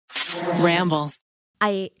Ramble.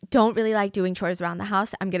 I don't really like doing chores around the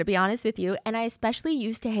house, I'm going to be honest with you, and I especially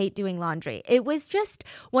used to hate doing laundry. It was just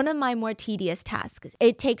one of my more tedious tasks.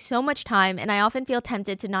 It takes so much time, and I often feel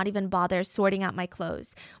tempted to not even bother sorting out my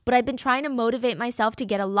clothes. But I've been trying to motivate myself to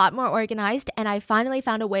get a lot more organized, and I finally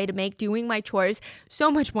found a way to make doing my chores so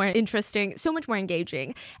much more interesting, so much more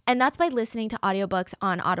engaging, and that's by listening to audiobooks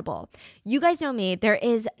on Audible. You guys know me, there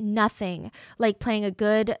is nothing like playing a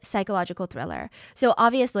good psychological thriller. So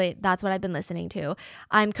obviously, that's what I've been listening to.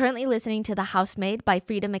 I'm currently listening to The Housemaid by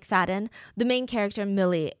Frida McFadden. The main character,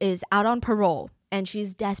 Millie, is out on parole and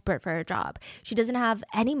she's desperate for a job. She doesn't have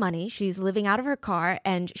any money. She's living out of her car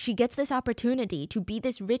and she gets this opportunity to be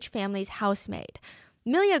this rich family's housemaid.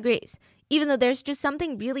 Millie agrees, even though there's just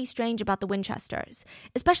something really strange about the Winchesters.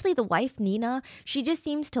 Especially the wife, Nina. She just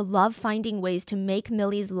seems to love finding ways to make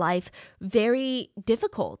Millie's life very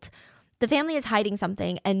difficult. The family is hiding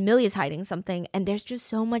something and Millie is hiding something, and there's just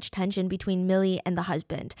so much tension between Millie and the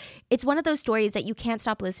husband. It's one of those stories that you can't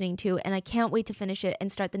stop listening to, and I can't wait to finish it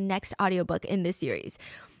and start the next audiobook in this series.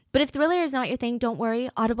 But if thriller is not your thing, don't worry.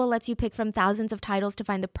 Audible lets you pick from thousands of titles to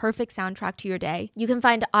find the perfect soundtrack to your day. You can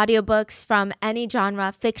find audiobooks from any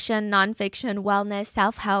genre, fiction, nonfiction, wellness,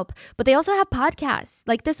 self-help, but they also have podcasts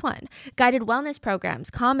like this one, guided wellness programs,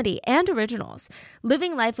 comedy, and originals.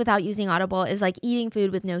 Living life without using Audible is like eating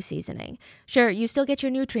food with no seasoning. Sure, you still get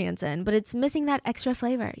your nutrients in, but it's missing that extra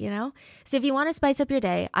flavor, you know? So if you want to spice up your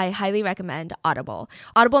day, I highly recommend Audible.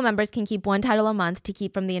 Audible members can keep one title a month to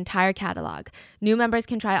keep from the entire catalog. New members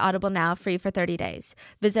can try Audible now free for 30 days.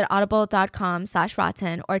 Visit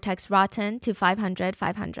audible.com/rotten or text rotten to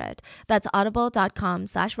 500-500. That's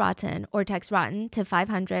audible.com/rotten or text rotten to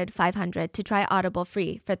 500-500 to try Audible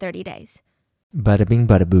free for 30 days. Bada bing,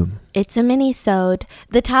 bada boom. It's a mini-sode.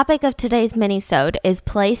 The topic of today's mini-sode is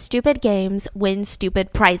play stupid games, win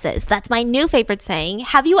stupid prizes. That's my new favorite saying.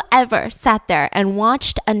 Have you ever sat there and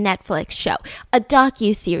watched a Netflix show, a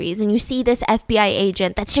docu-series, and you see this FBI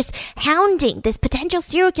agent that's just hounding this potential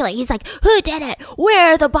serial killer? He's like, who did it?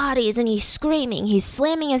 Where are the bodies? And he's screaming. He's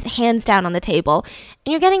slamming his hands down on the table.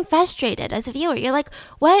 And you're getting frustrated as a viewer. You're like,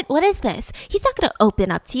 what is this? He's not going to open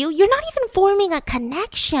up to you. You're not even forming a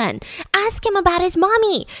connection. Ask him about his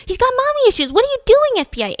mommy. He's got mommy issues. What are you doing,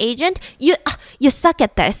 FBI agent? You suck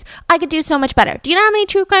at this. I could do so much better. Do you know how many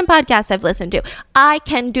true crime podcasts I've listened to? I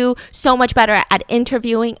can do so much better at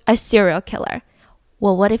interviewing a serial killer.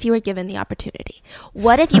 Well, what if you were given the opportunity?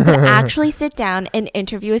 What if you could actually sit down and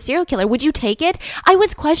interview a serial killer? Would you take it? I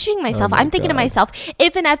was questioning myself. I'm thinking to myself,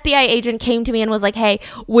 if an FBI agent came to me and was like, hey,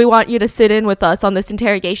 we want you to sit in with us on this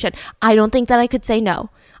interrogation, I don't think that I could say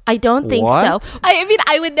no. I don't think so. I mean,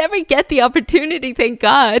 I would never get the opportunity, thank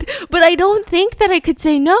God. But I don't think that I could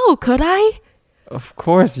say no, could I? Of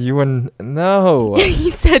course, you wouldn't. No. He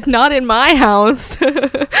said, not in my house.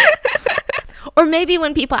 Or maybe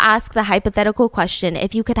when people ask the hypothetical question,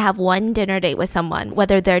 if you could have one dinner date with someone,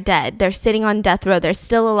 whether they're dead, they're sitting on death row, they're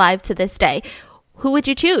still alive to this day, who would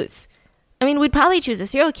you choose? I mean, we'd probably choose a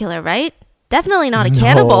serial killer, right? Definitely not a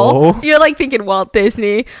cannibal. You're like thinking Walt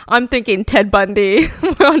Disney. I'm thinking Ted Bundy.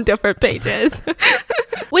 We're on different pages.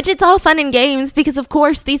 Which it's all fun and games because, of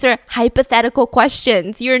course, these are hypothetical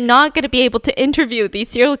questions. You're not going to be able to interview these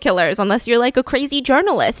serial killers unless you're like a crazy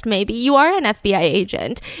journalist. Maybe you are an FBI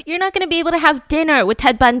agent. You're not going to be able to have dinner with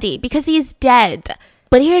Ted Bundy because he's dead.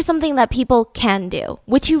 But here's something that people can do,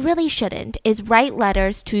 which you really shouldn't, is write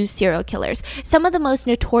letters to serial killers. Some of the most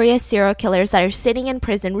notorious serial killers that are sitting in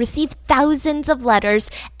prison receive thousands of letters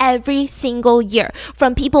every single year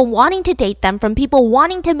from people wanting to date them, from people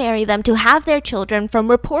wanting to marry them, to have their children,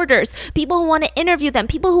 from reporters, people who want to interview them,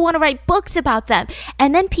 people who want to write books about them,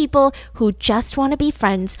 and then people who just want to be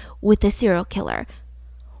friends with the serial killer.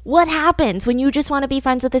 What happens when you just want to be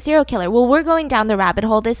friends with a serial killer? Well, we're going down the rabbit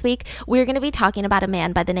hole this week. We're going to be talking about a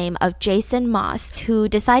man by the name of Jason Moss, who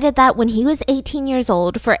decided that when he was 18 years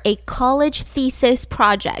old for a college thesis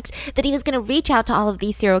project, that he was going to reach out to all of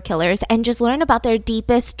these serial killers and just learn about their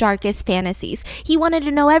deepest, darkest fantasies. He wanted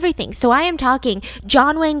to know everything. So I am talking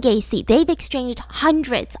John Wayne Gacy. They've exchanged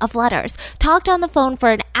hundreds of letters, talked on the phone for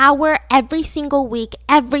an hour every single week,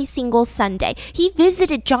 every single Sunday. He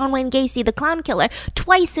visited John Wayne Gacy, the clown killer,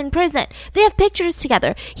 twice in prison. They have pictures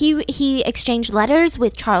together. He exchanged letters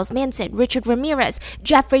with Charles Manson, Richard Ramirez,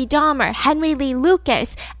 Jeffrey Dahmer, Henry Lee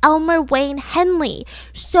Lucas, Elmer Wayne Henley.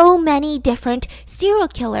 So many different serial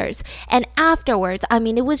killers. And afterwards, I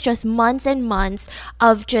mean, it was just months and months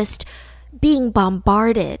of just being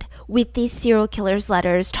bombarded with these serial killers'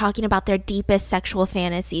 letters talking about their deepest sexual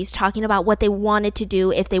fantasies, talking about what they wanted to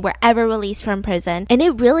do if they were ever released from prison. And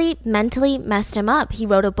it really mentally messed him up. He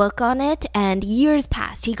wrote a book on it, and years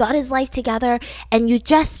passed. He got his life together, and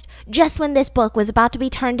just when this book was about to be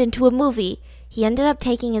turned into a movie, he ended up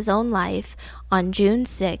taking his own life on June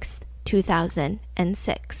 6th,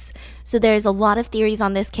 2006. So there's a lot of theories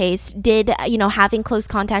on this case. Did, having close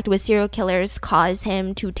contact with serial killers cause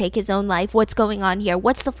him to take his own life? What's going on here?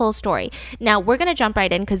 What's the full story? Now, we're going to jump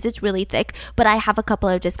right in because it's really thick, but I have a couple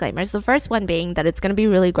of disclaimers. The first one being that it's going to be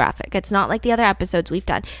really graphic. It's not like the other episodes we've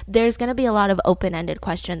done. There's going to be a lot of open-ended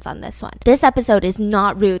questions on this one. This episode is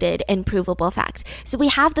not rooted in provable facts. So we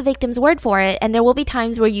have the victim's word for it, and there will be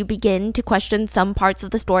times where you begin to question some parts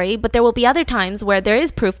of the story, but there will be other times where there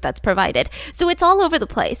is proof that's provided. So it's all over the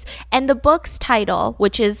place. And the book's title,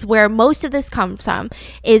 which is where most of this comes from,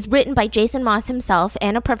 is written by Jason Moss himself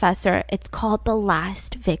and a professor. It's called The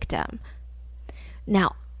Last Victim.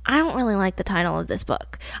 Now, I don't really like the title of this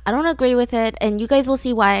book. I don't agree with it, and you guys will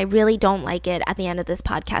see why I really don't like it at the end of this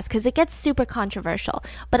podcast, because it gets super controversial.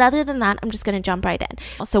 But other than that, I'm just going to jump right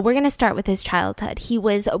in. So we're going to start with his childhood. He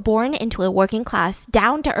was born into a working class,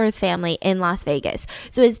 down-to-earth family in Las Vegas.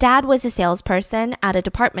 So his dad was a salesperson at a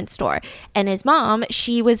department store, and his mom,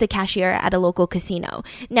 she was a cashier at a local casino.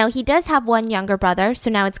 Now, he does have one younger brother, so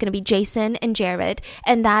now it's going to be Jason and Jared,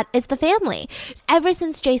 and that is the family. Ever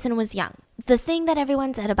since Jason was young, the thing that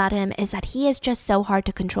everyone said about him is that he is just so hard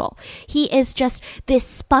to control. He is just this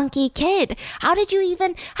spunky kid. How did you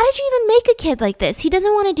even make a kid like this? He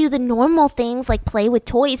doesn't want to do the normal things like play with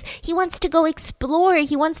toys. He wants to go explore.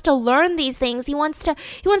 He wants to learn these things. He wants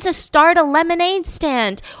to start a lemonade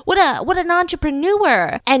stand. What an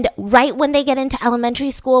entrepreneur. And right when they get into elementary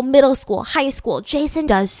school, middle school, high school, Jason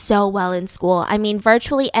does so well in school. I mean,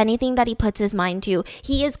 virtually anything that he puts his mind to,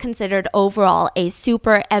 he is considered overall a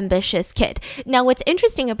super ambitious kid. Now, what's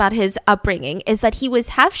interesting about his upbringing is that he was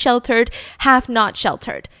half sheltered, half not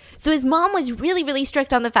sheltered. So his mom was really, really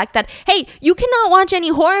strict on the fact that, hey, you cannot watch any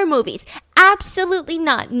horror movies. Absolutely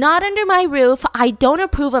not. Not under my roof. I don't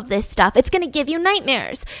approve of this stuff. It's going to give you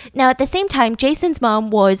nightmares. Now, at the same time, Jason's mom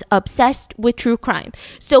was obsessed with true crime.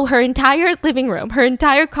 So her entire living room, her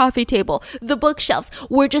entire coffee table, the bookshelves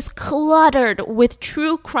were just cluttered with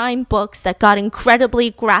true crime books that got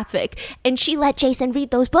incredibly graphic. And she let Jason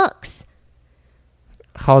read those books.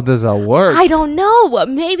 How does that work? I don't know.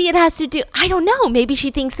 Maybe it has to do... I don't know. Maybe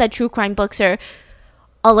she thinks that true crime books are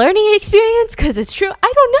a learning experience because it's true.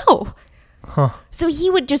 I don't know. Huh. So he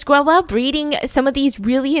would just grow up reading some of these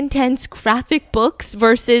really intense graphic books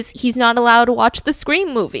versus he's not allowed to watch the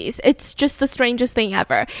Scream movies. It's just the strangest thing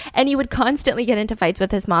ever. And he would constantly get into fights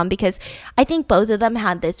with his mom because I think both of them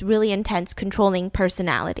had this really intense controlling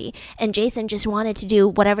personality. And Jason just wanted to do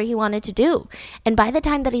whatever he wanted to do. And by the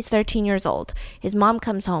time that he's 13 years old, his mom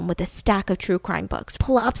comes home with a stack of true crime books,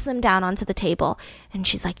 plops them down onto the table. And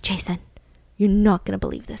she's like, Jason, you're not going to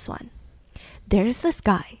believe this one. There's this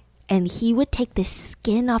guy. And he would take the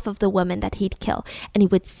skin off of the woman that he'd kill, and he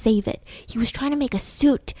would save it. He was trying to make a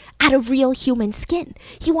suit out of real human skin.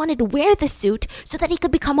 He wanted to wear the suit so that he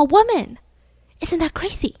could become a woman. Isn't that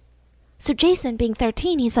crazy? So Jason, being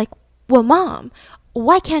 13, he's like, well, Mom,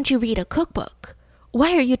 why can't you read a cookbook?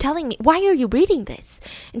 Why are you telling me? Why are you reading this?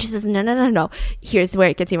 And she says, no. Here's where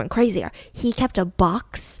it gets even crazier. He kept a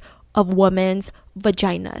box of women's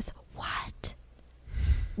vaginas. What?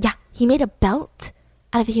 Yeah, he made a belt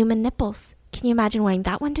out of human nipples. Can you imagine wearing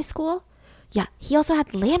that one to school? Yeah, he also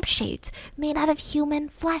had lampshades made out of human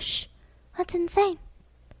flesh. That's insane.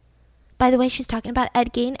 By the way, she's talking about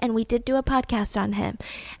Ed Gein, and we did do a podcast on him.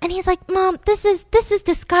 And he's like, Mom, this is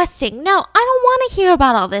disgusting. No, I don't want to hear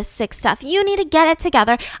about all this sick stuff. You need to get it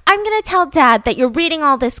together. I'm going to tell Dad that you're reading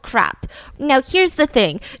all this crap. Now, here's the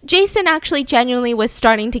thing. Jason actually genuinely was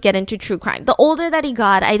starting to get into true crime. The older that he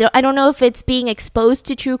got, I don't know if it's being exposed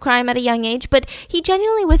to true crime at a young age, but he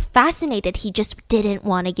genuinely was fascinated. He just didn't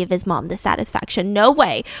want to give his mom the satisfaction. No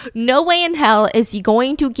way. No way in hell is he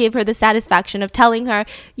going to give her the satisfaction of telling her,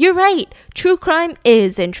 you're right. True crime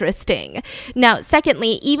is interesting. Now,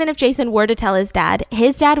 secondly, even if Jason were to tell his dad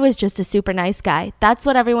was just a super nice guy. That's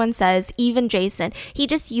what everyone says, even Jason. He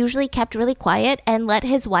just usually kept really quiet and let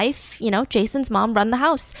his wife, Jason's mom, run the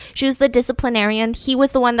house. She was the disciplinarian. He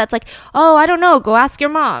was the one that's like, oh, I don't know, go ask your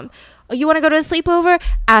mom. You want to go to a sleepover?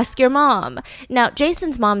 Ask your mom. Now,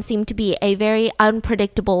 Jason's mom seemed to be a very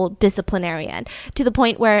unpredictable disciplinarian to the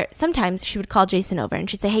point where sometimes she would call Jason over and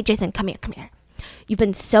she'd say, hey, Jason, come here. You've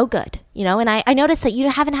been so good, and I noticed that you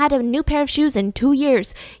haven't had a new pair of shoes in 2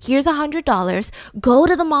 years. Here's $100. Go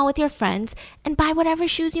to the mall with your friends and buy whatever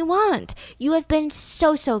shoes you want. You have been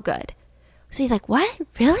so, so good. So he's like, what?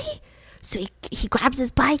 Really? So he grabs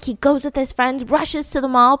his bike, he goes with his friends, rushes to the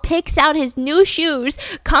mall, picks out his new shoes,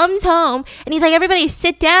 comes home, and he's like, everybody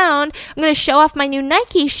sit down. I'm going to show off my new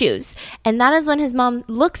Nike shoes. And that is when his mom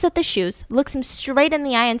looks at the shoes, looks him straight in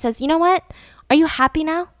the eye and says, you know what? Are you happy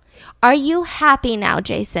now? Are you happy now,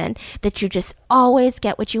 Jason, that you just always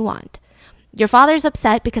get what you want? Your father's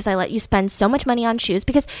upset because I let you spend so much money on shoes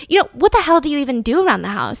because, what the hell do you even do around the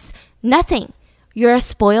house? Nothing. You're a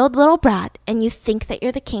spoiled little brat, and you think that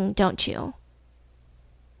you're the king, don't you?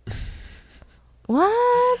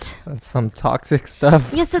 What? That's some toxic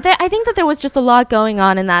stuff. Yeah, so I think that there was just a lot going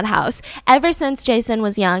on in that house. Ever since Jason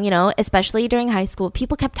was young, especially during high school,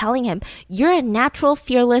 people kept telling him, you're a natural,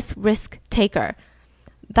 fearless risk taker.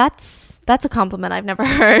 That's a compliment I've never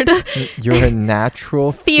heard. You're a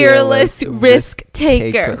natural, fearless risk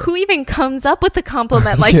taker. Who even comes up with a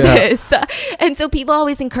compliment like this? And so people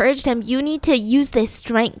always encouraged him, you need to use this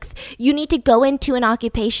strength. You need to go into an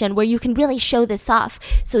occupation where you can really show this off.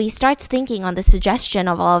 So he starts thinking on the suggestion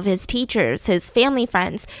of all of his teachers, his family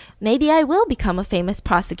friends, maybe I will become a famous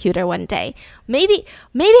prosecutor one day. Maybe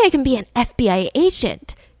I can be an FBI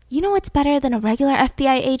agent. You know what's better than a regular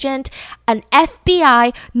FBI agent? An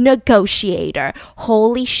FBI negotiator.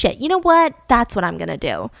 Holy shit. You know what? That's what I'm going to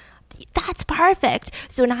do. That's perfect.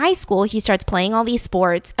 So in high school, he starts playing all these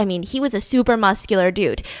sports. I mean, he was a super muscular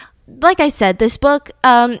dude. Like I said, this book,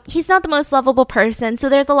 he's not the most lovable person. So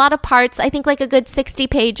there's a lot of parts, I think like a good 60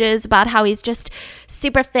 pages about how he's just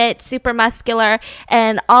super fit, super muscular,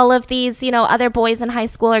 and all of these, other boys in high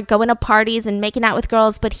school are going to parties and making out with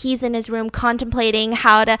girls, but he's in his room contemplating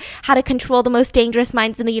how to control the most dangerous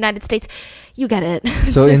minds in the United States. You get it.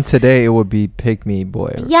 So in today, it would be Pick Me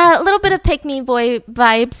Boy. Yeah, a little bit of Pick Me Boy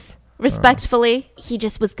vibes. Respectfully, he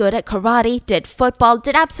just was good at karate, did football,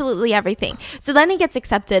 did absolutely everything. So then he gets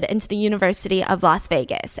accepted into the University of Las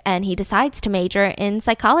Vegas, and he decides to major in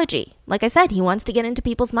psychology. Like I said, he wants to get into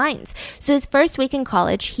people's minds. So his first week in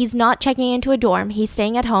college, he's not checking into a dorm. He's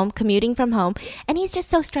staying at home, commuting from home, and he's just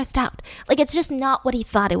so stressed out. Like, it's just not what he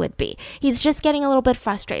thought it would be. He's just getting a little bit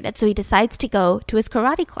frustrated, so he decides to go to his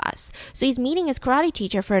karate class. So he's meeting his karate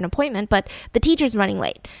teacher for an appointment, but the teacher's running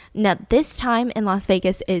late. Now, this time in Las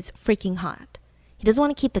Vegas is freaking hot. He doesn't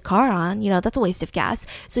want to keep the car on, that's a waste of gas.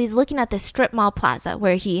 So he's looking at this strip mall plaza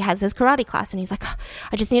where he has his karate class, and he's like,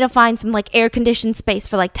 I just need to find some air-conditioned space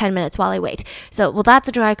for 10 minutes while I wait. So, that's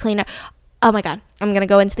a dry cleaner. Oh my God, I'm going to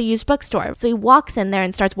go into the used bookstore. So he walks in there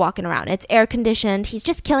and starts walking around. It's air-conditioned. He's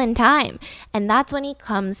just killing time. And that's when he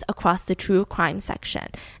comes across the true crime section.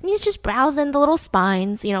 And he's just browsing the little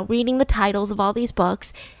spines, reading the titles of all these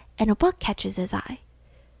books. And a book catches his eye.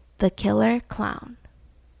 The Killer Clown.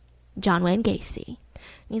 John Wayne Gacy. And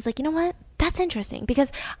he's like, you know what? That's interesting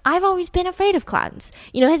because I've always been afraid of clowns.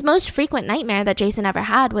 His most frequent nightmare that Jason ever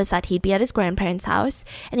had was that he'd be at his grandparents' house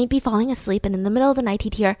and he'd be falling asleep, and in the middle of the night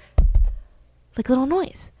he'd hear a little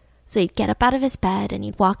noise. So he'd get up out of his bed and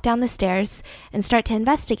he'd walk down the stairs and start to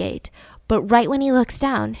investigate. But right when he looks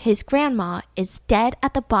down, his grandma is dead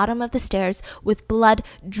at the bottom of the stairs with blood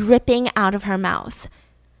dripping out of her mouth.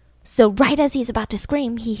 So right as he's about to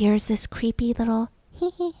scream, he hears this creepy little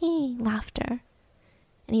hee laughter.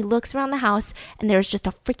 And he looks around the house, and there's just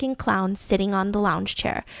a freaking clown sitting on the lounge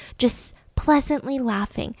chair, just pleasantly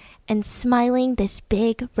laughing and smiling this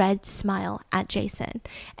big red smile at Jason.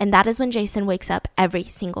 And that is when Jason wakes up every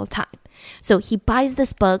single time. So he buys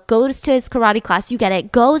this book, goes to his karate class, you get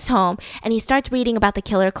it, goes home, and he starts reading about the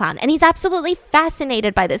killer clown. And he's absolutely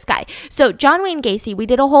fascinated by this guy. So John Wayne Gacy, we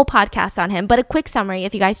did a whole podcast on him, but a quick summary,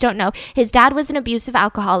 if you guys don't know, his dad was an abusive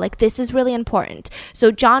alcoholic. This is really important.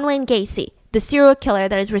 So John Wayne Gacy, the serial killer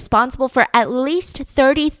that is responsible for at least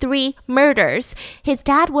 33 murders, his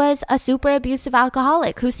dad was a super abusive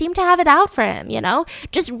alcoholic who seemed to have it out for him,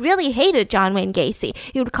 just really hated John Wayne Gacy.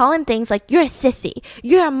 He would call him things like, you're a sissy,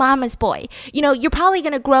 you're a mama's boy, you're probably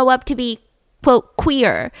going to grow up to be, quote,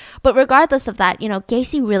 queer. But regardless of that,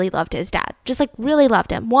 Gacy really loved his dad, just really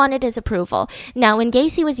loved him, wanted his approval. Now, when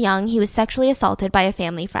Gacy was young, he was sexually assaulted by a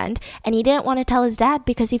family friend, and he didn't want to tell his dad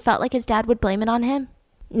because he felt like his dad would blame it on him.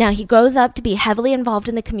 Now, he grows up to be heavily involved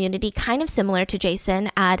in the community, kind of similar to Jason.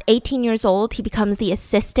 At 18 years old, he becomes the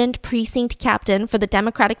assistant precinct captain for the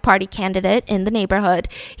Democratic Party candidate in the neighborhood.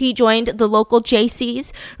 He joined the local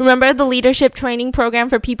JCs. Remember the leadership training program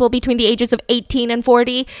for people between the ages of 18 and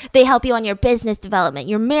 40? They help you on your business development,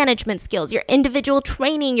 your management skills, your individual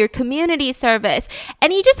training, your community service.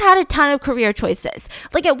 And he just had a ton of career choices.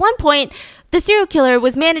 At one point, the serial killer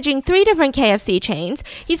was managing 3 different KFC chains.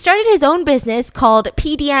 He started his own business called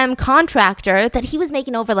PDM Contractor that he was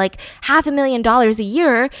making over $500,000 a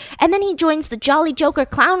year. And then he joins the Jolly Joker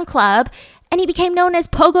Clown Club. And he became known as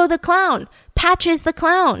Pogo the Clown, Patches the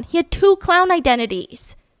Clown. He had 2 clown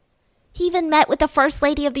identities. He even met with the First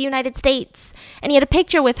Lady of the United States, and he had a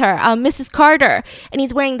picture with her, Mrs. Carter, and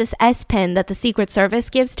he's wearing this S-Pen that the Secret Service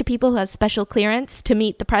gives to people who have special clearance to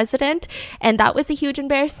meet the president, and that was a huge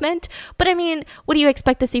embarrassment. But I mean, what do you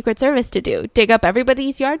expect the Secret Service to do? Dig up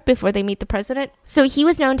everybody's yard before they meet the president? So he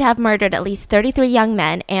was known to have murdered at least 33 young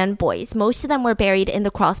men and boys. Most of them were buried in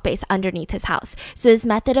the crawl space underneath his house. So his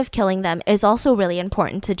method of killing them is also really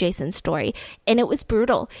important to Jason's story, and it was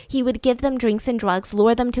brutal. He would give them drinks and drugs,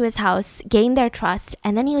 lure them to his house, gain their trust,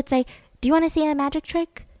 and then he would say, do you want to see a magic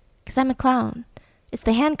trick? Because I'm a clown. It's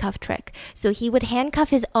the handcuff trick. So he would handcuff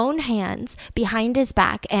his own hands behind his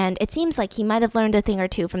back, and it seems like he might have learned a thing or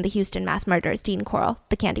two from the Houston mass murderers, Dean Corll,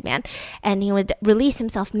 the Candyman, and he would release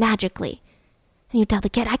himself magically. And he would tell the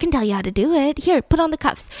kid, I can tell you how to do it. Here, put on the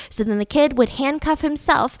cuffs. So then the kid would handcuff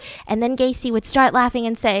himself, and then Gacy would start laughing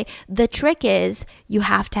and say, the trick is you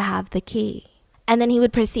have to have the key. And then he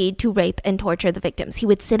would proceed to rape and torture the victims. He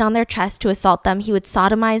would sit on their chest to assault them. He would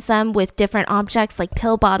sodomize them with different objects like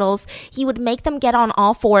pill bottles. He would make them get on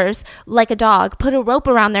all fours like a dog, put a rope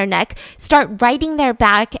around their neck, start riding their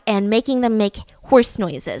back and making them make horse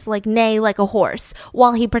noises, like neigh like a horse,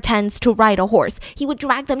 while he pretends to ride a horse. He would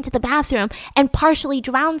drag them to the bathroom and partially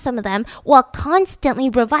drown some of them while constantly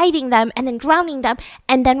reviving them and then drowning them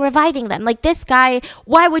and then reviving them. Like this guy,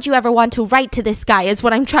 why would you ever want to write to this guy is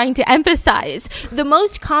what I'm trying to emphasize. The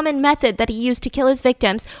most common method that he used to kill his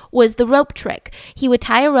victims was the rope trick. He would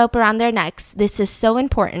tie a rope around their necks. This is so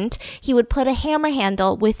important. He would put a hammer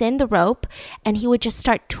handle within the rope and he would just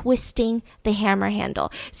start twisting the hammer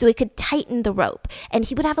handle so it could tighten the rope. And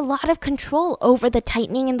he would have a lot of control over the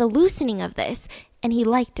tightening and the loosening of this. And he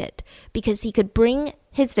liked it because he could bring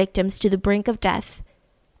his victims to the brink of death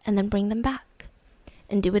and then bring them back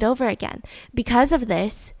and do it over again. Because of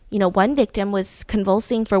this, one victim was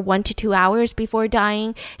convulsing for 1 to 2 hours before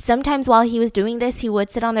dying. Sometimes while he was doing this, he would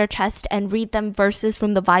sit on their chest and read them verses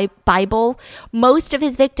from the Bible. Most of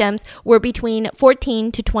his victims were between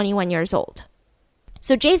 14 to 21 years old.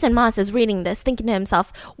 So Jason Moss is reading this, thinking to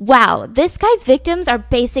himself, wow, this guy's victims are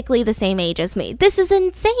basically the same age as me. This is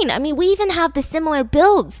insane. I mean, we even have the similar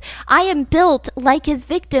builds. I am built like his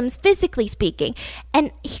victims, physically speaking.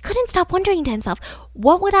 And he couldn't stop wondering to himself,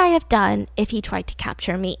 what would I have done if he tried to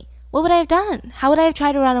capture me? What would I have done? How would I have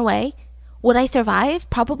tried to run away? Would I survive?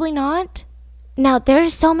 Probably not. Now, there are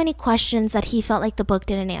so many questions that he felt like the book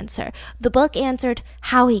didn't answer. The book answered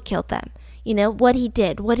how he killed them. What he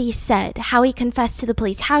did, what he said, how he confessed to the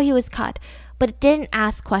police, how he was caught. But it didn't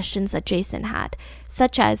ask questions that Jason had,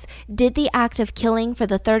 such as, did the act of killing for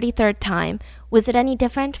the 33rd time, was it any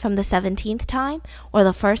different from the 17th time or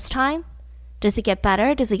the first time? Does it get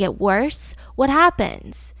better? Does it get worse? What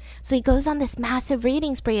happens? So he goes on this massive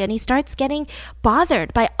reading spree and he starts getting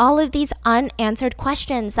bothered by all of these unanswered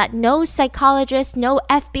questions that no psychologist, no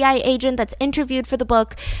FBI agent that's interviewed for the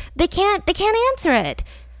book, they can't answer it.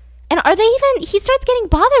 And he starts getting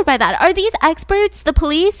bothered by that. Are these experts, the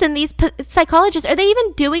police and these psychologists, are they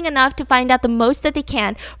even doing enough to find out the most that they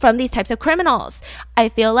can from these types of criminals? I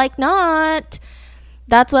feel like not.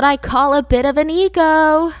 That's what I call a bit of an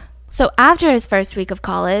ego. So after his first week of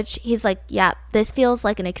college, he's like, yeah, this feels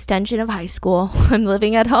like an extension of high school. I'm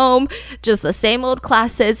living at home, just the same old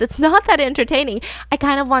classes. It's not that entertaining. I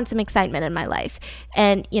kind of want some excitement in my life.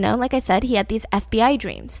 And, like I said, he had these FBI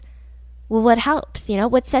dreams. Well, what helps?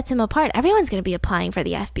 What sets him apart? Everyone's going to be applying for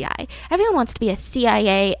the FBI. Everyone wants to be a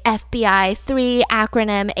CIA, FBI, 3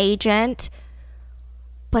 acronym agent.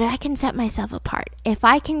 But I can set myself apart if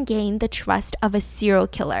I can gain the trust of a serial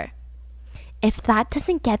killer. If that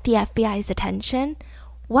doesn't get the FBI's attention,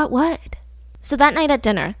 what would? So that night at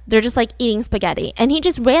dinner, they're just like eating spaghetti. And he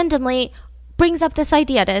just randomly brings up this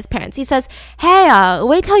idea to his parents. He says, hey,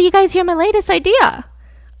 wait till you guys hear my latest idea.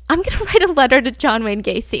 I'm going to write a letter to John Wayne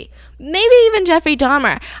Gacy. Maybe even Jeffrey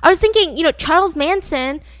Dahmer. I was thinking, Charles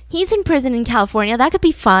Manson, he's in prison in California. That could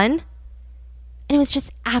be fun. And it was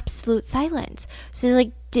just absolute silence. So he's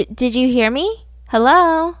like, did you hear me?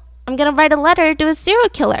 Hello? I'm going to write a letter to a serial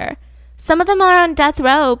killer. Some of them are on death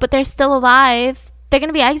row, but they're still alive. They're going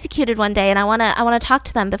to be executed one day, and I want to talk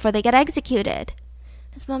to them before they get executed.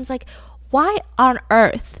 His mom's like, why on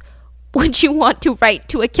earth would you want to write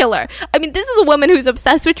to a killer? I mean, this is a woman who's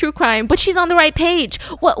obsessed with true crime, but she's on the right page.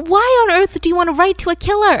 Why on earth do you want to write to a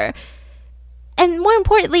killer? And more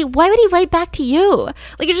importantly, why would he write back to you?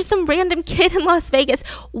 Like, you're just some random kid in Las Vegas.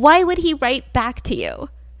 Why would he write back to you?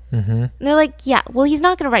 Mm-hmm. And they're like, yeah, well, he's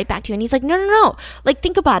not going to write back to you. And he's like, no. Like,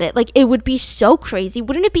 think about it. Like, it would be so crazy.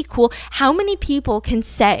 Wouldn't it be cool? How many people can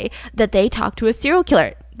say that they talked to a serial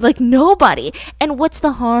killer? Like, nobody. And what's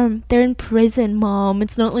the harm? They're in prison, Mom.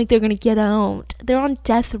 It's not like they're gonna get out. They're on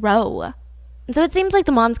death row. And so it seems like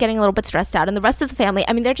the mom's getting a little bit stressed out, and the rest of the family,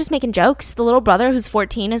 I mean, they're just making jokes. The little brother, who's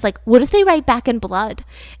 14, is like, what if they write back in blood?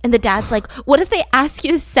 And the dad's like, what if they ask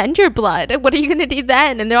you to send your blood? What are you gonna do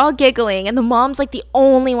then? And they're all giggling, and the mom's like the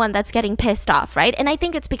only one that's getting pissed off, right? And I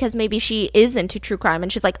think it's because maybe she is into true crime,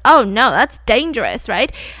 and she's like, oh no, that's dangerous,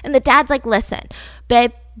 right? And the dad's like, listen,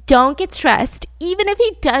 babe, don't get stressed. Even if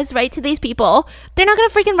he does write to these people, they're not gonna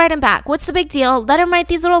freaking write him back. What's the big deal? Let him write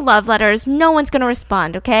these little love letters. No one's gonna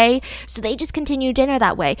respond, okay? So they just continue dinner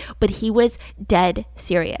that way. But he was dead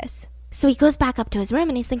serious. So he goes back up to his room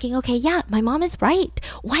and he's thinking, okay, yeah, my mom is right.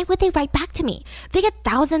 Why would they write back to me? They get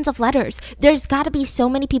thousands of letters. There's got to be so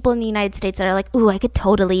many people in the United States that are like, ooh, I could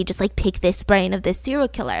totally just like pick this brain of this serial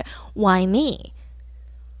killer. Why me?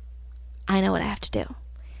 I know what I have to do.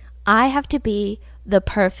 I have to be the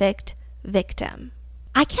perfect victim.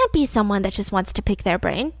 I can't be someone that just wants to pick their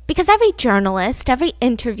brain, because every journalist, every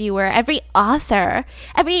interviewer, every author,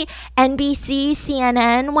 every NBC,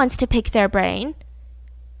 CNN wants to pick their brain.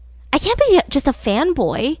 I can't be just a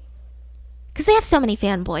fanboy, because they have so many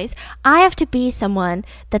fanboys. I have to be someone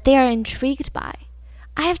that they are intrigued by.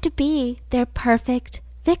 I have to be their perfect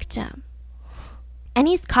victim. And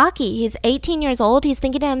he's cocky. He's 18 years old. He's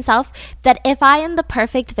thinking to himself that if I am the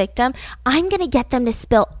perfect victim, I'm going to get them to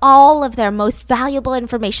spill all of their most valuable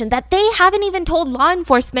information that they haven't even told law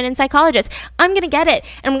enforcement and psychologists. I'm going to get it.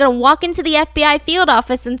 And I'm going to walk into the FBI field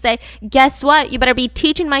office and say, guess what? You better be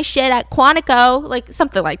teaching my shit at Quantico. Like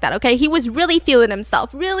something like that, okay? He was really feeling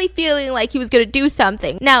himself, really feeling like he was going to do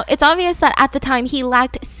something. Now, it's obvious that at the time he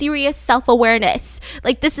lacked serious self-awareness.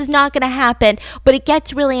 Like, this is not going to happen, but it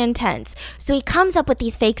gets really intense. So he comes up with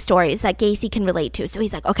these fake stories that Gacy can relate to. So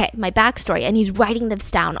he's like, okay, my backstory, and he's writing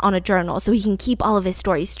this down on a journal so he can keep all of his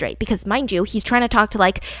stories straight, because mind you, he's trying to talk to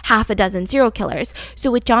like half a dozen serial killers.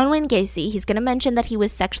 So with John Wayne Gacy, he's going to mention that he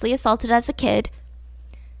was sexually assaulted as a kid.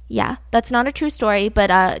 Yeah, that's not a true story,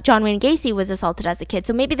 but John Wayne Gacy was assaulted as a kid,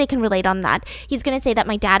 so maybe they can relate on that. He's going to say that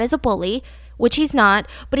my dad is a bully, which he's not,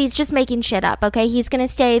 but he's just making shit up, okay? He's going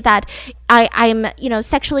to say that I'm,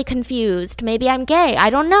 sexually confused. Maybe I'm gay.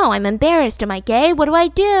 I don't know. I'm embarrassed. Am I gay? What do I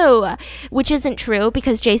do? Which isn't true,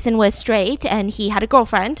 because Jason was straight and he had a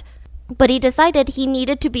girlfriend. But he decided he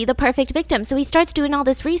needed to be the perfect victim. So he starts doing all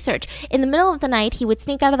this research. In the middle of the night, he would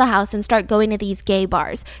sneak out of the house and start going to these gay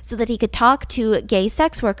bars so that he could talk to gay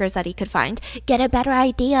sex workers that he could find, get a better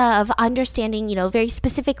idea of understanding, very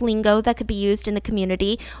specific lingo that could be used in the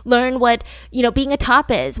community, learn what, being a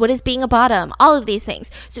top is, what is being a bottom, all of these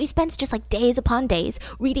things. So he spends just like days upon days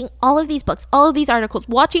reading all of these books, all of these articles,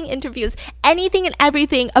 watching interviews, anything and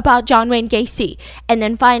everything about John Wayne Gacy. And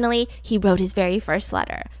then finally, he wrote his very first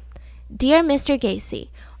letter. Dear Mr. Gacy,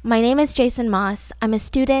 my name is Jason Moss. I'm a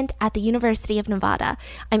student at the University of Nevada.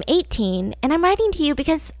 I'm 18, and I'm writing to you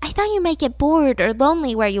because I thought you might get bored or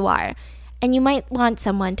lonely where you are, and you might want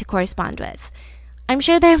someone to correspond with. I'm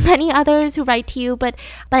sure there are many others who write to you, but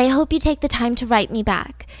I hope you take the time to write me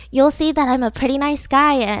back. You'll see that I'm a pretty nice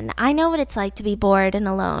guy, and I know what it's like to be bored and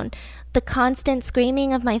alone. The constant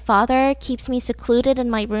screaming of my father keeps me secluded in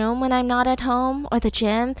my room when I'm not at home or the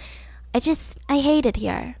gym. I hate it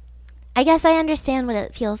here. I guess I understand what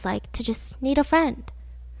it feels like to just need a friend.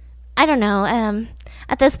 I don't know,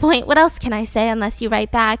 at this point, what else can I say unless you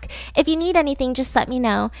write back? If you need anything, just let me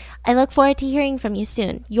know. I look forward to hearing from you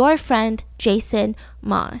soon. Your friend, Jason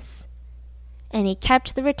Moss. And he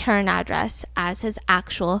kept the return address as his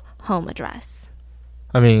actual home address.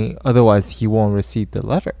 I mean, otherwise he won't receive the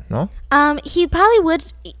letter, no? He probably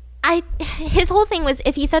would. His whole thing was,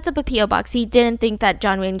 if he sets up a P.O. box, he didn't think that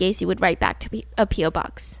John Wayne Gacy would write back to a P.O.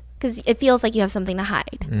 box. Because it feels like you have something to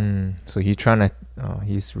hide. So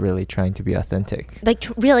he's really trying to be authentic. Like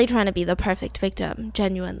really trying to be the perfect victim,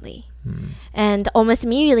 genuinely. And almost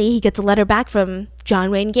immediately he gets a letter back from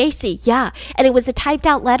John Wayne Gacy. Yeah. And it was a typed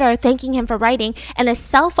out letter thanking him for writing, and a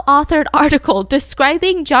self-authored article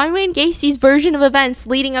describing John Wayne Gacy's version of events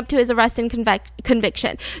leading up to his arrest and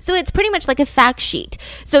conviction. So it's pretty much like a fact sheet.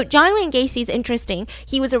 So John Wayne Gacy's interesting.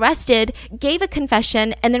 He was arrested, gave a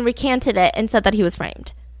confession, and then recanted it and said that he was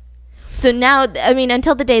framed. So now,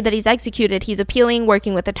 until the day that he's executed, he's appealing,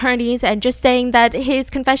 working with attorneys, and just saying that his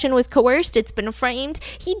confession was coerced, it's been framed.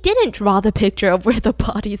 He didn't draw the picture of where the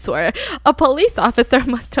bodies were. A police officer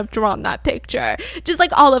must have drawn that picture. Just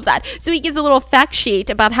like all of that. So he gives a little fact sheet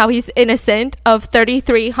about how he's innocent of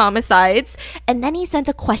 33 homicides. And then he sends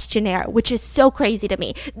a questionnaire, which is so crazy to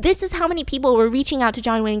me. This is how many people were reaching out to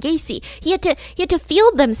John Wayne Gacy. He had to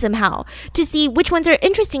field them somehow to see which ones are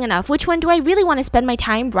interesting enough. Which one do I really want to spend my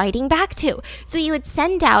time writing back back to. So he would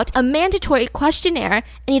send out a mandatory questionnaire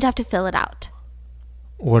and you'd have to fill it out.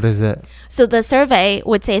 What is it? So the survey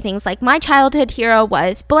would say things like, my childhood hero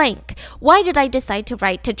was blank. Why did I decide to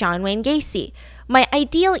write to John Wayne Gacy? My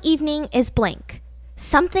ideal evening is blank.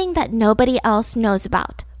 Something that nobody else knows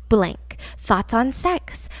about, blank. Thoughts on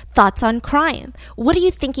sex, thoughts on crime. What are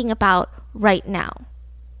you thinking about right now?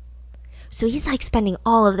 So he's like spending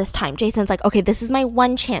all of this time. Jason's like, okay, this is my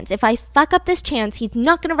one chance. If I fuck up this chance, he's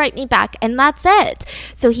not going to write me back, and that's it.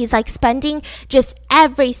 So he's like spending just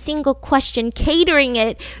every single question, catering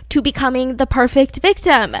it to becoming the perfect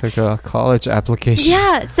victim. It's like a college application.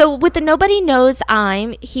 Yeah. So with the Nobody Knows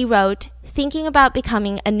I'm, he wrote, thinking about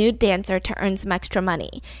becoming a nude dancer to earn some extra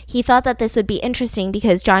money. He thought that this would be interesting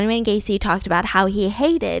because John Wayne Gacy talked about how he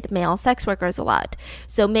hated male sex workers a lot.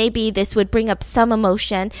 So maybe this would bring up some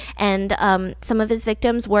emotion, and some of his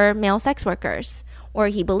victims were male sex workers, or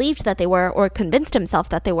he believed that they were, or convinced himself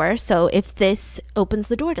that they were. So if this opens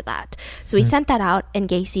the door to that. So he sent that out, and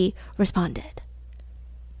Gacy responded.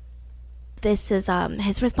 This is,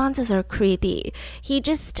 his responses are creepy. He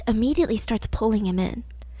just immediately starts pulling him in.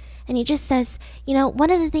 And he just says, you know,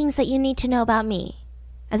 one of the things that you need to know about me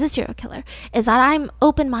as a serial killer is that I'm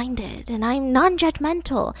open-minded and I'm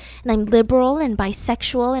non-judgmental and I'm liberal and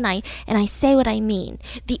bisexual and I say what I mean.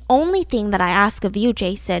 The only thing that I ask of you,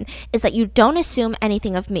 Jason, is that you don't assume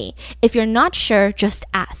anything of me. If you're not sure, just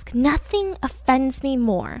ask. Nothing offends me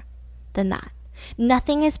more than that.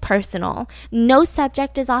 Nothing is personal. No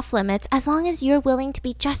subject is off limits as long as you're willing to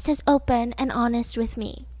be just as open and honest with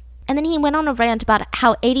me. And then he went on a rant about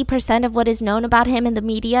how 80% of what is known about him in the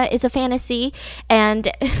media is a fantasy. And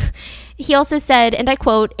he also said, and I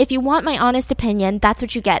quote, if you want my honest opinion, that's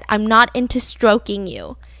what you get. I'm not into stroking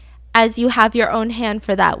you, as you have your own hand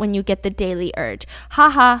for that when you get the daily urge.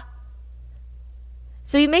 Haha.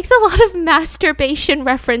 So he makes a lot of masturbation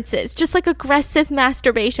references, just like aggressive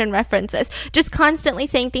masturbation references, just constantly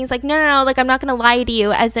saying things like, no, like I'm not going to lie to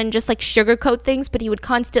you, as in just like sugarcoat things, but he would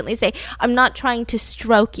constantly say, I'm not trying to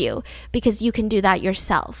stroke you because you can do that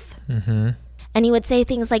yourself. Mm-hmm. And he would say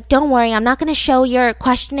things like, don't worry, I'm not going to show your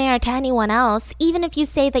questionnaire to anyone else, even if you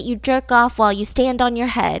say that you jerk off while you stand on your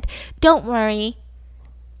head. Don't worry.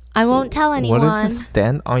 I won't tell anyone. What is this,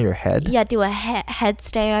 stand on your head? Yeah, do a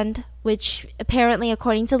headstand, which apparently,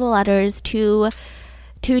 according to the letters to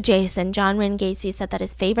Jason, John Wayne Gacy said that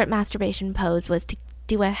his favorite masturbation pose was to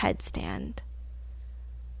do a headstand.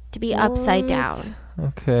 To be upside down.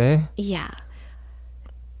 Okay. Yeah.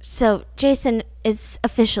 So Jason is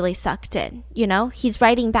officially sucked in, you know? He's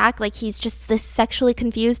writing back like he's just this sexually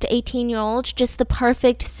confused 18-year-old, just the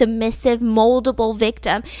perfect, submissive, moldable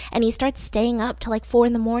victim. And he starts staying up till like 4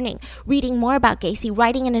 a.m, reading more about Gacy,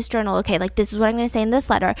 writing in his journal, okay, like this is what I'm going to say in this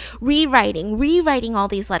letter, rewriting all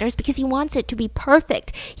these letters because he wants it to be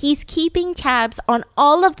perfect. He's keeping tabs on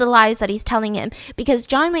all of the lies that he's telling him because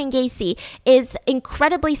John Wayne Gacy is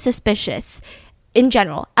incredibly suspicious in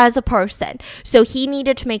general as a person, so he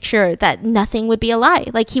needed to make sure that nothing would be a lie,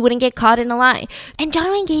 like he wouldn't get caught in a lie. And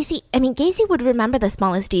John Wayne Gacy, Gacy would remember the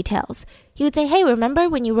smallest details. He would say, hey, remember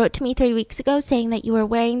when you wrote to me 3 weeks ago saying that you were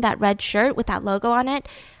wearing that red shirt with that logo on it?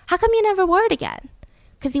 How come you never wore it again?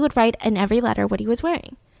 Because he would write in every letter what he was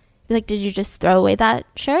wearing. Be like, did you just throw away that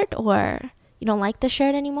shirt, or you don't like the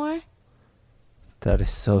shirt anymore? That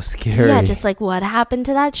is so scary. Yeah, just like what happened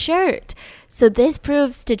to that shirt? So this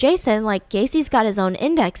proves to Jason, like, Gacy's got his own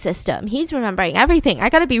index system. He's remembering everything. I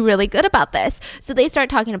got to be really good about this. So they start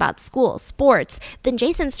talking about school, sports. Then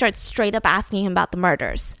Jason starts straight up asking him about the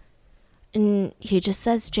murders. And he just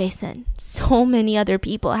says, Jason, so many other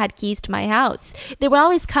people had keys to my house. They were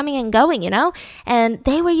always coming and going, you know? And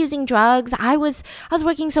they were using drugs. I was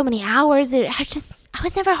working so many hours. I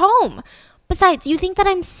was never home. Besides, you think that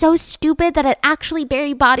I'm so stupid that I'd actually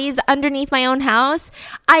bury bodies underneath my own house?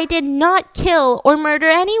 I did not kill or murder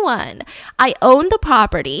anyone. I own the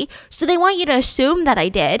property, so they want you to assume that I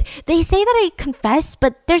did. They say that I confessed,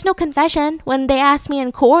 but there's no confession when they ask me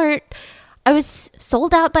in court. I was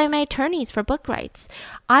sold out by my attorneys for book rights.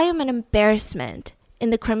 I am an embarrassment in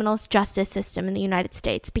the criminal justice system in the United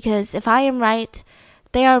States because if I am right,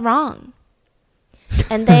 they are wrong.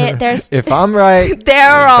 And there's if I'm right,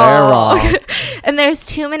 they're wrong. And there's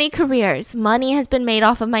too many careers. Money has been made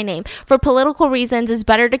off of my name. For political reasons, it's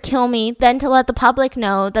better to kill me than to let the public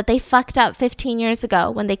know that they fucked up 15 years ago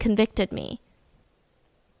when they convicted me.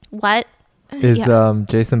 What? Is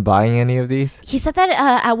Jason buying any of these? He said that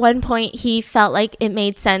at one point he felt like it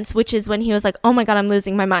made sense, which is when he was like, oh my God, I'm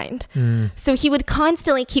losing my mind. So he would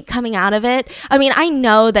constantly keep coming out of it. I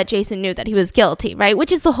know that Jason knew that he was guilty, right?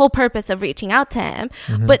 Which is the whole purpose of reaching out to him.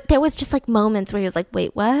 Mm-hmm. But there was just like moments where he was like,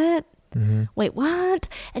 wait, what? Wait, what?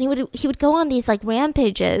 And he would go on these like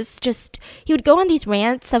rampages. He would go on these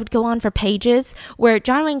rants that would go on for pages, where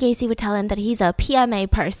John Wayne Gacy would tell him that he's a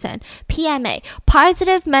PMA person. PMA,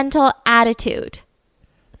 positive mental attitude.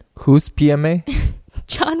 Who's PMA?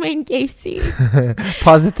 John Wayne Gacy.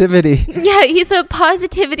 Positivity. Yeah, he's a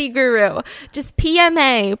positivity guru. Just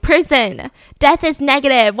PMA, prison, death is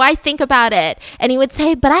negative. Why think about it? And he would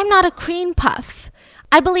say, but I'm not a cream puff.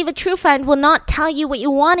 I believe a true friend will not tell you what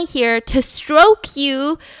you want to hear to stroke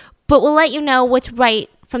you, but will let you know what's right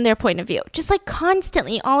from their point of view. Just like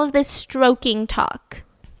constantly all of this stroking talk.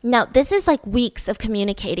 Now, this is like weeks of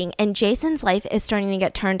communicating, and Jason's life is starting to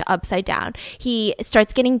get turned upside down. He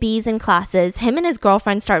starts getting B's in classes. Him and his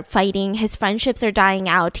girlfriend start fighting. His friendships are dying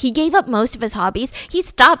out. He gave up most of his hobbies. He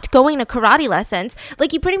stopped going to karate lessons.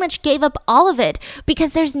 Like, he pretty much gave up all of it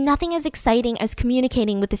because there's nothing as exciting as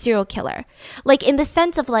communicating with the serial killer. Like, in the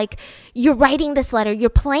sense of like, you're writing this letter, you're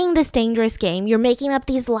playing this dangerous game, you're making up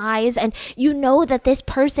these lies, and you know that this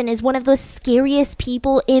person is one of the scariest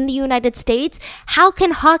people in the United States. How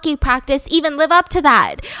can hockey practice even live up to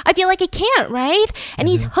that? I feel like it can't, right? And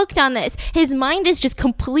he's hooked on this. His mind is just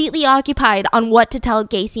completely occupied on what to tell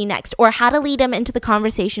Gacy next, or how to lead him into the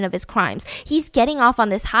conversation of his crimes. He's getting off on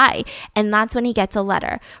this high, and that's when he gets a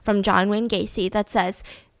letter from John Wayne Gacy that says,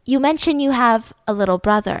 you mentioned you have a little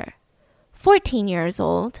brother, 14 years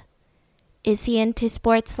old. Is he into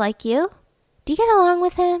sports like you? Do you get along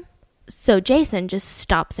with him? So Jason just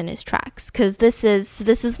stops in his tracks, because this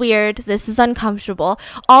is weird. This is uncomfortable.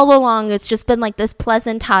 All along, it's just been like this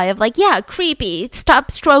pleasant high of like, yeah, creepy.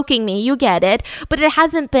 Stop stroking me. You get it. But it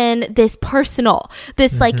hasn't been this personal,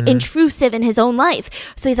 this like intrusive in his own life.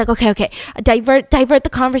 So he's like, okay, divert the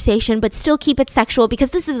conversation, but still keep it sexual, because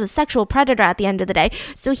this is a sexual predator at the end of the day.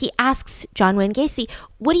 So he asks John Wayne Gacy,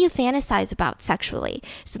 what do you fantasize about sexually?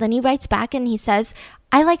 So then he writes back and he says,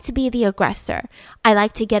 I like to be the aggressor. I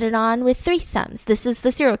like to get it on with threesomes. This is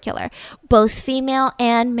the serial killer. Both female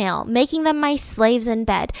and male, making them my slaves in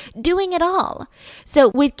bed, doing it all. So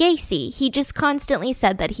with Gacy, he just constantly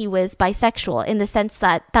said that he was bisexual, in the sense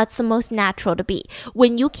that that's the most natural to be.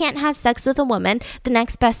 When you can't have sex with a woman, the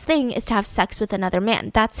next best thing is to have sex with another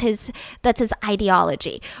man. That's his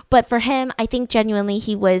ideology. But for him, I think genuinely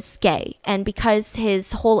he was gay. And because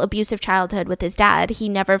his whole abusive childhood with his dad, he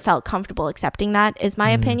never felt comfortable accepting that, is my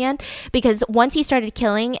opinion, because once he started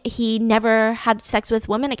killing, he never had sex with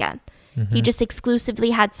women again. He just exclusively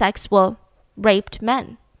had sex, raped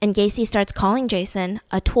men. And Gacy starts calling Jason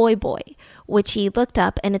a toy boy, which he looked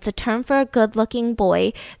up, and it's a term for a good-looking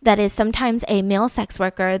boy that is sometimes a male sex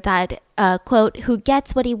worker that, quote, who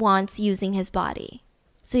gets what he wants using his body.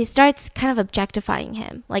 So he starts kind of objectifying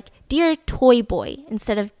him, like, dear toy boy,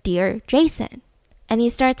 instead of dear Jason. And he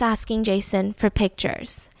starts asking Jason for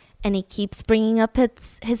pictures. And he keeps bringing up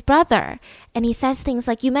his brother. And he says things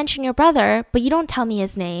like, you mention your brother, but you don't tell me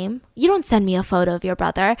his name. You don't send me a photo of your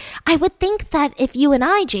brother. I would think that if you and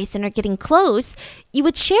I, Jason, are getting close, you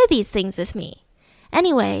would share these things with me.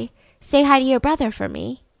 Anyway, say hi to your brother for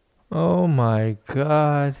me. Oh my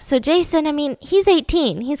God. So Jason, I mean, he's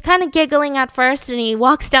 18. He's kind of giggling at first, and he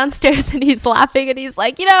walks downstairs and he's laughing, and he's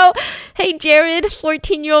like, hey, Jared,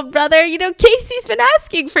 14-year-old brother, Casey's been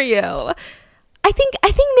asking for you. I think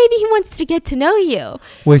maybe he wants to get to know you.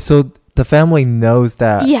 Wait, so the family knows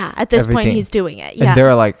that? Yeah, at this point he's doing it. Yeah. And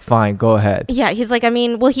they're like, fine, go ahead. Yeah, he's like,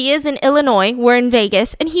 he is in Illinois, we're in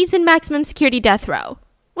Vegas, and he's in maximum security death row.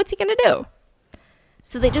 What's he gonna do?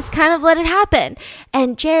 So they just kind of let it happen.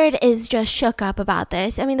 And Jared is just shook up about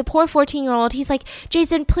this. I mean, the poor 14-year-old, he's like,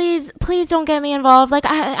 Jason, please don't get me involved. Like,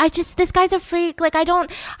 I just, this guy's a freak. Like, I don't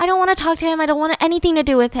want to talk to him. I don't want anything to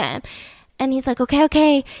do with him. And he's like,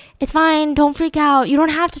 okay, it's fine. Don't freak out. You don't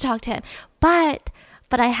have to talk to him. But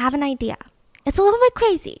I have an idea. It's a little bit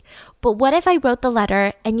crazy. But what if I wrote the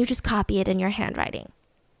letter and you just copy it in your handwriting?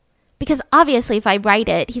 Because obviously if I write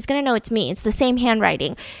it, he's going to know it's me. It's the same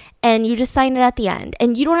handwriting. And you just sign it at the end.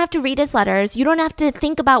 And you don't have to read his letters. You don't have to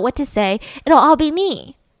think about what to say. It'll all be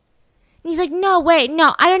me. And he's like, no,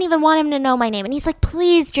 I don't even want him to know my name. And he's like,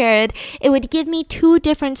 please, Jared, it would give me 2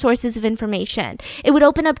 different sources of information. It would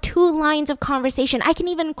open up 2 lines of conversation. I can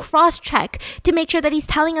even cross-check to make sure that he's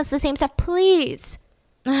telling us the same stuff. Please.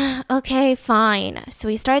 Okay, fine. So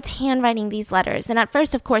he starts handwriting these letters. And at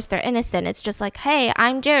first, of course, they're innocent. It's just like, hey,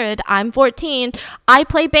 I'm Jared. I'm 14. I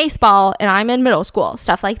play baseball and I'm in middle school.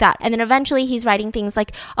 Stuff like that. And then eventually he's writing things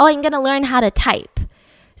like, oh, I'm going to learn how to type.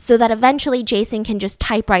 so that eventually Jason can just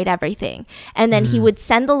typewrite everything. And then he would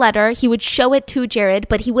send the letter, he would show it to Jared,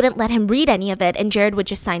 but he wouldn't let him read any of it, and Jared would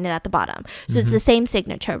just sign it at the bottom. So it's the same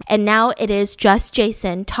signature. And now it is just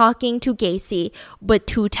Jason talking to Gacy, but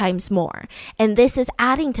 2 times more. And this is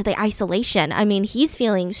adding to the isolation. I mean, he's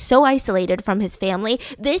feeling so isolated from his family.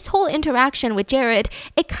 This whole interaction with Jared,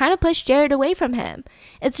 it kind of pushed Jared away from him.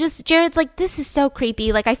 It's just, Jared's like, this is so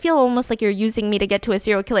creepy. Like, I feel almost like you're using me to get to a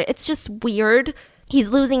serial killer. It's just weird. He's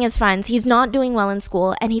losing his friends. He's not doing well in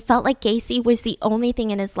school. And he felt like Gacy was the only thing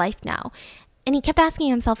in his life now. And he kept asking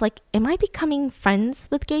himself, like, am I becoming friends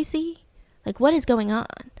with Gacy? Like, what is going on?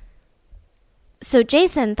 So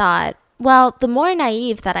Jason thought, well, the more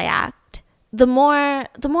naive that I act, the more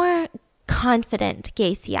confident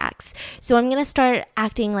Gacy acts. So I'm going to start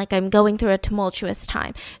acting like I'm going through a tumultuous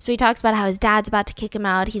time. So he talks about how his dad's about to kick him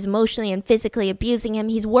out. He's emotionally and physically abusing him.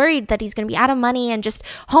 He's worried that he's going to be out of money and just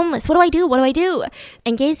homeless. What do I do? What do I do?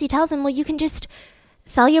 And Gacy tells him, well, you can just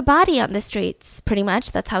sell your body on the streets, pretty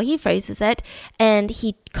much. That's how he phrases it. And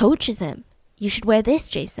he coaches him. You should wear this,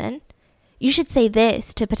 Jason. You should say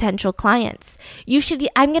this to potential clients.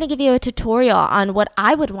 I'm going to give you a tutorial on what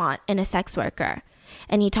I would want in a sex worker.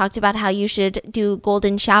 And he talked about how you should do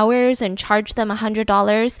golden showers and charge them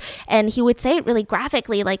 $100. And he would say it really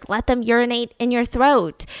graphically, like, let them urinate in your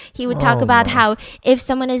throat. He would talk about how if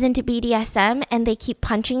someone is into BDSM and they keep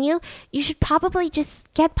punching you, you should probably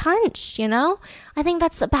just get punched, you know? I think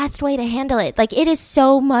that's the best way to handle it. Like, it is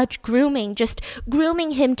so much grooming, just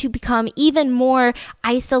grooming him to become even more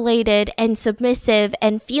isolated and submissive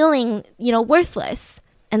and feeling, worthless.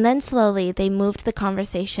 And then slowly they moved the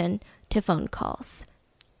conversation to phone calls.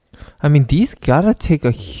 I mean, these gotta take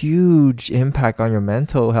a huge impact on your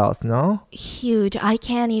mental health, no? Huge. I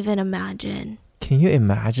can't even imagine. Can you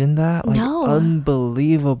imagine that? Like, no.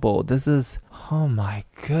 Unbelievable. This is, oh my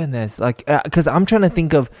goodness. Like, because I'm trying to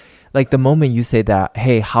think of, like, the moment you say that,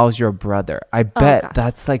 hey, how's your brother? I bet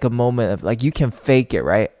that's like a moment of, like, you can fake it,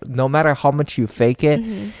 right? No matter how much you fake it,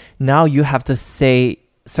 now you have to say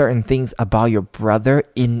certain things about your brother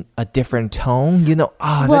in a different tone,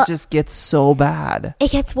 that just gets so bad.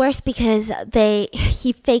 It gets worse because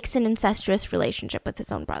he fakes an incestuous relationship with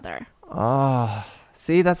his own brother.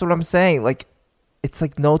 See, that's what I'm saying. Like, it's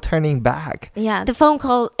like no turning back. Yeah, the phone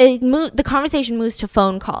call, the conversation moves to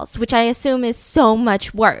phone calls, which I assume is so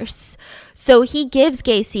much worse. So he gives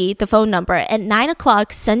Gacy the phone number at 9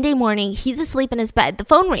 o'clock Sunday morning. He's asleep in his bed. The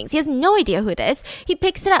phone rings. He has no idea who it is. He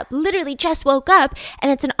picks it up, literally just woke up,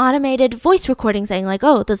 and it's an automated voice recording saying, like,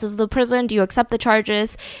 oh, this is the prison. Do you accept the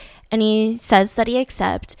charges? And he says that he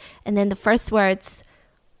accepts. And then the first words,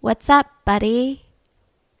 what's up, buddy?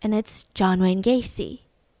 And it's John Wayne Gacy.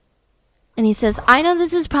 And he says, I know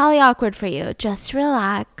this is probably awkward for you. Just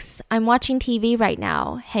relax. I'm watching TV right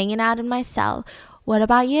now, hanging out in my cell. What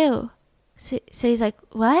about you? So he's like,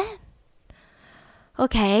 what?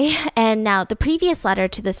 Okay. And now the previous letter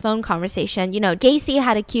to this phone conversation, Gacy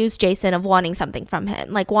had accused Jason of wanting something from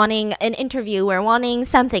him, like wanting an interview or wanting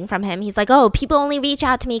something from him. He's like, oh, people only reach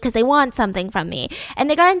out to me because they want something from me. And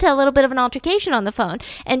they got into a little bit of an altercation on the phone.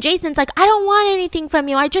 And Jason's like, I don't want anything from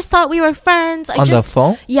you. I just thought we were friends. The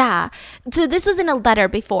phone? Yeah. So this was in a letter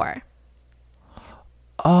before.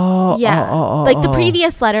 Oh, yeah. The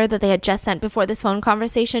previous letter that they had just sent before this phone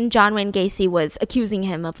conversation, John Wayne Gacy was accusing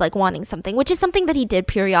him of, like, wanting something, which is something that he did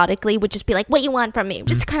periodically, would just be like, what do you want from me?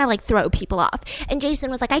 Just to kind of, like, throw people off. And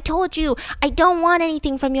Jason was like, I told you, I don't want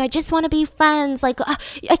anything from you. I just want to be friends. Like,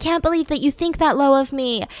 I can't believe that you think that low of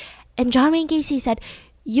me. And John Wayne Gacy said,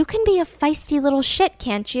 you can be a feisty little shit,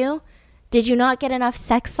 can't you? Did you not get enough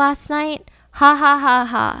sex last night? Ha ha ha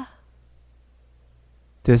ha.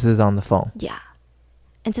 This is on the phone. Yeah.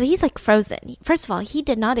 And so he's like frozen. First of all, he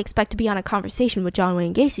did not expect to be on a conversation with John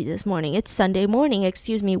Wayne Gacy this morning. It's Sunday morning.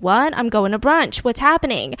 Excuse me, what? I'm going to brunch. What's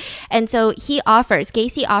happening? And so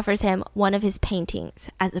Gacy offers him one of his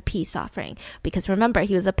paintings as a peace offering. Because remember,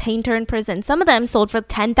 he was a painter in prison. Some of them sold for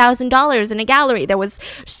 $10,000 in a gallery. There was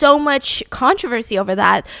so much controversy over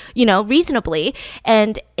that, reasonably.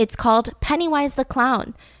 And it's called Pennywise the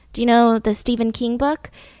Clown. Do you know the Stephen King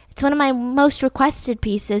book? It's one of my most requested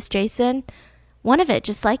pieces, Jason. One of it,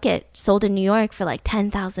 just like it, sold in New York for like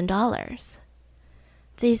 $10,000. So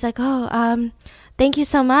he's like, thank you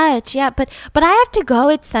so much. Yeah, but I have to go.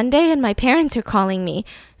 It's Sunday and my parents are calling me.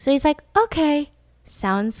 So he's like, okay,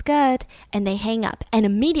 sounds good. And they hang up. And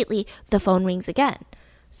immediately the phone rings again.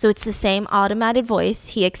 So it's the same automated voice.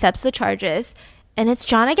 He accepts the charges. And it's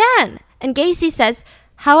John again. And Gacy says,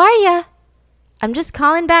 how are you? I'm just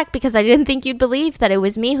calling back because I didn't think you'd believe that it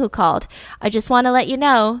was me who called. I just want to let you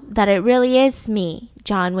know that it really is me,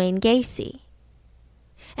 John Wayne Gacy.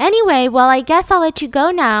 Anyway, well, I guess I'll let you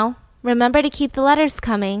go now. Remember to keep the letters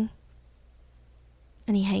coming.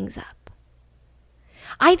 And he hangs up.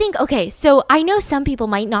 I think, okay, so I know some people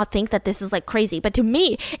might not think that this is like crazy, but to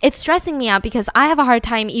me, it's stressing me out because I have a hard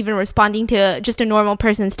time even responding to just a normal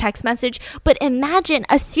person's text message. But imagine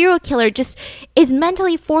a serial killer just is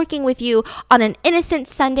mentally forking with you on an innocent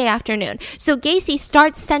Sunday afternoon. So Gacy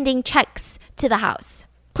starts sending checks to the house.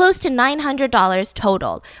 Close to $900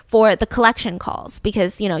 total for the collection calls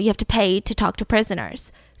because, you know, you have to pay to talk to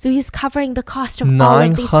prisoners. So he's covering the cost of all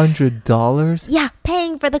of these. $900? Yeah,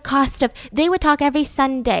 paying for the cost of... They would talk every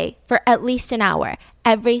Sunday for at least an hour.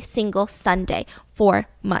 Every single Sunday for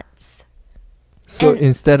months. So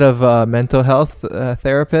instead of mental health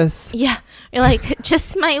therapists? Yeah, you're like,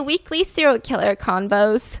 just my weekly serial killer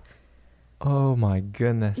convos. Oh my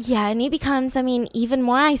goodness. Yeah, and he becomes, I mean, even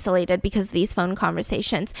more isolated because of these phone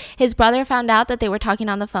conversations. His brother found out that they were talking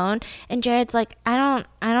on the phone, and Jared's like, I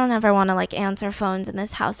don't ever want to like answer phones in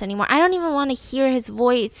this house anymore. I don't even want to hear his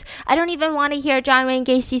voice. I don't even want to hear John Wayne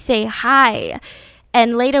Gacy say hi.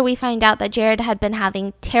 And later we find out that Jared had been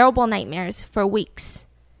having terrible nightmares for weeks.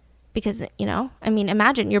 Because, you know, I mean,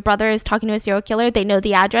 imagine your brother is talking to a serial killer. They know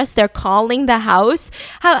the address. They're calling the house.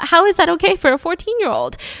 How is that okay for a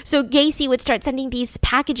 14-year-old? So Gacy would start sending these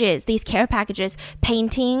packages, these care packages,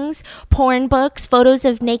 paintings, porn books, photos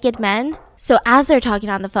of naked men. So as they're talking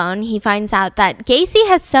on the phone, he finds out that Gacy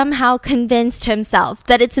has somehow convinced himself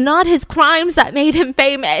that it's not his crimes that made him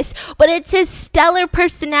famous, but it's his stellar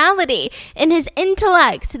personality and his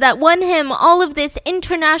intellect that won him all of this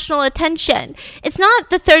international attention. It's not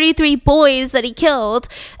the 33 boys that he killed.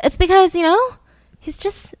 It's because, you know, he's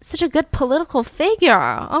just such a good political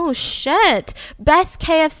figure. Oh, shit. Best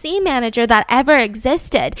KFC manager that ever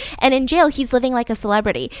existed. And in jail, he's living like a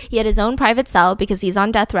celebrity. He had his own private cell because he's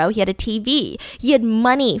on death row. He had a TV. He had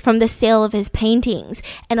money from the sale of his paintings.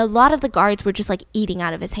 And a lot of the guards were just like eating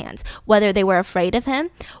out of his hands. Whether they were afraid of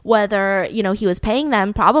him, whether, you know, he was paying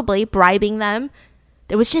them, probably bribing them.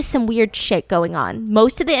 There was just some weird shit going on.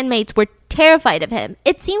 Most of the inmates were terrified of him.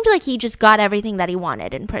 It seemed like he just got everything that he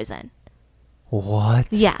wanted in prison. What?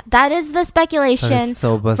 Yeah, that is the speculation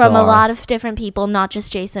so from a lot of different people, not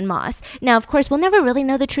just Jason Moss. Now, of course, we'll never really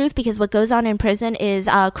know the truth because what goes on in prison is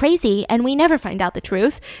crazy, and we never find out the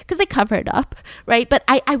truth because they cover it up, right? But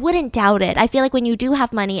I wouldn't doubt it. I feel like when you do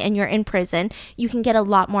have money and you're in prison, you can get a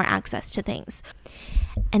lot more access to things.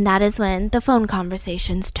 And that is when the phone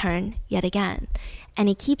conversations turn yet again. And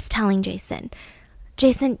he keeps telling Jason,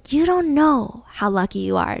 you don't know how lucky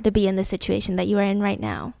you are to be in the situation that you are in right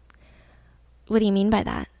now. What do you mean by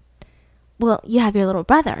that? Well, you have your little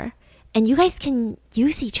brother, and you guys can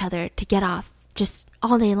use each other to get off just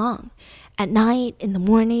all day long. At night, in the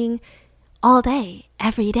morning, all day,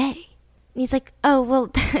 every day. And he's like, oh,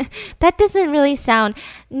 well, that doesn't really sound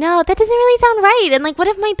right. And like, what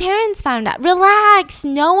if my parents found out? Relax,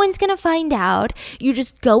 no one's gonna find out. You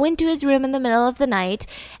just go into his room in the middle of the night,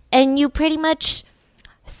 and you pretty much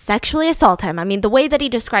sexually assault him. I mean, the way that he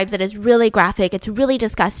describes it is really graphic. It's really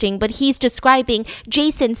disgusting, but he's describing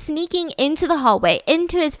Jason sneaking into the hallway,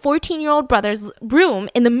 into his 14-year-old brother's room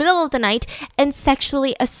in the middle of the night and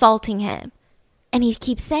sexually assaulting him. And he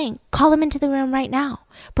keeps saying, call him into the room right now.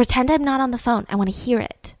 Pretend I'm not on the phone. I want to hear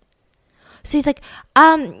it. So he's like,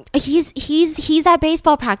 he's at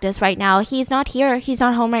baseball practice right now. He's not here. He's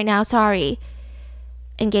not home right now. Sorry.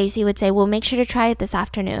 And Gacy would say, well, make sure to try it this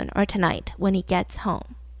afternoon or tonight when he gets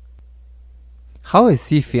home. How is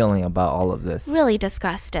he feeling about all of this? Really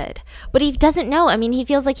disgusted. But he doesn't know. I mean, he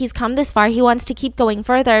feels like he's come this far. He wants to keep going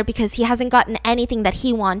further because he hasn't gotten anything that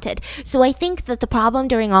he wanted. So I think that the problem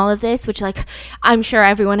during all of this, which like I'm sure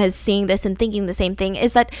everyone is seeing this and thinking the same thing,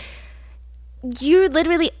 is that you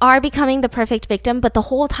literally are becoming the perfect victim, but the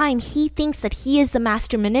whole time he thinks that he is the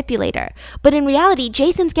master manipulator. But in reality,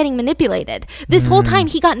 Jason's getting manipulated. This whole time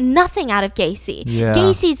he got nothing out of Gacy. Yeah.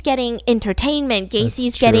 Gacy's getting entertainment.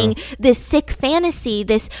 Gacy's getting this sick fantasy,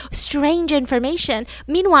 this strange information.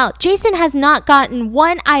 Meanwhile, Jason has not gotten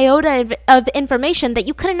one iota of information that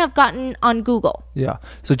you couldn't have gotten on Google. Yeah.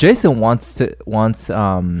 So Jason wants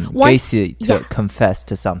Gacy to confess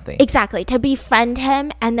to something. Exactly. To befriend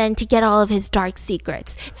him and then to get all of his dark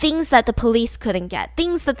secrets, things that the police couldn't get,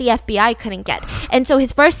 things that the FBI couldn't get. And so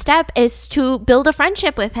his first step is to build a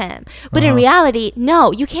friendship with him. But in reality,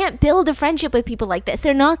 no, you can't build a friendship with people like this.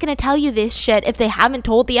 They're not going to tell you this shit if they haven't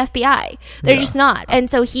told the FBI. They're just not. And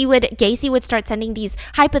so Gacy would start sending these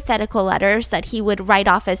hypothetical letters that he would write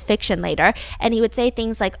off as fiction later. And he would say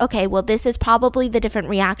things like, okay, well, this is probably the different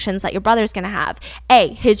reactions that your brother's going to have. A,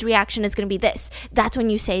 his reaction is going to be this. That's when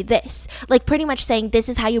you say this. Like pretty much saying this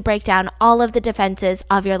is how you break down all all of the defenses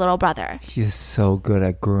of your little brother. He's so good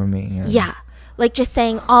at grooming. Yeah. Like just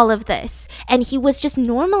saying all of this. And he was just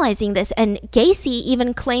normalizing this. And Gacy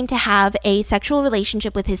even claimed to have a sexual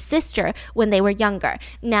relationship with his sister when they were younger.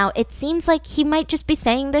 Now, it seems like he might just be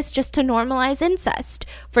saying this just to normalize incest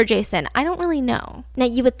for Jason. I don't really know. Now,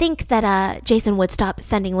 you would think that Jason would stop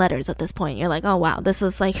sending letters at this point. You're like, oh, wow, this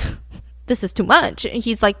is like... this is too much.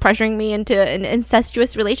 He's like pressuring me into an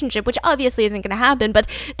incestuous relationship, which obviously isn't going to happen, but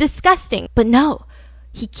disgusting. But no.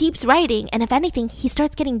 He keeps writing, and if anything, he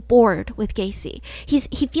starts getting bored with Gacy.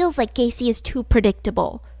 He feels like Gacy is too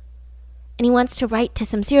predictable. And he wants to write to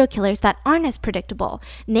some serial killers that aren't as predictable,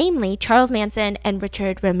 namely Charles Manson and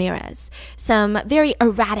Richard Ramirez, some very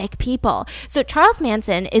erratic people. So Charles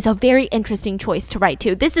Manson is a very interesting choice to write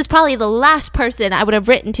to. This is probably the last person I would have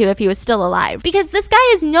written to if he was still alive, because this guy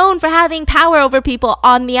is known for having power over people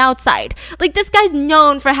on the outside. Like, this guy's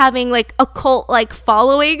known for having like a cult-like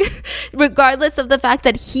following, regardless of the fact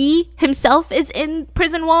that he himself is in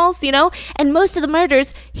prison walls, you know? And most of the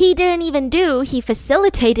murders he didn't even do. He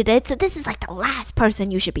facilitated it. So this is like the last person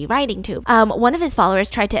you should be writing to. One of his followers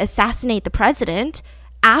tried to assassinate the president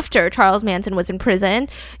after Charles Manson was in prison,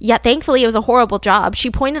 yet thankfully it was a horrible job. She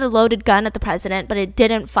pointed a loaded gun at the president, but it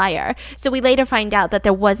didn't fire. So we later find out that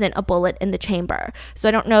there wasn't a bullet in the chamber. So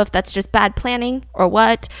I don't know if that's just bad planning or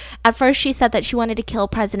what. At first she said that she wanted to kill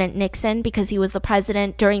President Nixon because he was the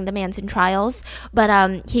president during the Manson trials,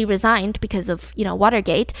 but he resigned because of, you know,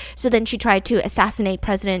 Watergate. So then she tried to assassinate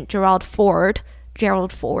President Gerald Ford.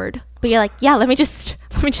 But you're like, yeah, let me just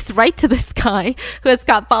write to this guy who has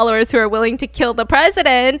got followers who are willing to kill the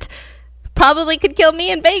president. Probably could kill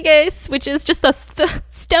me in Vegas, which is just a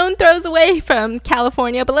stone throws away from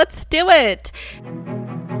California, but let's do it.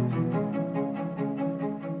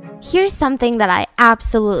 Here's something that I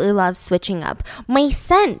absolutely love switching up. My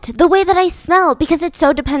scent, the way that I smell, because it's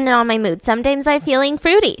so dependent on my mood. Some days I'm feeling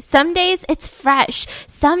fruity. Some days it's fresh.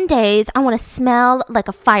 Some days I want to smell like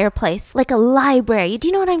a fireplace, like a library. Do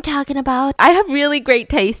you know what I'm talking about? I have really great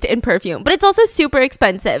taste in perfume, but it's also super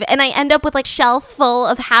expensive. And I end up with like shelf full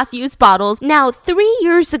of half-used bottles. Now, 3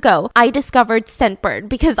 years ago, I discovered Scentbird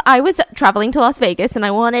because I was traveling to Las Vegas and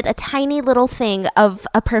I wanted a tiny little thing of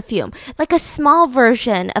a perfume, like a small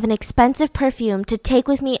version of an expensive perfume to take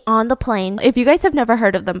with me on the plane. If you guys have never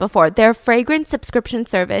heard of them before, they're a fragrance subscription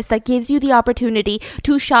service that gives you the opportunity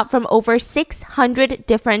to shop from over 600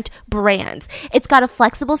 different brands. It's got a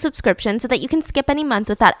flexible subscription so that you can skip any month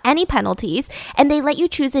without any penalties, and they let you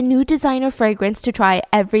choose a new designer fragrance to try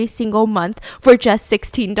every single month for just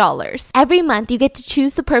 $16. Every month you get to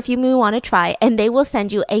choose the perfume you want to try, and they will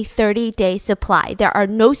send you a 30-day supply. There are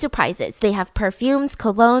no surprises. They have perfumes,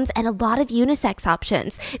 colognes, and a lot of unisex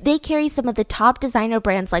options. They carry some of the top designer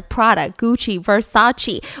brands like Prada, Gucci,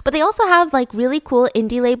 Versace, but they also have like really cool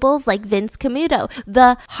indie labels like Vince Camuto,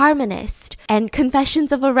 The Harmonist, and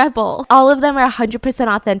Confessions of a Rebel. All of them are 100%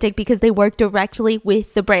 authentic because they work directly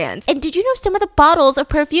with the brands. And did you know some of the bottles of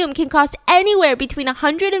perfume can cost anywhere between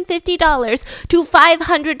 $150 to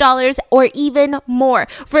 $500 or even more?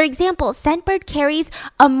 For example, Scentbird carries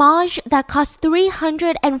a Mauge that costs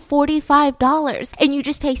 $345, and you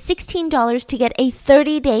just pay $16 to get a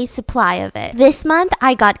 30-day supply of it. This month,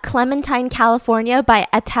 I got Clementine, California by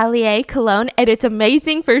Atelier Cologne, and it's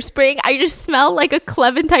amazing for spring. I just smell like a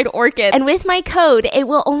clementine orchid. And with my code, it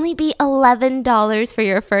will only be $11 for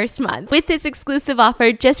your first month. With this exclusive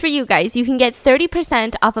offer, just for you guys, you can get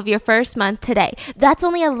 30% off of your first month today. That's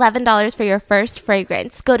only $11 for your first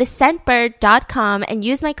fragrance. Go to Scentbird.com and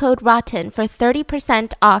use my code ROTTEN for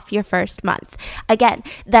 30% off your first month. Again,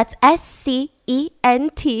 that's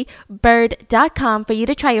SCENTbird.com for you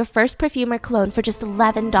to try your first perfume or cologne for just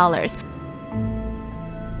 $11.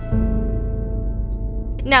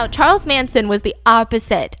 Now, Charles Manson was the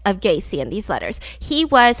opposite of Gacy in these letters. He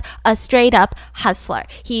was a straight up hustler.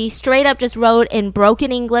 He straight up just wrote in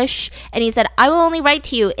broken English, and he said, I will only write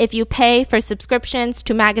to you if you pay for subscriptions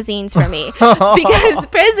to magazines for me. Because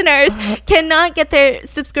prisoners cannot get their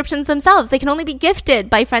subscriptions themselves. They can only be gifted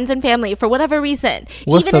by friends and family for whatever reason.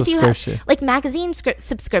 What Even if you have like magazine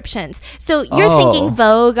subscriptions. So you're thinking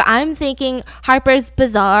Vogue, I'm thinking Harper's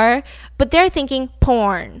Bazaar, but they're thinking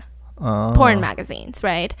porn. Porn magazines,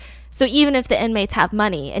 right? So even if the inmates have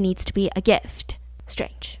money, it needs to be a gift.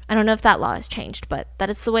 Strange. I don't know if that law has changed, but that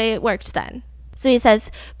is the way it worked then. So he says,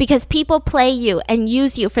 because people play you and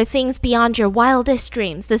use you for things beyond your wildest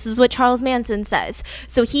dreams. This is what Charles Manson says.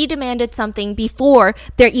 So he demanded something before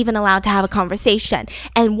they're even allowed to have a conversation.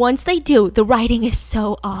 And once they do, the writing is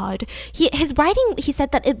so odd. His writing, he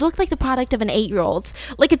said that it looked like the product of an 8-year-old,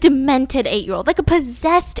 like a demented 8-year-old, like a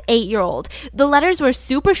possessed 8-year-old. The letters were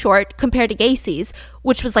super short compared to Gacy's,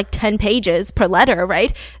 which was like 10 pages per letter,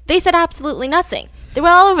 right? They said absolutely nothing. They were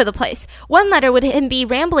all over the place. One letter would him be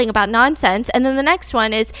rambling about nonsense, and then the next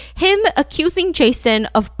one is him accusing Jason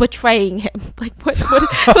of betraying him. Like, what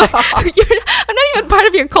I'm not even part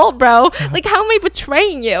of your cult, bro. Like, how am I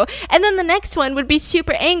betraying you? And then the next one would be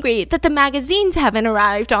super angry that the magazines haven't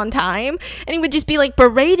arrived on time, and he would just be like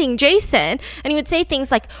berating Jason, and he would say things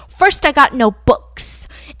like, first I got no books,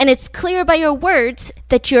 and it's clear by your words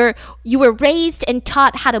that you were raised and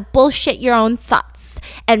taught how to bullshit your own thoughts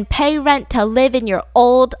and pay rent to live in your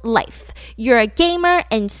old life. You're a gamer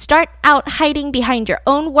and start out hiding behind your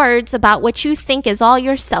own words about what you think is all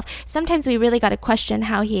yourself. Sometimes we really got to question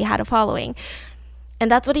how he had a following. And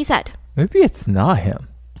that's what he said. Maybe it's not him.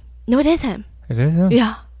 No, it is him. It is him?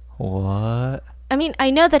 Yeah. What? I mean,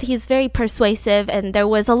 I know that he's very persuasive and there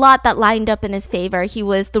was a lot that lined up in his favor. He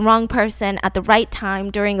was the wrong person at the right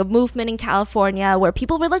time during a movement in California where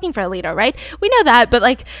people were looking for a leader, right? We know that, but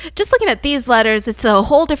like just looking at these letters, it's a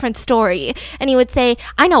whole different story. And he would say,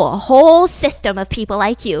 I know a whole system of people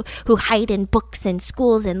like you who hide in books and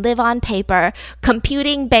schools and live on paper,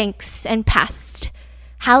 computing banks and past.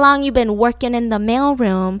 How long you been working in the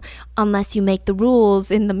mailroom unless you make the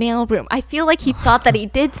rules in the mailroom? I feel like he thought that he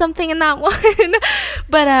did something in that one.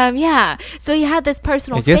 But yeah. So he had this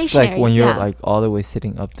personal stationery. I guess like when you're like all the way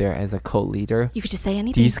sitting up there as a cult leader, you could just say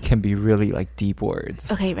anything. These can be really like deep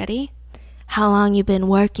words. Okay, ready? How long you been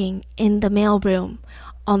working in the mailroom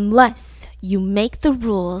unless you make the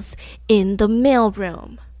rules in the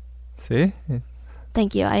mailroom? See?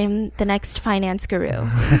 Thank you. I am the next finance guru.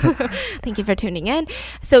 Thank you for tuning in.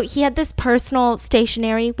 So he had this personal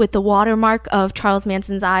stationery with the watermark of Charles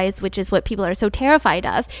Manson's eyes, which is what people are so terrified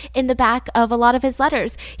of, in the back of a lot of his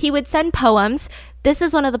letters. He would send poems. This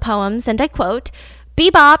is one of the poems, and I quote,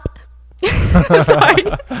 Bebop.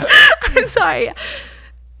 I'm sorry.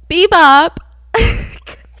 Bebop.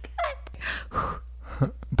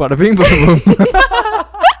 Bada bing, bada boom.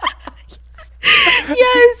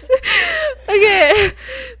 Yes. Okay.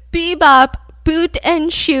 Bebop, boot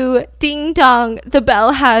and shoe, ding dong, the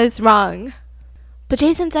bell has rung. But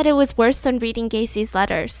Jason said it was worse than reading Gacy's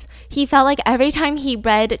letters. He felt like every time he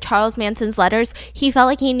read Charles Manson's letters, he felt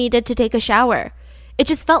like he needed to take a shower. It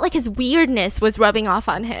just felt like his weirdness was rubbing off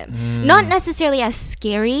on him. Not necessarily as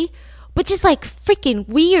scary, but just like freaking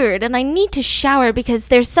weird. And I need to shower because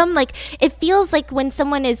there's some like, it feels like when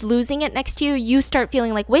someone is losing it next to you, you start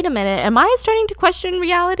feeling like, wait a minute, am I starting to question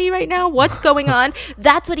reality right now? What's going on?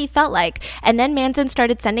 That's what he felt like. And then Manson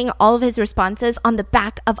started sending all of his responses on the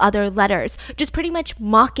back of other letters, just pretty much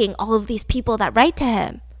mocking all of these people that write to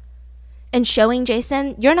him. And showing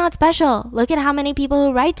Jason, you're not special. Look at how many people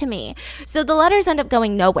who write to me. So the letters end up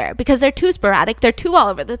going nowhere because they're too sporadic. They're too all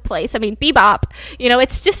over the place. I mean, Bebop,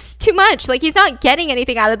 it's just too much. Like, he's not getting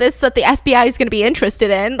anything out of this that the FBI is going to be interested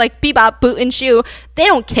in. Like, Bebop, boot and shoe, they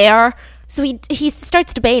don't care. So he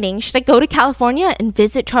starts debating, should I go to California and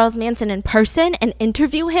visit Charles Manson in person and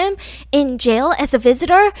interview him in jail as a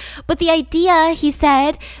visitor? But the idea, he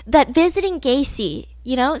said, that visiting Gacy,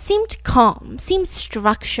 seemed calm, seemed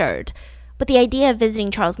structured. But the idea of visiting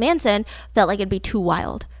Charles Manson felt like it'd be too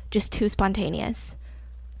wild, just too spontaneous.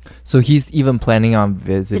 So he's even planning on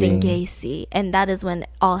visiting Gacy, and that is when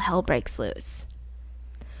all hell breaks loose.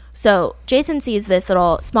 So Jason sees this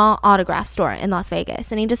little small autograph store in Las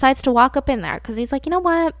Vegas, and he decides to walk up in there because he's like, you know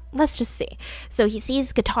what? Let's just see. So he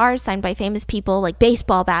sees guitars signed by famous people, like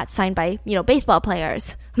baseball bats signed by, baseball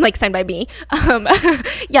players, like signed by me.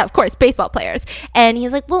 Yeah, of course, baseball players. And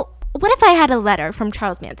he's like, well, what if I had a letter from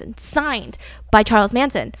Charles Manson, signed by Charles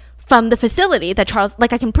Manson, from the facility that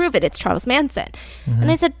I can prove it's Charles Manson. Mm-hmm. And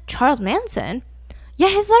they said, Charles Manson? Yeah,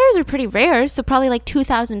 his letters are pretty rare, so probably like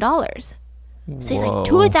 $2,000. So he's like,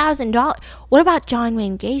 $2,000? What about John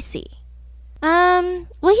Wayne Gacy?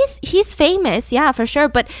 Well, he's famous, yeah, for sure,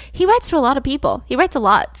 but he writes to a lot of people. He writes a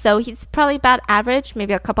lot, so he's probably about average,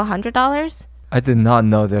 maybe a couple $100. I did not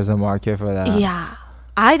know there's a market for that. Yeah.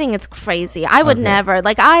 I think it's crazy. I would never.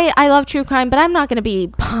 Like, I love true crime, but I'm not going to be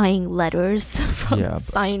buying letters from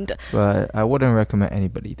signed. But I wouldn't recommend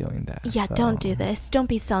anybody doing that. Yeah, so. Don't do this. Don't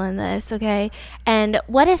be selling this, okay? And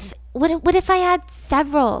what if I had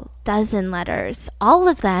several dozen letters, all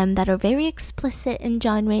of them that are very explicit in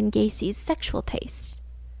John Wayne Gacy's sexual taste?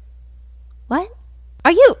 What?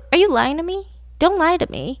 Are you lying to me? Don't lie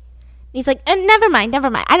to me. He's like, never mind.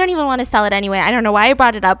 I don't even want to sell it anyway. I don't know why I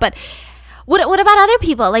brought it up, but what about other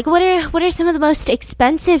people? Like, what are some of the most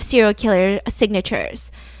expensive serial killer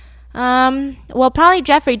signatures? Well, probably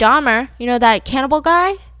Jeffrey Dahmer. You know, that cannibal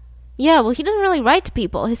guy? Yeah, well, he doesn't really write to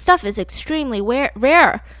people. His stuff is extremely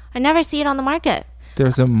rare. I never see it on the market.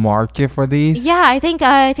 There's a market for these? Yeah, I think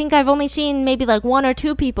I've only seen maybe like 1 or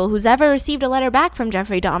 2 people who's ever received a letter back from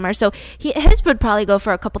Jeffrey Dahmer. So his would probably go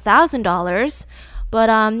for a couple $1,000s. But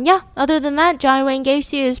yeah, other than that, John Wayne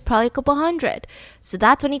Gacy is probably a couple $100. So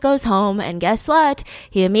that's when he goes home, and guess what?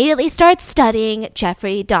 He immediately starts studying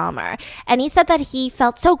Jeffrey Dahmer. And he said that he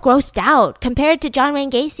felt so grossed out compared to John Wayne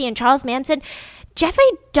Gacy and Charles Manson. Jeffrey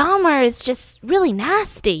Dahmer is just really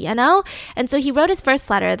nasty, you know? And so he wrote his first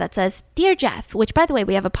letter that says, Dear Jeff, which, by the way,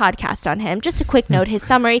 we have a podcast on him. Just a quick note, his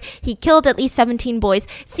summary: he killed at least 17 boys,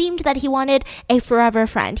 seemed that he wanted a forever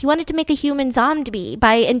friend. He wanted to make a human zombie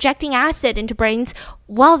by injecting acid into brains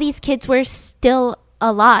while these kids were still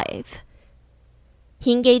alive.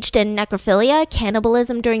 He engaged in necrophilia,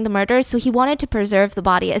 cannibalism during the murder, so he wanted to preserve the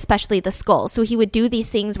body, especially the skull. So he would do these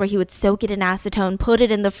things where he would soak it in acetone, put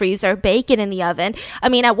it in the freezer, bake it in the oven. I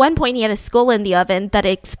mean, at one point he had a skull in the oven that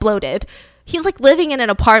exploded. He's like living in an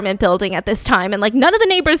apartment building at this time, and like none of the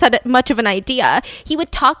neighbors had much of an idea. He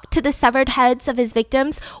would talk to the severed heads of his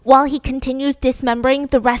victims while he continues dismembering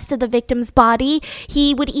the rest of the victim's body.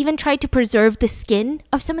 He would even try to preserve the skin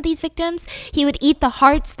of some of these victims. He would eat the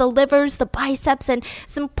hearts, the livers, the biceps, and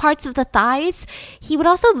some parts of the thighs. He would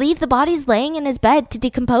also leave the bodies laying in his bed to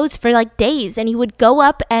decompose for like days, and he would go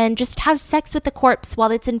up and just have sex with the corpse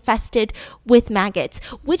while it's infested with maggots.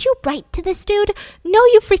 Would you write to this dude? No,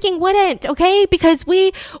 you freaking wouldn't. Okay, because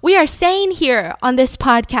we are sane here on this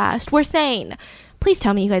podcast. We're sane. Please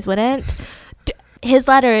tell me you guys wouldn't. His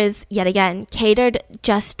letter is, yet again, catered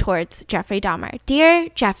just towards Jeffrey Dahmer. Dear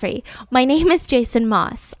Jeffrey, my name is Jason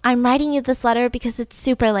Moss. I'm writing you this letter because it's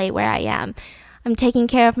super late where I am. I'm taking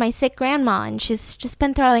care of my sick grandma, and she's just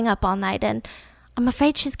been throwing up all night, and I'm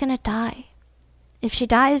afraid she's gonna die. If she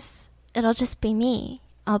dies, it'll just be me.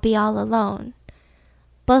 I'll be all alone.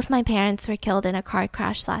 Both my parents were killed in a car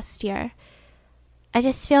crash last year. I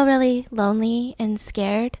just feel really lonely and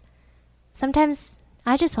scared. Sometimes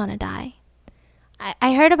I just want to die.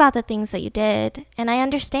 I heard about the things that you did, and I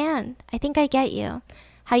understand. I think I get you.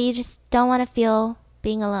 How you just don't want to feel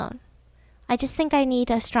being alone. I just think I need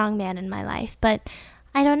a strong man in my life, but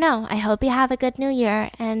I don't know. I hope you have a good new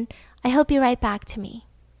year, and I hope you write back to me.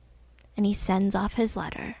 And he sends off his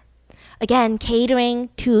letter. Again, catering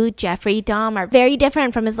to Jeffrey Dahmer. Very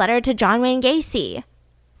different from his letter to John Wayne Gacy.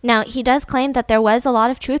 Now, he does claim that there was a lot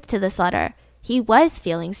of truth to this letter. He was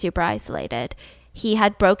feeling super isolated. He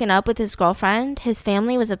had broken up with his girlfriend. His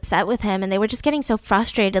family was upset with him, and they were just getting so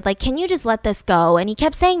frustrated. Like, can you just let this go? And he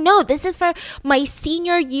kept saying, no, this is for my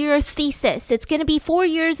senior year thesis. It's going to be 4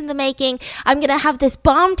 years in the making. I'm going to have this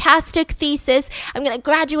bombastic thesis. I'm going to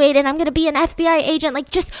graduate, and I'm going to be an FBI agent. Like,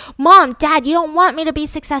 just, Mom, Dad, you don't want me to be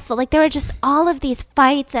successful. Like, there were just all of these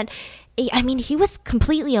fights. And, I mean, he was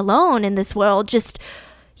completely alone in this world, just...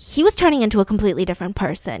 He was turning into a completely different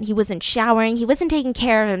person. He wasn't showering. He wasn't taking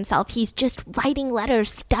care of himself. He's just writing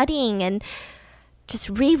letters, studying, and just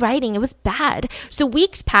rewriting. It was bad. So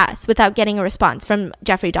weeks pass without getting a response from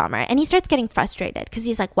Jeffrey Dahmer, and he starts getting frustrated because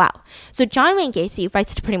he's like, wow. So John Wayne Gacy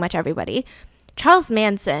writes to pretty much everybody. Charles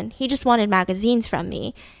Manson, he just wanted magazines from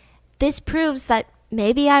me. This proves that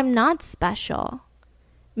maybe I'm not special.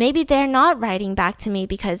 Maybe they're not writing back to me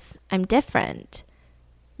because I'm different.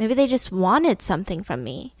 Maybe they just wanted something from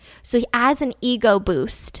me. So as an ego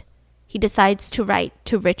boost, he decides to write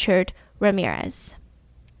to Richard Ramirez.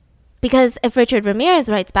 Because if Richard Ramirez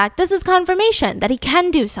writes back, this is confirmation that he can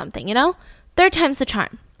do something, you know? 3rd time's the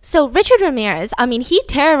charm. So Richard Ramirez, I mean, he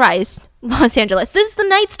terrorized Los Angeles. This is the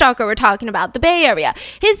Night Stalker we're talking about, the Bay Area.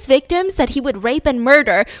 His victims that he would rape and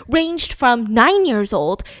murder ranged from 9 years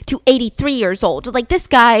old to 83 years old. Like, this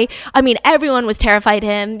guy, I mean, everyone was terrified of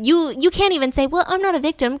him. You can't even say, well, I'm not a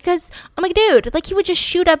victim because I'm a dude. Like, he would just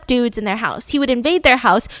shoot up dudes in their house. He would invade their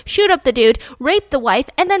house, shoot up the dude, rape the wife,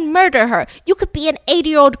 and then murder her. You could be an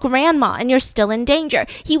 80-year-old grandma and you're still in danger.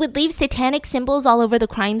 He would leave satanic symbols all over the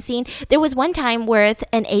crime scene. There was one time with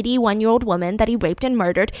an 81-year-old woman that he raped and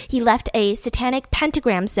murdered. He left a satanic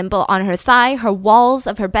pentagram symbol on her thigh, her walls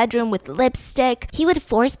of her bedroom with lipstick. He would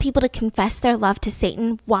force people to confess their love to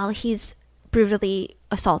Satan while he's brutally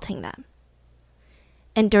assaulting them.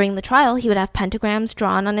 And during the trial, he would have pentagrams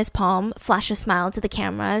drawn on his palm, flash a smile to the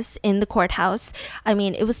cameras in the courthouse. I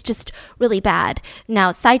mean, it was just really bad.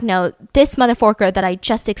 Now, side note, this motherfucker that I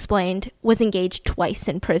just explained was engaged twice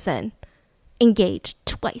in prison. Engaged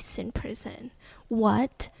twice in prison.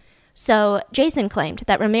 What? So Jason claimed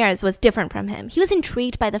that Ramirez was different from him. He was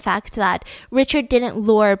intrigued by the fact that Richard didn't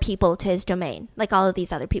lure people to his domain like all of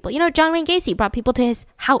these other people. You know, John Wayne Gacy brought people to his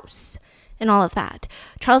house and all of that.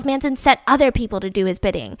 Charles Manson set other people to do his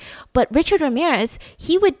bidding. But Richard Ramirez,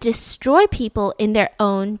 he would destroy people in their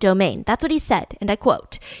own domain. That's what he said, and I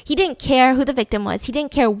quote, he didn't care who the victim was. He didn't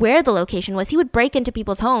care where the location was. He would break into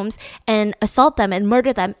people's homes and assault them and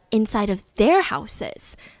murder them inside of their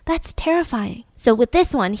houses. That's terrifying. So with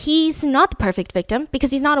this one, he's not the perfect victim because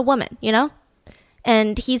he's not a woman, you know?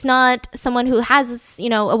 And he's not someone who has, you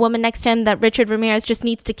know, a woman next to him that Richard Ramirez just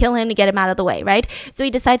needs to kill him to get him out of the way, right? So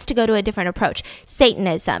he decides to go to a different approach.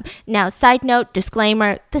 Satanism. Now, side note,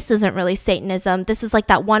 disclaimer, this isn't really Satanism. This is like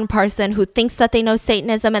that one person who thinks that they know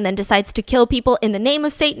Satanism and then decides to kill people in the name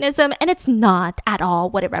of Satanism, and it's not at all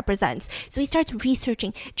what it represents. So he starts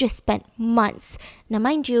researching, just spent months. Now,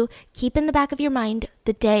 mind you, keep in the back of your mind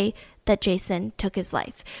the day that Jason took his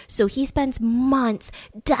life. So he spends months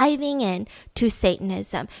diving in to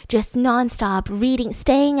Satanism, just nonstop reading,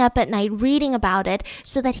 staying up at night, reading about it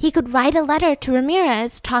so that he could write a letter to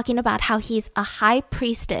Ramirez talking about how he's a high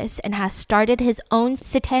priestess and has started his own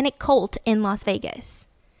satanic cult in Las Vegas.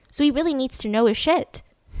 So he really needs to know his shit.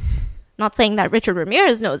 Not saying that Richard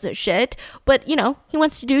Ramirez knows his shit, but, you know, he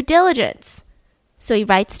wants to do diligence. So he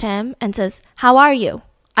writes to him and says, "How are you?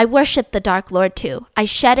 I worship the Dark Lord too. I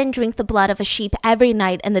shed and drink the blood of a sheep every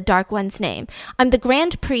night in the Dark One's name. I'm the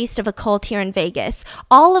grand priest of a cult here in Vegas.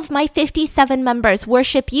 All of my 57 members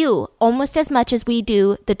worship you almost as much as we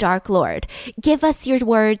do the Dark Lord. Give us your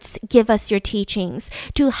words, give us your teachings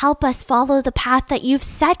to help us follow the path that you've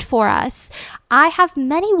set for us. I have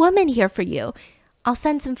many women here for you. I'll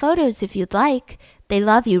send some photos if you'd like. They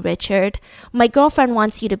love you, Richard. My girlfriend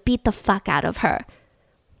wants you to beat the fuck out of her."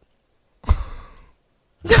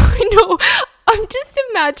 I know. I'm just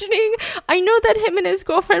imagining. I know that him and his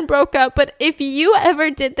girlfriend broke up, but if you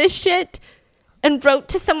ever did this shit and wrote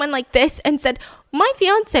to someone like this and said, "My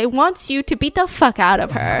fiance wants you to beat the fuck out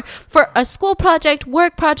of her for a school project,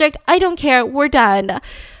 work project, I don't care, we're done.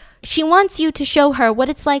 She wants you to show her what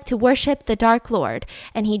it's like to worship the Dark Lord."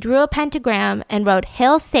 And he drew a pentagram and wrote,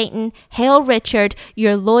 "Hail Satan, hail Richard,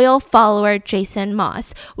 your loyal follower, Jason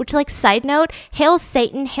Moss." Which, like, side note, hail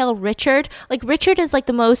Satan, hail Richard. Like, Richard is like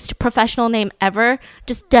the most professional name ever.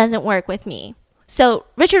 Just doesn't work with me. So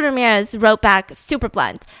Richard Ramirez wrote back super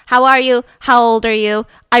blunt. "How are you? How old are you?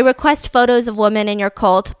 I request photos of women in your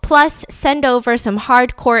cult, plus send over some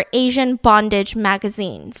hardcore Asian bondage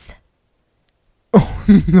magazines." Oh,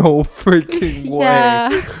 no freaking way.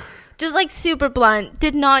 Yeah. Just like super blunt.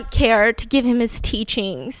 Did not care to give him his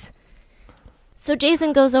teachings. So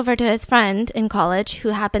Jason goes over to his friend in college who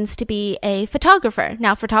happens to be a photographer.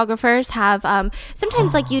 Now, photographers have,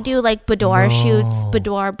 sometimes like you do like boudoir shoots,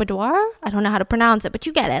 boudoir? I don't know how to pronounce it, but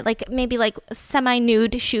you get it. Like maybe like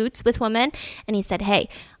semi-nude shoots with women. And he said, "Hey,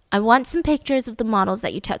 I want some pictures of the models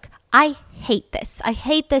that you took. I hate this. I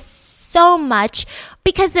hate this so much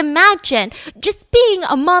because imagine just being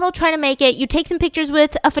a model trying to make it. You take some pictures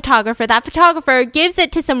with a photographer. That photographer gives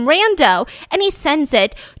it to some rando and he sends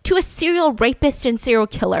it to a serial rapist and serial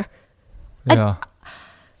killer." Yeah.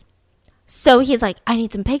 So he's like, "I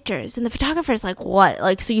need some pictures." And the photographer's like, "What?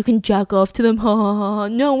 Like, so you can jack off to them?"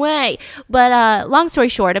 No way. But long story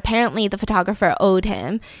short, apparently the photographer owed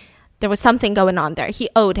him. There was something going on there. He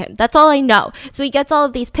owed him. That's all I know. So he gets all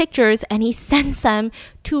of these pictures and he sends them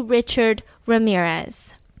to Richard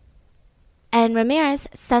Ramirez. And Ramirez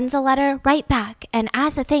sends a letter right back. And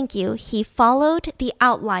as a thank you, he followed the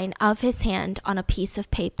outline of his hand on a piece of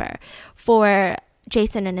paper for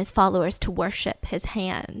Jason and his followers to worship his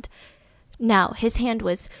hand. Now, his hand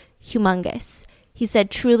was humongous. He said,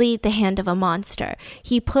 truly the hand of a monster.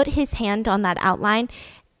 He put his hand on that outline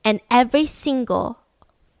and every single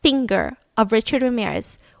finger of Richard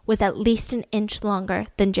Ramirez was at least an inch longer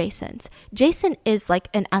than Jason's. Jason is like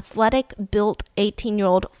an athletic, built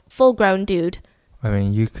 18-year-old full-grown dude. I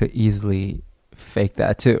mean, you could easily fake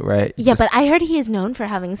that too, right? Yeah, but I heard he is known for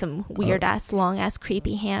having some weird-ass, long-ass,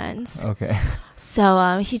 creepy hands. Okay.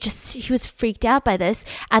 So he was freaked out by this.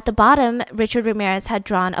 At the bottom, Richard Ramirez had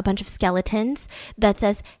drawn a bunch of skeletons that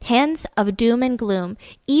says, "Hands of doom and gloom,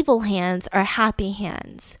 evil hands or happy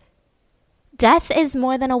hands." Death is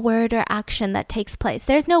more than a word or action that takes place.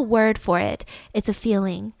 There's no word for it. It's a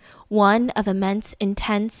feeling, one of immense,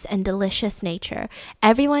 intense, and delicious nature.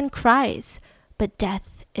 Everyone cries, but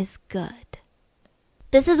death is good.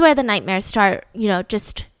 This is where the nightmares start,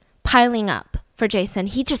 just piling up for Jason.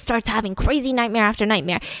 He just starts having crazy nightmare after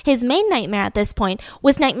nightmare. His main nightmare at this point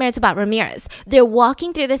was nightmares about Ramirez. They're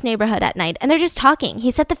walking through this neighborhood at night and they're just talking. He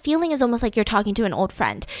said the feeling is almost like you're talking to an old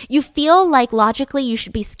friend. You feel like logically you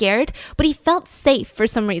should be scared, but he felt safe for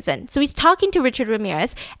some reason. So he's talking to Richard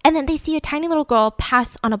Ramirez, and then they see a tiny little girl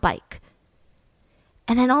pass on a bike.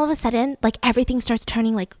 And then all of a sudden, like everything starts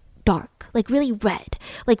turning like dark, like really red,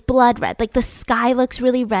 like blood red, like the sky looks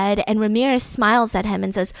really red, and Ramirez smiles at him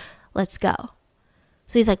and says, "Let's go."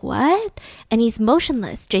 So he's like, "What?" And he's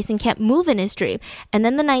motionless. Jason can't move in his dream. And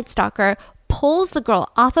then the Night Stalker pulls the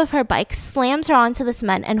girl off of her bike, slams her onto the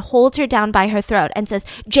cement, and holds her down by her throat and says,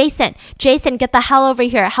 Jason, get the hell over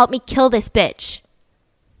here. Help me kill this bitch."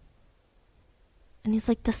 And he's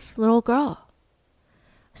like, this little girl.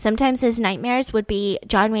 Sometimes his nightmares would be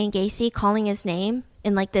John Wayne Gacy calling his name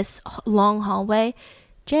in like this long hallway.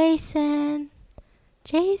 Jason.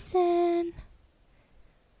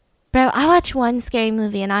 Bro, I watch one scary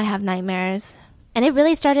movie and I have nightmares. And it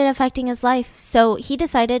really started affecting his life. So he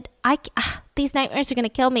decided, these nightmares are going to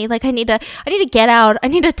kill me. Like, I need to get out. I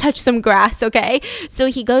need to touch some grass, okay? So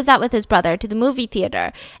he goes out with his brother to the movie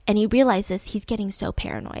theater. And he realizes he's getting so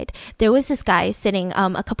paranoid. There was this guy sitting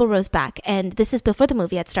a couple rows back. And this is before the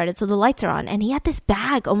movie had started, so the lights are on. And he had this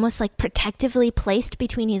bag almost like protectively placed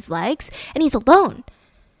between his legs. And he's alone.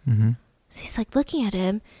 Mm-hmm. So he's like looking at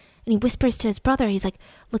him. And he whispers to his brother. He's like,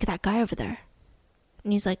 "Look at that guy over there."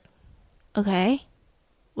 And he's like, "Okay,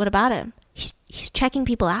 what about him?" He's checking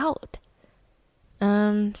people out.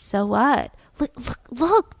 So what?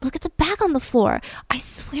 Look at the bag on the floor. I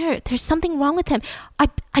swear, there's something wrong with him. I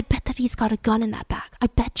bet that he's got a gun in that bag. I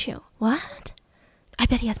bet you. What? I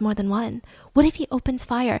bet he has more than one. What if he opens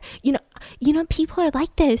fire? You know, people are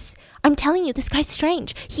like this. I'm telling you, this guy's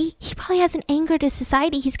strange. He probably has an anger to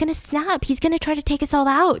society. He's gonna snap. He's gonna try to take us all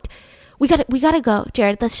out. We gotta go,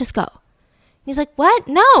 Jared. Let's just go. He's like, "What?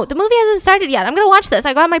 No, the movie hasn't started yet. I'm going to watch this.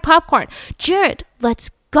 I got my popcorn." "Jared,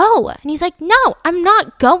 let's go." And he's like, "No, I'm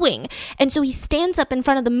not going." And so he stands up in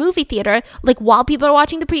front of the movie theater, like while people are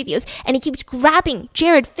watching the previews, and he keeps grabbing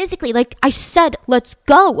Jared physically, like, "I said, let's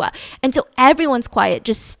go." And so everyone's quiet,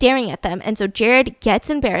 just staring at them. And so Jared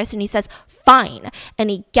gets embarrassed and he says, "Fine."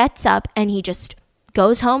 And he gets up and he just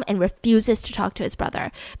goes home and refuses to talk to his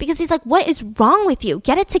brother because he's like, "What is wrong with you?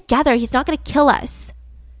 Get it together. He's not going to kill us."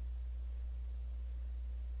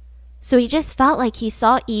 So he just felt like he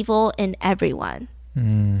saw evil in everyone.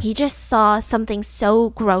 He just saw something so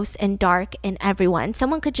gross and dark in everyone.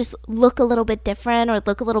 Someone could just look a little bit different or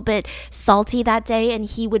look a little bit salty that day, and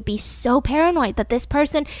he would be so paranoid that this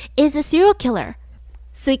person is a serial killer.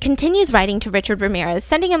 So he continues writing to Richard Ramirez,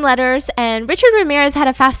 sending him letters, and Richard Ramirez had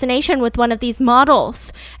a fascination with one of these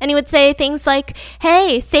models. And he would say things like,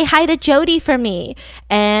 "Hey, say hi to Jody for me."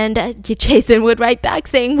 And Jason would write back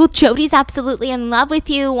saying, "Well, Jody's absolutely in love with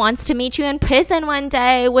you, wants to meet you in prison one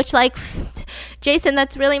day," which, like, Jason,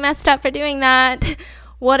 that's really messed up for doing that.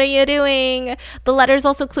 What are you doing? The letters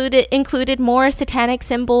also included more satanic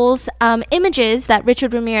symbols, images that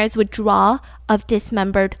Richard Ramirez would draw of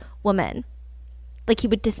dismembered women. Like, he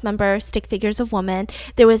would dismember stick figures of women.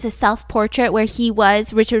 There was a self-portrait where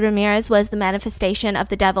Richard Ramirez was the manifestation of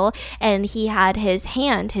the devil, and he had his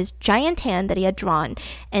giant hand that he had drawn,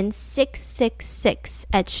 and 666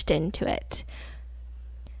 etched into it.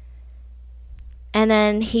 And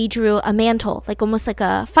then he drew a mantle, like almost like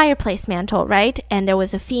a fireplace mantle, right? And there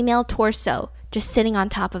was a female torso just sitting on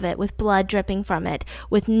top of it with blood dripping from it,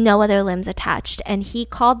 with no other limbs attached. And he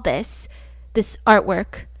called this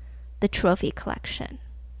artwork the Trophy Collection.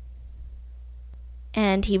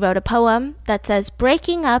 And he wrote a poem that says,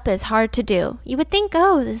 "Breaking up is hard to do." You would think,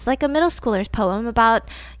 oh, this is like a middle schooler's poem about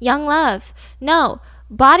young love. No.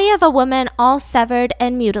 Body of a woman all severed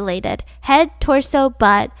and mutilated. Head, torso,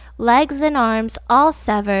 butt, legs and arms all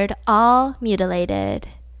severed, all mutilated.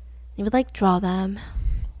 He would like draw them.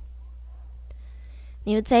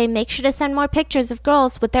 He would say, "Make sure to send more pictures of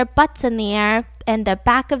girls with their butts in the air and the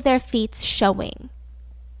back of their feet showing."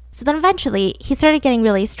 So then eventually, he started getting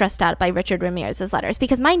really stressed out by Richard Ramirez's letters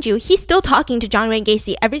because, mind you, he's still talking to John Wayne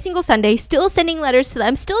Gacy every single Sunday, still sending letters to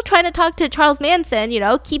them, still trying to talk to Charles Manson,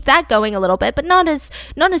 keep that going a little bit, but not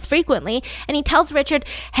as frequently. And he tells Richard,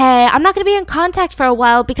 "Hey, I'm not going to be in contact for a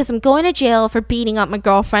while because I'm going to jail for beating up my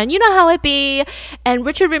girlfriend. You know how it be." And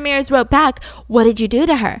Richard Ramirez wrote back, "What did you do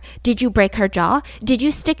to her? Did you break her jaw? Did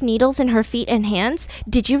you stick needles in her feet and hands?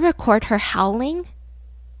 Did you record her howling?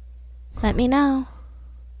 Let me know."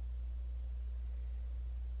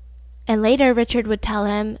 And later, Richard would tell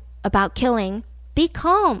him about killing. "Be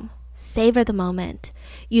calm. Savor the moment.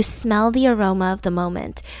 You smell the aroma of the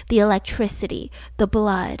moment, the electricity, the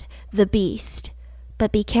blood, the beast.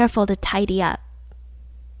 But be careful to tidy up.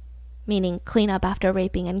 meaning clean up after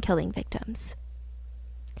raping and killing victims.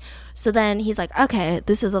 So then he's like, okay,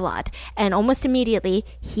 this is a lot. And almost immediately,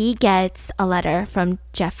 he gets a letter from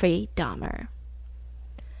Jeffrey Dahmer.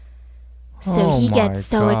 So he gets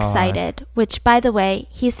so excited, which, by the way,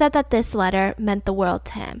 he said that this letter meant the world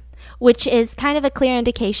to him, which is kind of a clear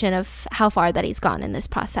indication of how far that he's gone in this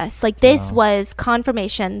process. Like, this was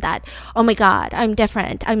confirmation that, oh my God, I'm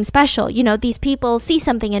different, I'm special. You know, these people see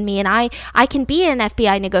something in me, and I can be an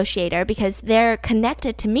FBI negotiator because they're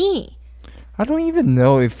connected to me. I don't even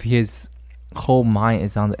know if his whole mind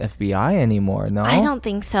is on the FBI anymore, no? I don't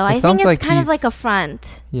think so. I think it's like kind of like a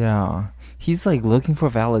front. Yeah. He's like looking for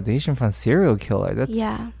validation from a serial killer.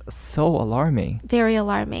 That's so alarming. Very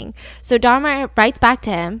alarming. So Dahmer writes back to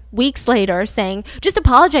him weeks later saying, just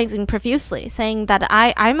apologizing profusely, saying that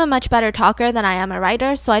I'm a much better talker than I am a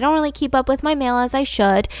writer, so I don't really keep up with my mail as I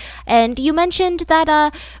should. And you mentioned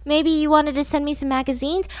that maybe you wanted to send me some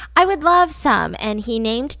magazines. I would love some. And he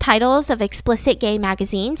named titles of explicit gay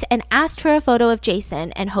magazines and asked for a photo of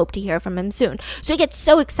Jason and hoped to hear from him soon. So he gets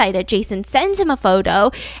so excited. Jason sends him a photo,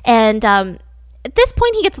 and at this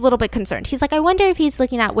point, he gets a little bit concerned. He's like, I wonder if he's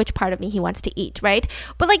looking at which part of me he wants to eat, right?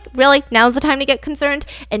 But like, really, now's the time to get concerned.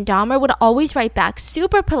 And Dahmer would always write back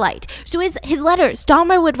super polite. So his letters,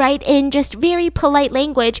 Dahmer would write in just very polite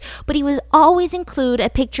language, but he would always include a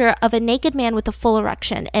picture of a naked man with a full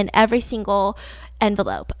erection in every single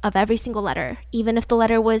envelope of every single letter, even if the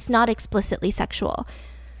letter was not explicitly sexual.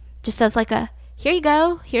 Just as like here you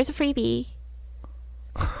go, here's a freebie.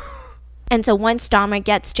 And so once Dahmer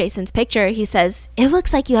gets Jason's picture, he says, it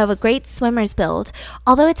looks like you have a great swimmer's build.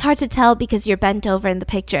 Although it's hard to tell because you're bent over in the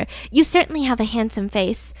picture, you certainly have a handsome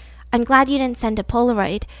face. I'm glad you didn't send a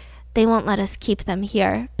Polaroid. They won't let us keep them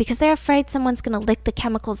here because they're afraid someone's going to lick the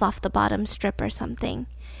chemicals off the bottom strip or something.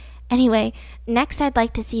 Anyway, next I'd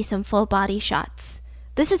like to see some full body shots.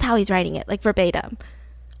 This is how he's writing it, like verbatim.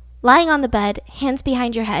 Lying on the bed, hands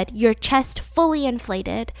behind your head, your chest fully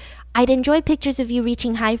inflated. I'd enjoy pictures of you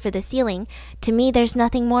reaching high for the ceiling. To me, there's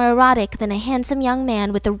nothing more erotic than a handsome young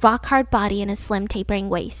man with a rock-hard body and a slim tapering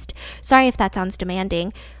waist. Sorry if that sounds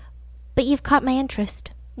demanding, but you've caught my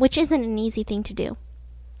interest, which isn't an easy thing to do.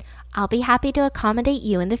 I'll be happy to accommodate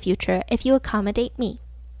you in the future if you accommodate me.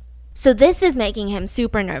 So this is making him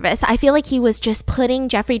super nervous. I feel like he was just putting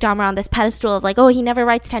Jeffrey Dahmer on this pedestal of like, oh, he never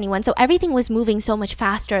writes to anyone. So everything was moving so much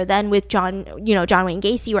faster than with John Wayne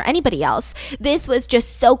Gacy or anybody else. This was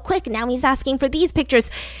just so quick. Now he's asking for these pictures.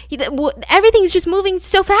 Everything's just moving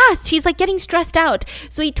so fast. He's like getting stressed out.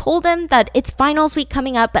 So he told him that it's finals week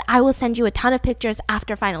coming up, but I will send you a ton of pictures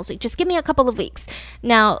after finals week. Just give me a couple of weeks.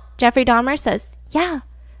 Now, Jeffrey Dahmer says, yeah,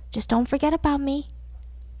 just don't forget about me.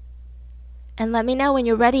 And let me know when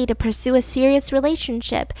you're ready to pursue a serious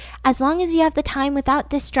relationship. As long as you have the time without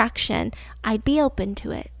distraction, I'd be open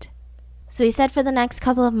to it. So he said for the next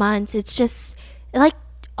couple of months, it's just like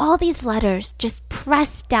all these letters just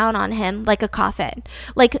pressed down on him like a coffin.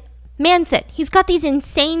 Like Manson, he's got these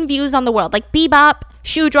insane views on the world, like bebop,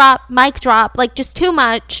 shoe drop, mic drop, like just too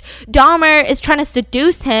much. Dahmer is trying to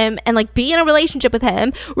seduce him and like be in a relationship with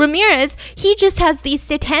him. Ramirez, he just has these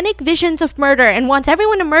satanic visions of murder and wants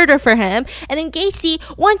everyone to murder for him. And then Gacy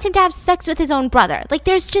wants him to have sex with his own brother. Like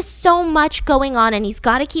there's just so much going on, and he's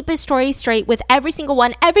got to keep his story straight with every single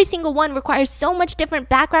one. Every single one requires so much different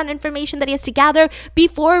background information that he has to gather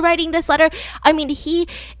before writing this letter. I mean, he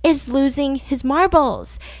is losing his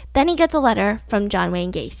marbles. Then he gets a letter from John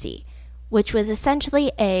Wayne Gacy, which was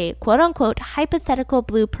essentially a quote-unquote hypothetical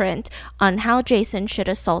blueprint on how Jason should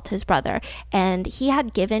assault his brother. And he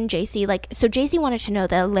had given Gacy, so Gacy wanted to know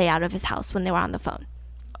the layout of his house when they were on the phone.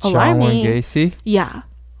 John Wayne Gacy? Yeah.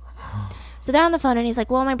 So they're on the phone, and he's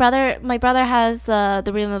like, well, my brother has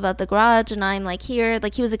the room above the garage, and I'm like here.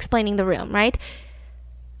 Like he was explaining the room, right?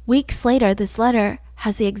 Weeks later, this letter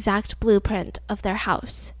has the exact blueprint of their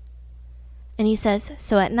house. And he says,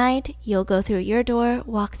 so at night, you'll go through your door,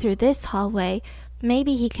 walk through this hallway,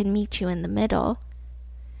 maybe he can meet you in the middle.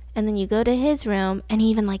 And then you go to his room, and he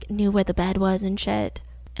even knew where the bed was and shit.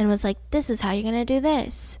 And was like, this is how you're going to do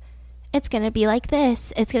this. It's going to be like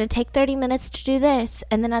this. It's going to take 30 minutes to do this.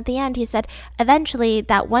 And then at the end, he said, eventually,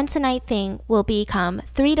 that once a night thing will become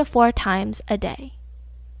 3 to 4 times a day.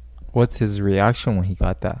 What's his reaction when he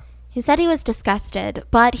got that? He said he was disgusted,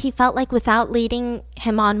 but he felt like without leading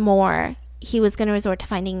him on more, he was going to resort to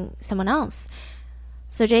finding someone else.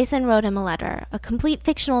 So Jason wrote him a letter, a complete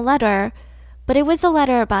fictional letter, but it was a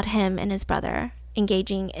letter about him and his brother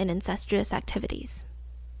engaging in incestuous activities.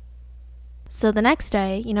 So the next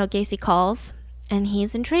day, Gacy calls, and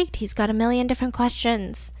he's intrigued. He's got a million different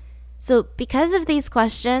questions. So because of these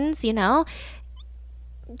questions,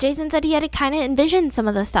 Jason said he had to kind of envision some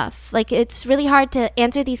of the stuff. Like, it's really hard to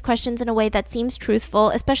answer these questions in a way that seems truthful,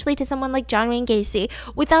 especially to someone like John Wayne Gacy,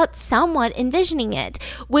 without somewhat envisioning it,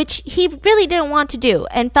 which he really didn't want to do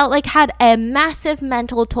and felt like had a massive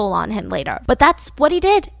mental toll on him later. But that's what he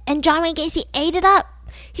did, and John Wayne Gacy ate it up.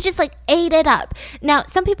 He just like ate it up. Now,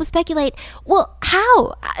 some people speculate, well,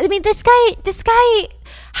 how? I mean, this guy,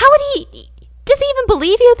 how would he... Does he even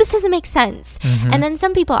believe you? This doesn't make sense. And then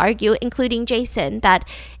some people argue, including Jason, that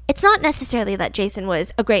it's not necessarily that Jason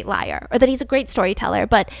was a great liar or that he's a great storyteller,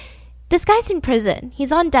 but this guy's in prison.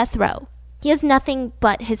 He's on death row. He has nothing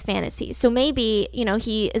but his fantasies. So maybe,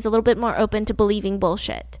 he is a little bit more open to believing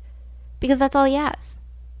bullshit because that's all he has.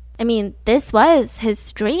 I mean, this was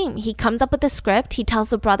his dream. He comes up with the script. He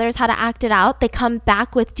tells the brothers how to act it out. They come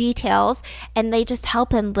back with details, and they just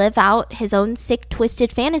help him live out his own sick,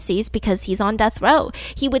 twisted fantasies because he's on death row.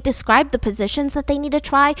 He would describe the positions that they need to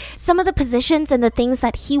try. Some of the positions and the things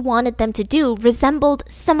that he wanted them to do resembled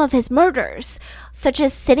some of his murders, such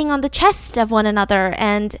as sitting on the chest of one another.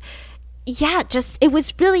 And yeah, it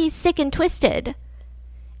was really sick and twisted.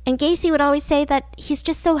 And Gacy would always say that he's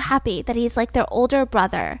just so happy that he's like their older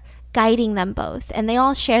brother, guiding them both, and they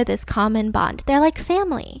all share this common bond. They're like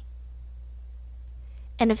family.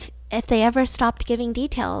 And if they ever stopped giving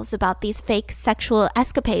details about these fake sexual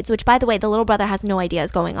escapades, which, by the way, the little brother has no idea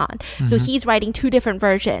is going on. So he's writing two different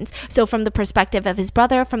versions. So from the perspective of his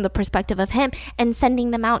brother, from the perspective of him, and sending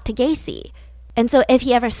them out to Gacy. And so if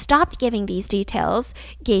he ever stopped giving these details,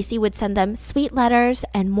 Gacy would send them sweet letters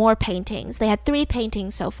and more paintings. They had 3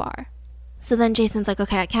 paintings so far. So then Jason's like,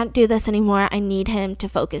 okay, I can't do this anymore. I need him to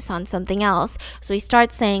focus on something else. So he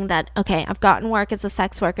starts saying that, okay, I've gotten work as a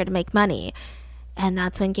sex worker to make money. And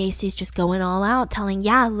that's when Gacy's just going all out, telling,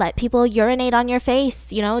 yeah, let people urinate on your face.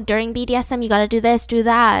 During BDSM, you got to do this, do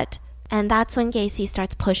that. And that's when Gacy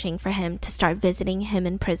starts pushing for him to start visiting him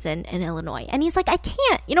in prison in Illinois. And he's like, I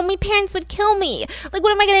can't. My parents would kill me. Like,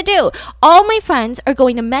 what am I going to do? All my friends are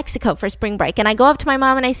going to Mexico for spring break. And I go up to my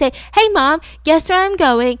mom and I say, hey, Mom, guess where I'm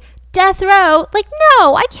going? Death row. Like,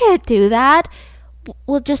 no, I can't do that.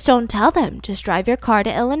 Well, just don't tell them. Just drive your car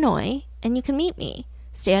to Illinois and you can meet me.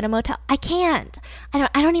 Stay at a motel. I can't.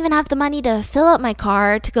 I don't even have the money to fill up my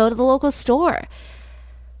car to go to the local store.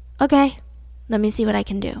 Okay, let me see what I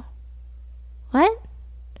can do. What?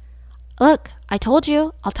 Look, I told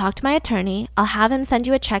you, I'll talk to my attorney. I'll have him send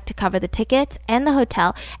you a check to cover the tickets and the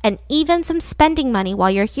hotel and even some spending money while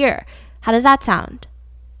you're here. How does that sound?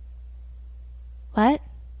 What?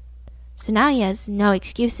 So now he has no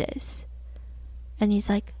excuses. And he's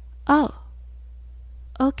like, oh,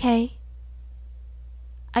 okay.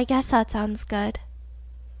 I guess that sounds good.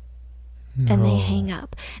 No. And they hang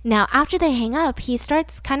up. Now, after they hang up, he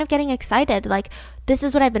starts kind of getting excited. Like, this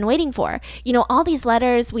is what I've been waiting for. All these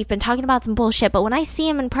letters, we've been talking about some bullshit, but when I see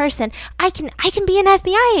him in person, I can be an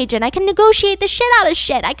FBI agent. I can negotiate the shit out of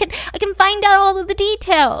shit. I can find out all of the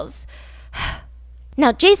details.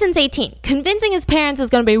 Now, Jason's 18. Convincing his parents is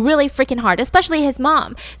going to be really freaking hard, especially his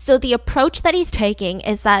mom. So the approach that he's taking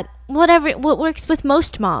is that what works with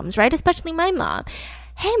most moms, right? Especially my mom.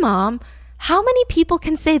 Hey, Mom, how many people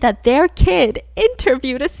can say that their kid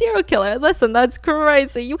interviewed a serial killer? Listen, that's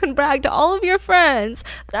crazy. You can brag to all of your friends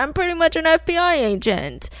that I'm pretty much an FBI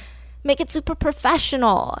agent. Make it super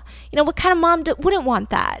professional. What kind of mom wouldn't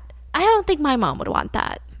want that? I don't think my mom would want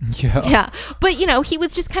that. Yeah. But, he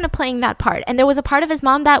was just kind of playing that part. And there was a part of his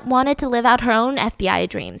mom that wanted to live out her own FBI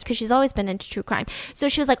dreams because she's always been into true crime. So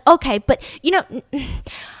she was like, okay, but,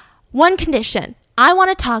 one condition. I want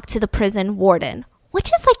to talk to the prison warden. Which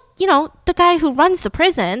is like, the guy who runs the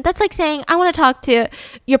prison. That's like saying, I want to talk to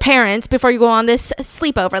your parents before you go on this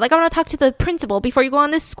sleepover. Like, I want to talk to the principal before you go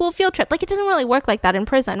on this school field trip. Like, it doesn't really work like that in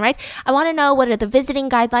prison, right? I want to know what are the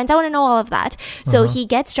visiting guidelines. I want to know all of that. So he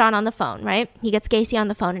gets John on the phone, right? He gets Gacy on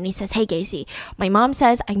the phone and he says, hey, Gacy, my mom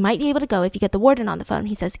says I might be able to go if you get the warden on the phone.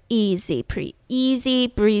 He says, easy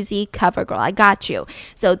breezy, cover girl. I got you.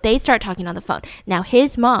 So they start talking on the phone. Now,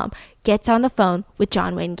 his mom gets on the phone with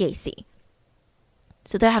John Wayne Gacy.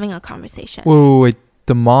 So they're having a conversation. Wait.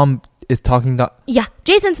 The mom is talking to... Yeah.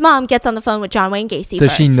 Jason's mom gets on the phone with John Wayne Gacy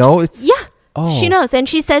Does she know it's... Yeah. Oh. She knows. And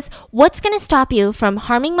she says, what's going to stop you from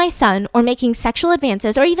harming my son or making sexual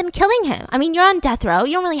advances or even killing him? I mean, you're on death row.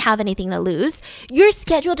 You don't really have anything to lose. Your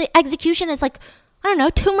scheduled execution is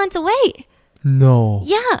 2 months away. No.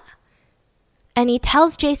 Yeah. And he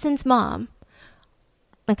tells Jason's mom,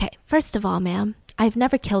 okay, first of all, ma'am, I've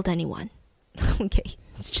never killed anyone. Okay.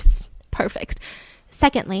 It's just perfect.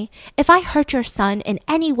 Secondly, if I hurt your son in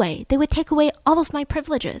any way, they would take away all of my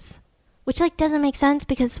privileges. which like doesn't make sense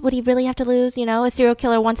because what do you really have to lose? You know, a serial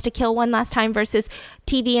killer wants to kill one last time versus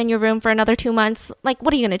TV in your room for another 2 months. Like,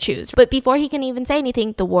 what are you going to choose? But before he can even say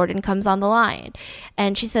anything, the warden comes on the line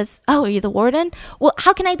and she says, "Oh, are you the warden? Well,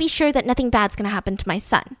 how can I be sure that nothing bad's going to happen to my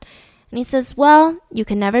son?" And he says, "Well, you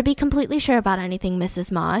can never be completely sure about anything,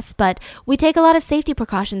 Mrs. Moss, but we take a lot of safety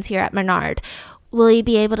precautions here at Menard. Will you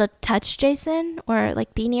be able to touch Jason or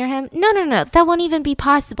like be near him?" No, that won't even be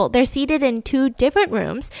possible. They're seated in 2 different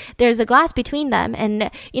rooms. There's a glass between them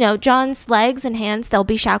and, you know, John's legs and hands, they'll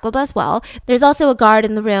be shackled as well. There's also a guard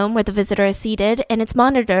in the room where the visitor is seated and it's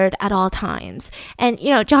monitored at all times. And, you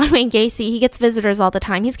know, John Wayne Gacy, he gets visitors all the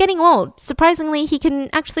time. He's getting old. Surprisingly, he can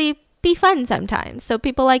actually be fun sometimes. So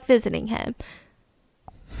people like visiting him.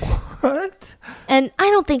 What? And I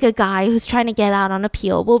don't think a guy who's trying to get out on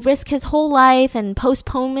appeal will risk his whole life and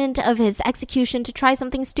postponement of his execution to try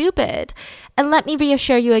something stupid. And let me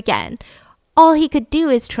reassure you again, all he could do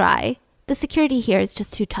is try. The security here is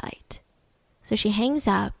just too tight. So she hangs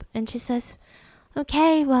up and she says,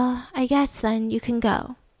 "Okay, well, I guess then you can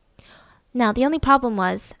go." Now, the only problem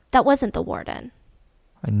was that wasn't the warden.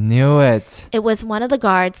 I knew it. It was one of the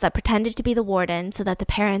guards that pretended to be the warden so that the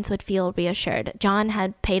parents would feel reassured. John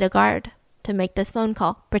had paid a guard to make this phone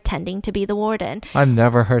call, pretending to be the warden. I've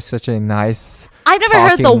never heard such a nice I've never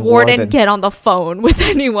heard the warden get on the phone with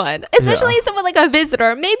anyone, especially someone like a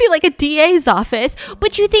visitor, maybe like a DA's office.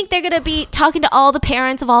 But you think they're going to be talking to all the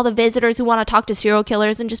parents of all the visitors who want to talk to serial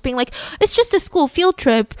killers and just being like, "It's just a school field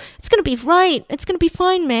trip. It's going to be right. It's going to be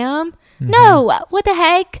fine, ma'am." Mm-hmm. No, what the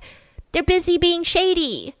heck? They're busy being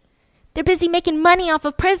shady. They're busy making money off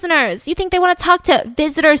of prisoners. You think they want to talk to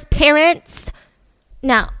visitors' parents?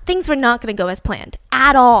 Now, things were not going to go as planned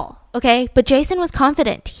at all. Okay, but Jason was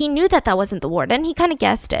confident. He knew that that wasn't the warden. He kind of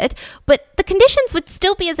guessed it. But the conditions would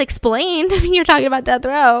still be as explained. I mean, you're talking about death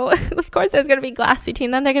row. Of course, there's going to be glass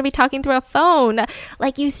between them. They're going to be talking through a phone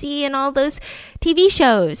like you see in all those TV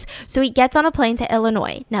shows. So he gets on a plane to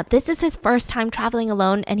Illinois. Now, this is his first time traveling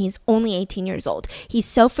alone, and he's only 18 years old. He's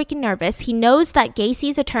so freaking nervous. He knows that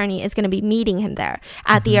Gacy's attorney is going to be meeting him there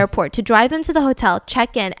at the airport to drive him to the hotel,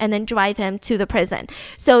 check in, and then drive him to the prison.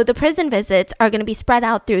 So the prison visits are going to be spread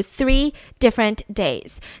out through 3 different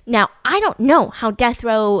days. Now, I don't know how death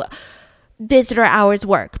row visitor hours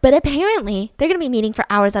work, but apparently they're going to be meeting for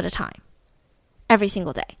hours at a time every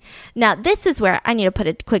single day. Now, this is where I need to put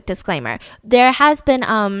a quick disclaimer. There has been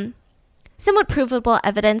somewhat provable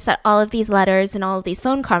evidence that all of these letters and all of these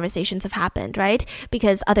phone conversations have happened, right?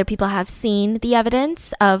 Because other people have seen the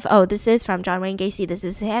evidence of, oh, this is from John Wayne Gacy, this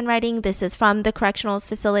is his handwriting, this is from the correctionals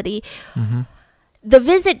facility. Mm-hmm. The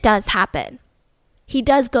visit does happen. He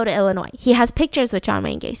does go to Illinois. He has pictures with John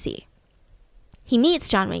Wayne Gacy. He meets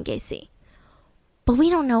John Wayne Gacy. But we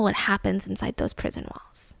don't know what happens inside those prison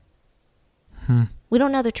walls. We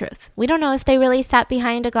don't know the truth. We don't know if they really sat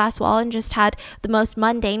behind a glass wall and just had the most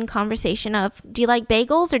mundane conversation of, do you like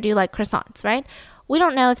bagels or do you like croissants, right? We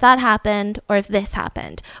don't know if that happened or if this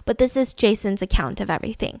happened, but this is Jason's account of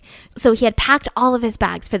everything. So he had packed all of his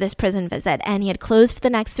bags for this prison visit, and he had closed for the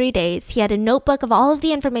next 3 days. He had a notebook of all of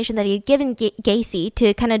the information that he had given Gacy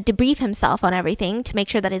to kind of debrief himself on everything to make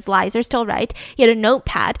sure that his lies are still right. He had a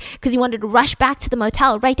notepad because he wanted to rush back to the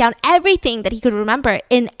motel, write down everything that he could remember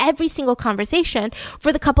in every single conversation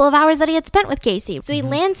for the couple of hours that he had spent with Gacy. So he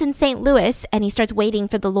lands in St. Louis, and he starts waiting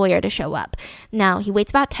for the lawyer to show up. Now, he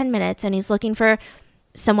waits about 10 minutes, and he's looking for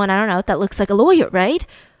someone, I don't know, that looks like a lawyer, right?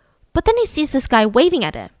 But then he sees this guy waving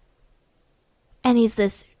at him. And he's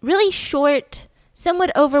this really short,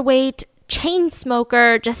 somewhat overweight chain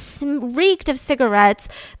smoker, just reeked of cigarettes,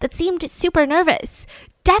 that seemed super nervous.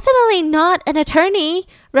 Definitely not an attorney,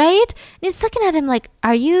 right? And he's looking at him like,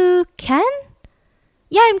 "Are you Ken?"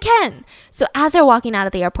 "Yeah, I'm Ken." So as they're walking out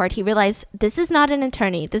of the airport, he realized this is not an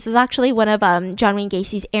attorney. This is actually one of John Wayne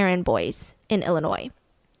Gacy's errand boys in Illinois.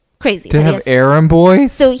 Crazy. They have errand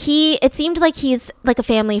boys? So it seemed like he's like a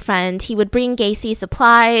family friend. He would bring Gacy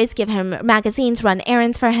supplies, give him magazines, run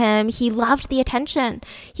errands for him. He loved the attention.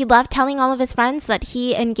 He loved telling all of his friends that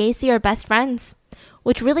he and Gacy are best friends,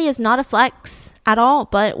 which really is not a flex at all,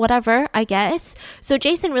 but whatever, I guess. So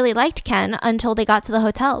Jason really liked Ken until they got to the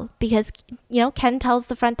hotel because, Ken tells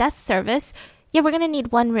the front desk service, "Yeah, we're going to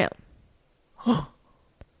need 1 room."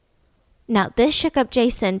 Now, this shook up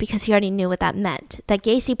Jason because he already knew what that meant, that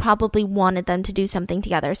Gacy probably wanted them to do something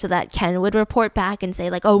together so that Ken would report back and say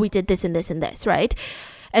like, "Oh, we did this and this and this," right?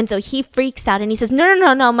 And so he freaks out and he says,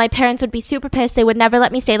 No, my parents would be super pissed. They would never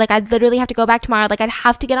let me stay. Like, I'd literally have to go back tomorrow. Like, I'd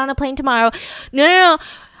have to get on a plane tomorrow. No.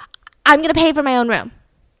 I'm going to pay for my own room.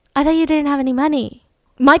 "I thought you didn't have any money."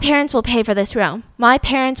 "My parents will pay for this room. My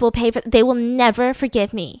parents will pay for, they will never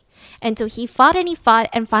forgive me And so he fought,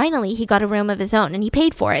 and finally he got a room of his own, and he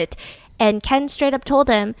paid for it. And Ken straight up told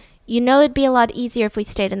him, you know, it'd be a lot easier if we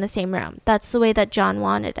stayed in the same room. That's the way that John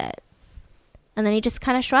wanted it. And then he just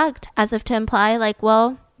kind of shrugged, as if to imply, like,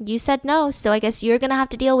 well, you said no, so I guess you're going to have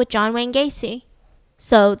to deal with John Wayne Gacy.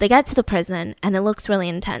 So they get to the prison, and it looks really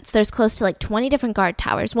intense. There's close to like 20 different guard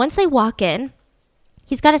towers. Once they walk in,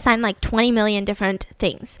 he's got to sign like 20 million different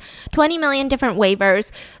things, 20 million different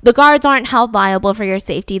waivers. The guards aren't held liable for your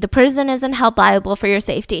safety. The prison isn't held liable for your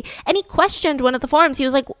safety. And he questioned one of the forms. He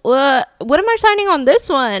was like, what am I signing on this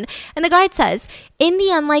one? And the guard says, in the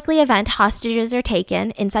unlikely event hostages are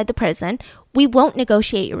taken inside the prison, we won't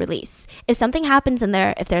negotiate your release. If something happens in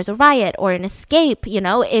there, if there's a riot or an escape,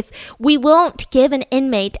 if we won't give an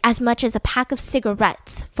inmate as much as a pack of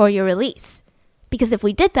cigarettes for your release. Because if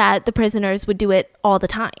we did that, the prisoners would do it all the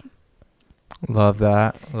time. Love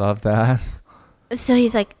that. So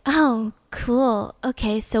he's like, oh, cool.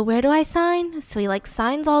 Okay, so where do I sign? So he like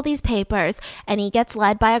signs all these papers, and he gets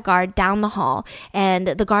led by a guard down the hall. And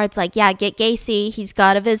the guard's like, yeah, get Gacy. He's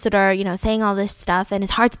got a visitor, saying all this stuff. And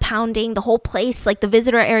his heart's pounding. The whole place, like the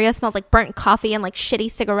visitor area, smells like burnt coffee and like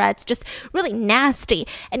shitty cigarettes. Just really nasty.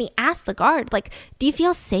 And he asked the guard, like, do you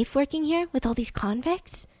feel safe working here with all these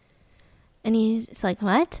convicts? And he's like,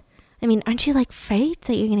 what? I mean, aren't you like afraid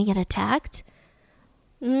that you're going to get attacked?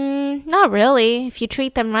 Not really. If you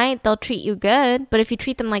treat them right, they'll treat you good. But if you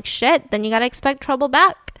treat them like shit, then you got to expect trouble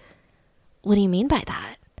back. What do you mean by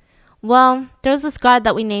that? Well, there was this guard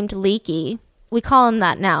that we named Leaky. We call him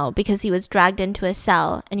that now because he was dragged into a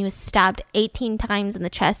cell and he was stabbed 18 times in the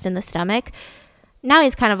chest and the stomach. Now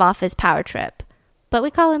he's kind of off his power trip. But we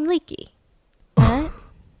call him Leaky. What?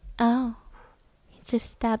 Oh.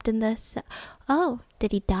 Just stabbed in this. Oh,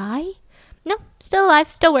 did he die? No, still alive,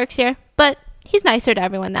 still works here, but he's nicer to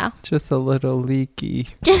everyone now. Just a little leaky.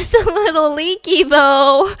 Just a little leaky,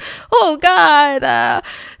 though. Oh, God.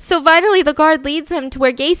 So finally, the guard leads him to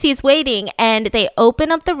where Gacy's waiting, and they open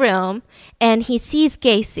up the room, and he sees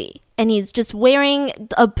Gacy. And he's just wearing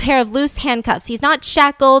a pair of loose handcuffs. He's not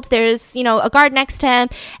shackled. There's, a guard next to him.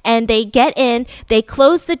 And they get in, they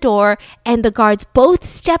close the door, and the guards both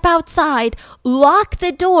step outside, lock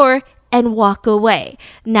the door, and walk away.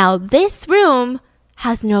 Now, this room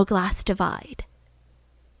has no glass divide.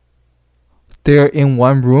 They're in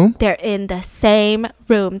one room? They're in the same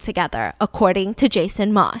room together, according to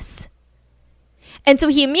Jason Moss. And so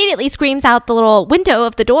he immediately screams out the little window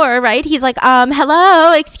of the door, right? He's like,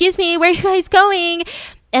 hello, excuse me, where are you guys going?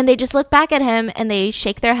 And they just look back at him and they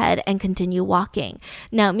shake their head and continue walking.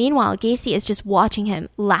 Now, meanwhile, Gacy is just watching him,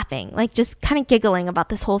 laughing, like just kind of giggling about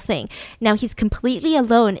this whole thing. Now he's completely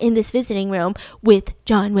alone in this visiting room with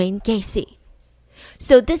John Wayne Gacy.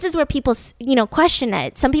 So this is where people, question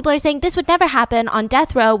it. Some people are saying this would never happen on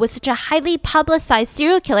death row with such a highly publicized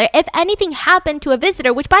serial killer. If anything happened to a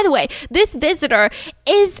visitor, which, by the way, this visitor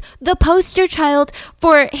is the poster child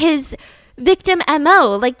for his victim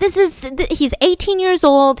MO. Like, he's 18 years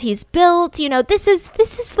old. He's built, this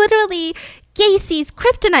is literally Gacy's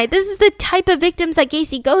kryptonite. This is the type of victims that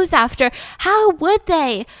Gacy goes after. How would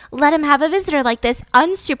they let him have a visitor like this,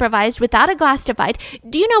 unsupervised, without a glass divide?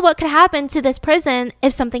 Do you know what could happen to this prison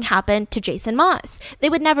if something happened to Jason Moss? They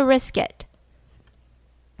would never risk it.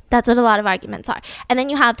 That's what a lot of arguments are. And then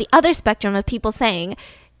you have the other spectrum of people saying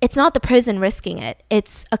it's not the prison risking it.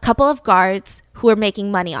 It's a couple of guards who are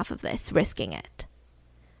making money off of this, risking it.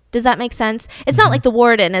 Does that make sense? It's not like the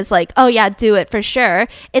warden is like, oh yeah, do it for sure.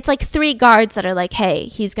 It's like 3 guards that are like, hey,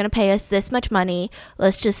 he's going to pay us this much money.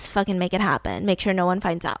 Let's just fucking make it happen. Make sure no one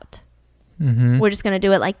finds out. Mm-hmm. We're just going to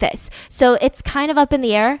do it like this. So it's kind of up in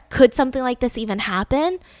the air. Could something like this even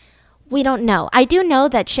happen? We don't know. I do know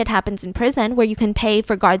that shit happens in prison where you can pay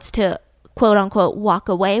for guards to quote unquote walk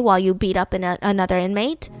away while you beat up another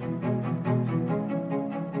inmate.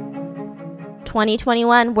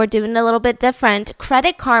 2021, we're doing a little bit different.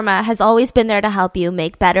 Credit Karma has always been there to help you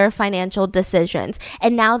make better financial decisions,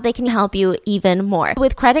 and now they can help you even more.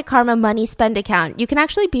 With Credit Karma Money Spend account, you can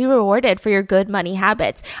actually be rewarded for your good money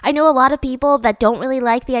habits. I know a lot of people that don't really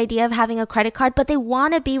like the idea of having a credit card, but they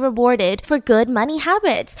want to be rewarded for good money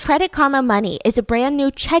habits. Credit Karma Money is a brand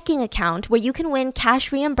new checking account where you can win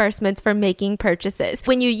cash reimbursements for making purchases.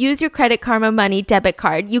 When you use your Credit Karma Money debit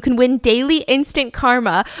card, you can win daily instant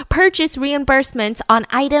karma, purchase reimbursements reimbursements on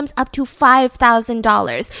items up to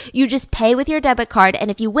 $5,000. You just pay with your debit card,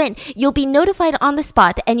 and if you win, you'll be notified on the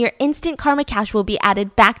spot, and your Instant Karma cash will be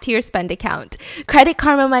added back to your spend account. Credit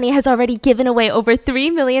Karma Money has already given away over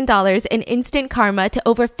 $3 million in Instant Karma to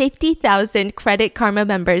over 50,000 Credit Karma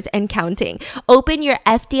members and counting. Open your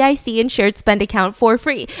FDIC insured spend account for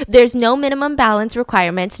free. There's no minimum balance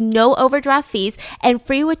requirements, no overdraft fees, and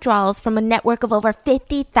free withdrawals from a network of over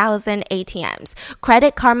 50,000 ATMs.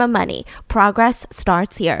 Credit Karma Money. Progress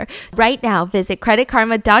starts here. Right now, visit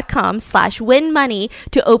creditkarma.com/winmoney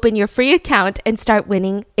to open your free account and start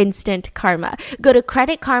winning instant karma. Go to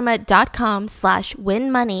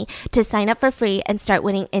creditkarma.com/winmoney to sign up for free and start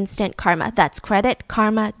winning instant karma. That's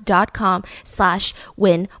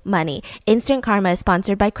creditkarma.com/winmoney. Instant Karma is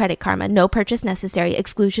sponsored by Credit Karma. No purchase necessary.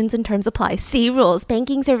 Exclusions and terms apply. See rules.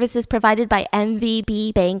 Banking services provided by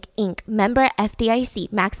MVB Bank Inc. Member FDIC.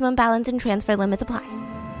 Maximum balance and transfer limits apply.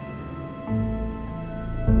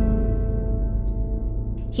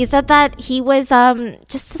 He said that he was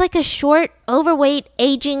just like a short, overweight,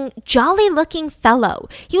 aging, jolly-looking fellow.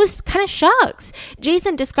 He was kind of shocked.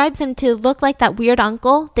 Jason describes him to look like that weird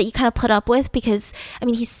uncle that you kind of put up with because, I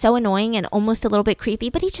mean, he's so annoying and almost a little bit creepy,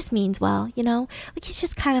 but he just means well, you know? Like, he's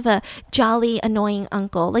just kind of a jolly, annoying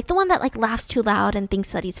uncle. Like, the one that, like, laughs too loud and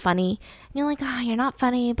thinks that he's funny. And you're like, oh, you're not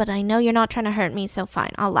funny, but I know you're not trying to hurt me, so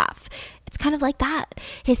fine, I'll laugh. It's kind of like that.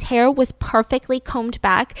 His hair was perfectly combed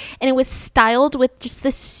back, and it was styled with just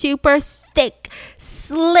this super thick,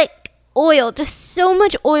 slick oil, just so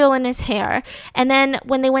much oil in his hair. And then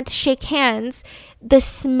when they went to shake hands, the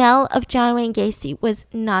smell of John Wayne Gacy was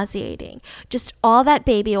nauseating. Just all that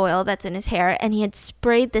baby oil that's in his hair, and he had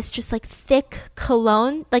sprayed this just like thick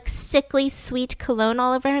cologne, like sickly sweet cologne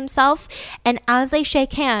all over himself. And as they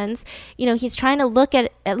shake hands, you know, he's trying to look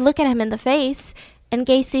at him in the face, and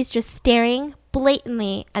Gacy's just staring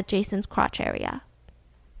blatantly at Jason's crotch area.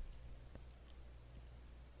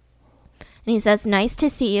 And he says, "Nice to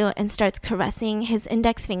see you," and starts caressing his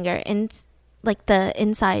index finger in like the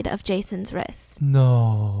inside of Jason's wrist.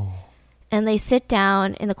 No. And they sit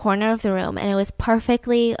down in the corner of the room, and it was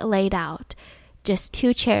perfectly laid out. Just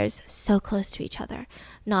two chairs so close to each other.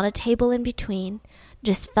 Not a table in between.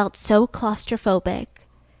 Just felt so claustrophobic.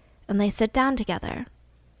 And they sit down together.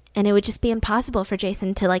 And it would just be impossible for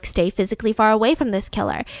Jason to like stay physically far away from this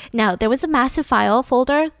killer. Now, there was a massive file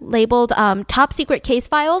folder labeled top secret case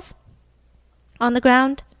files on the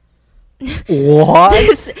ground.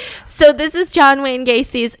 What? So this is John Wayne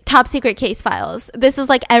Gacy's top secret case files. This is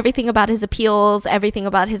like everything about his appeals, everything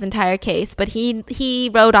about his entire case, but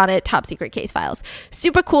he wrote on it top secret case files.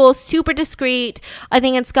 Super cool, super discreet. I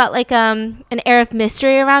think it's got like an air of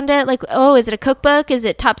mystery around it. Like, oh, is it a cookbook? Is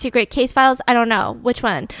it top secret case files? I don't know. Which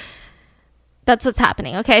one? That's what's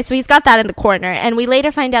happening, okay? So he's got that in the corner, and we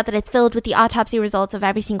later find out that it's filled with the autopsy results of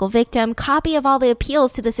every single victim, copy of all the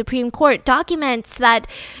appeals to the Supreme Court, documents that,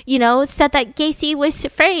 you know, said that Gacy was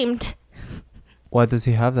framed. Why does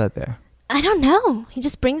he have that there? I don't know. He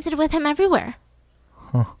just brings it with him everywhere.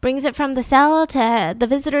 Huh. Brings it from the cell to the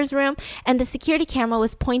visitor's room, and the security camera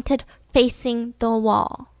was pointed facing the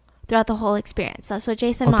wall throughout the whole experience. That's what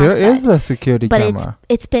Jason Moss said. There is a security camera. But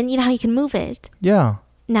it's been, you know how you can move it? Yeah.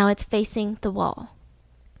 Now it's facing the wall.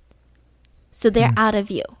 So they're out of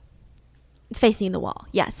view. It's facing the wall.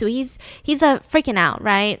 Yeah, so he's freaking out,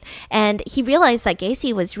 right? And he realized that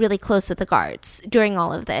Gacy was really close with the guards during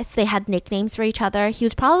all of this. They had nicknames for each other. He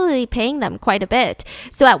was probably paying them quite a bit.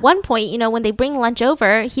 So at one point, you know, when they bring lunch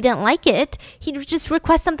over, he didn't like it. He'd just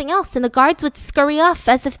request something else, and the guards would scurry off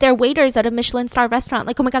as if they're waiters at a Michelin star restaurant.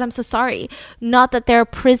 Like, oh my God, I'm so sorry. Not that they're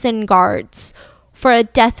prison guards for a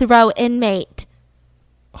death row inmate.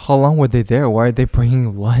 How long were they there? Why are they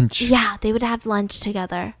bringing lunch? Yeah, they would have lunch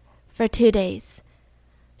together for 2 days.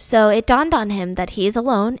 So it dawned on him that he is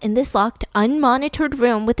alone in this locked, unmonitored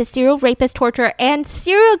room with a serial rapist, torturer, and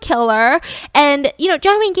serial killer. And, you know,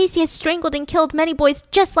 John Wayne Gacy has strangled and killed many boys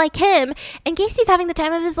just like him. And Gacy's having the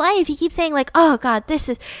time of his life. He keeps saying, like, oh, God, this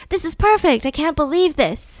is perfect. I can't believe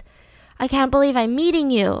this. I can't believe I'm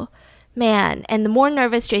meeting you. Man, and the more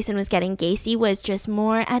nervous Jason was getting, Gacy was just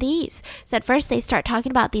more at ease. So at first they start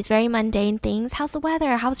talking about these very mundane things. How's the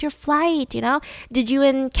weather? How's your flight? You know, did you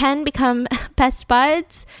and Ken become best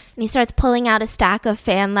buds? And he starts pulling out a stack of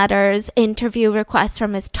fan letters, interview requests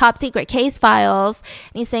from his top secret case files.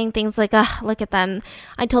 And he's saying things like, look at them.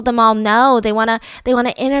 I told them all no, they wanna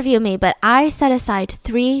interview me, but I set aside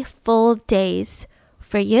 3 full days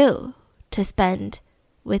for you to spend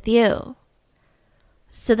with you.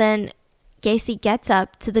 So then Gacy gets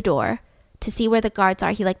up to the door to see where the guards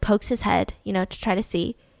are. He like pokes his head, you know, to try to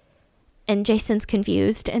see. And Jason's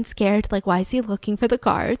confused and scared, like, why is he looking for the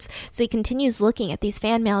guards? So he continues looking at these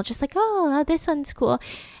fan mail, just like, oh, this one's cool.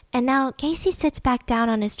 And now Gacy sits back down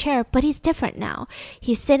on his chair, but he's different now.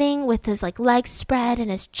 He's sitting with his like legs spread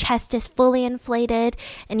and his chest is fully inflated,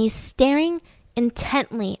 and he's staring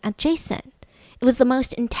intently at Jason. It was the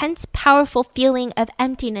most intense, powerful feeling of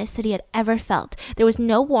emptiness that he had ever felt. There was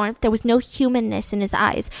no warmth, there was no humanness in his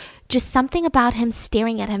eyes. Just something about him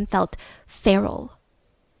staring at him felt feral.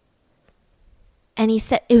 And he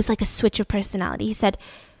said, it was like a switch of personality. He said,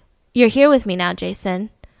 "You're here with me now, Jason.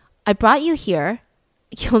 I brought you here.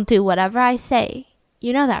 You'll do whatever I say.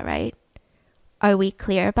 You know that, right? Are we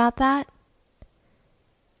clear about that?"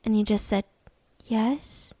 And he just said,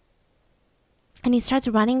 "Yes." And he starts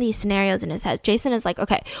running these scenarios in his head. Jason is like,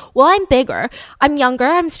 okay, well, I'm bigger, I'm younger,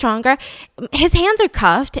 I'm stronger. His hands are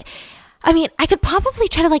cuffed. I mean, I could probably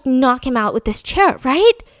try to like knock him out with this chair,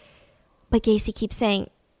 right? But Gacy keeps saying,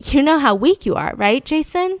 "You know how weak you are, right,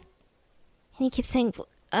 Jason?" And he keeps saying,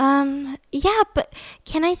 yeah, but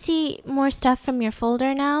can I see more stuff from your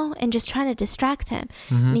folder now?" And just trying to distract him.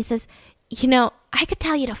 And he says, "You know, I could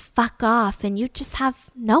tell you to fuck off and you just have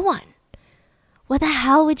no one. What the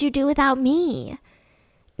hell would you do without me?" And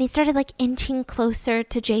he started like inching closer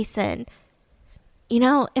to Jason. "You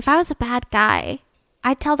know, if I was a bad guy,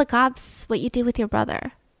 I'd tell the cops what you do with your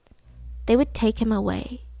brother. They would take him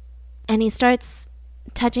away." And he starts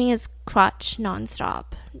touching his crotch nonstop,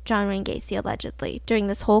 John Wayne Gacy allegedly, during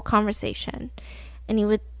this whole conversation. And he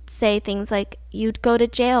would say things like, "You'd go to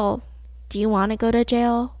jail. Do you want to go to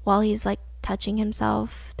jail?" while he's like touching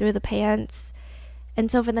himself through the pants. And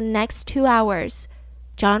so for the next 2 hours,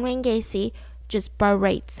 John Wayne Gacy just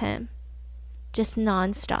berates him. Just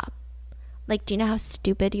nonstop. Like, "Do you know how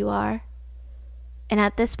stupid you are?" And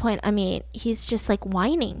at this point, I mean, he's just like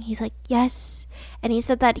whining. He's like, "Yes." And he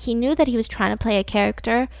said that he knew that he was trying to play a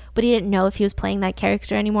character, but he didn't know if he was playing that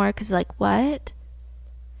character anymore because like, what?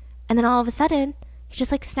 And then all of a sudden, he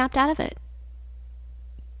just like snapped out of it.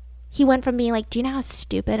 He went from being like, "Do you know how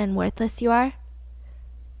stupid and worthless you are?"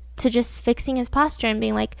 to just fixing his posture and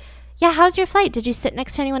being like, "Yeah, how's your flight? Did you sit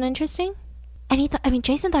next to anyone interesting?" And he thought, I mean,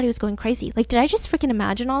 Jason thought he was going crazy. Like, did I just freaking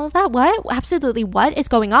imagine all of that? What? Absolutely, what is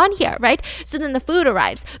going on here, right? So then the food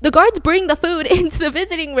arrives. The guards bring the food into the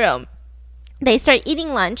visiting room. They start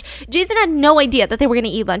eating lunch. Jason had no idea that they were going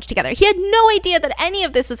to eat lunch together. He had no idea that any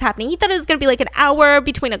of this was happening. He thought it was going to be like an hour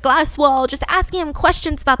between a glass wall, just asking him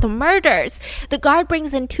questions about the murders. The guard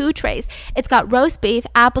brings in 2 trays. It's got roast beef,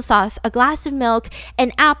 applesauce, a glass of milk,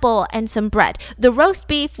 an apple, and some bread. The roast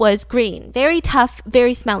beef was green, very tough,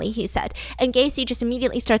 very smelly, he said. And Gacy just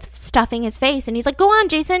immediately starts stuffing his face. And he's like, "Go on,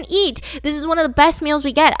 Jason, eat. This is one of the best meals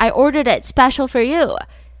we get. I ordered it special for you."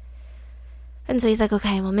 And so he's like,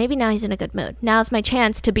 okay, well, maybe now he's in a good mood. Now's my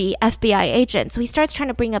chance to be FBI agent. So he starts trying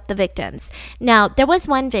to bring up the victims. Now, there was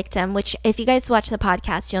one victim, which if you guys watch the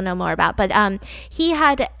podcast, you'll know more about. But he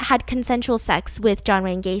had consensual sex with John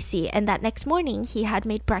Wayne Gacy. And that next morning, he had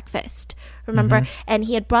made breakfast. Remember? And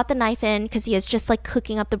he had brought the knife in because he was just like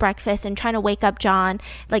cooking up the breakfast and trying to wake up John,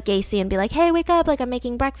 like Gacy, and be like, "Hey, wake up, like I'm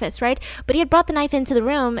making breakfast," right? But he had brought the knife into the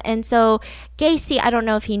room. And so Gacy, I don't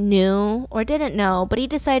know if he knew or didn't know, but he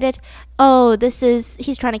decided, oh,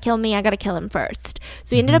 he's trying to kill me. I got to kill him first.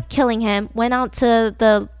 So he ended up killing him, went out to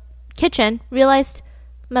the kitchen, realized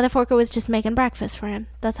motherfucker was just making breakfast for him.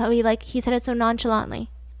 That's how he said it so nonchalantly.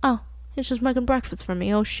 "Oh, he's just making breakfast for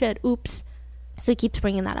me. Oh shit, oops." So he keeps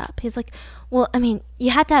bringing that up. He's like, "Well, I mean, you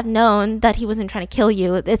had to have known that he wasn't trying to kill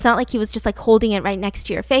you. It's not like he was just like holding it right next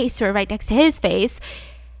to your face or right next to his face."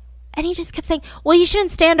 And he just kept saying, "Well, you shouldn't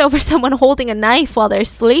stand over someone holding a knife while they're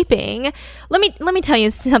sleeping. Let me tell you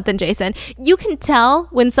something, Jason. You can tell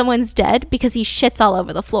when someone's dead because he shits all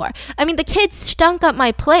over the floor. I mean, the kid stunk up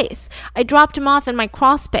my place. I dropped him off in my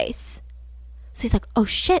crawl space." So he's like, "Oh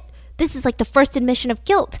shit. This is like the first admission of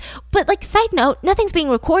guilt." But like, side note, nothing's being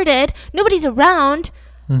recorded. Nobody's around.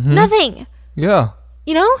 Nothing. Yeah.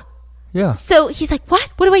 You know? Yeah. So he's like, what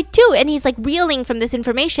do I do? And he's like reeling from this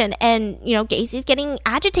information. And, you know, Gacy's getting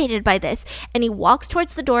agitated by this. And he walks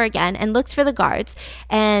towards the door again and looks for the guards.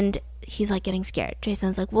 And he's like getting scared.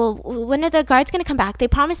 Jason's like, "Well, when are the guards going to come back? They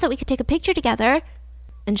promised that we could take a picture together."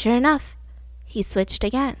 And sure enough, he switched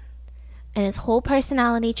again. And his whole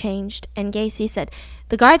personality changed. And Gacy said,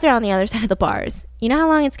 "The guards are on the other side of the bars. You know how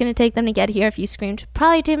long it's going to take them to get here if you screamed?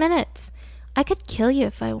 Probably 2 minutes. I could kill you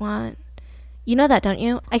if I want. You know that, don't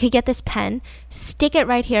you? I could get this pen, stick it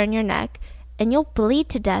right here in your neck, and you'll bleed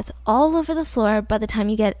to death all over the floor by the time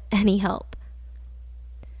you get any help."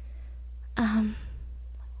 I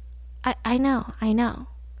know.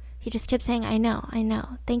 He just kept saying, I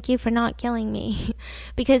know. Thank you for not killing me.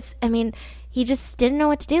 Because, I mean, he just didn't know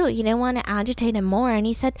what to do. He didn't want to agitate him more. And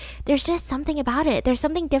he said, there's just something about it. There's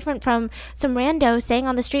something different from some rando saying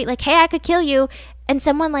on the street, like, hey, I could kill you. And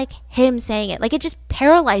someone like him saying it. Like, it just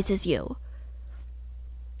paralyzes you.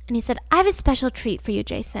 And he said, I have a special treat for you,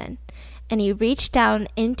 Jason. And he reached down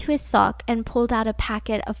into his sock and pulled out a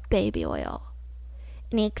packet of baby oil.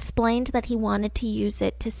 And he explained that he wanted to use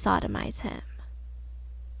it to sodomize him.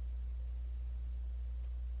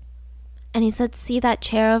 And he said, see that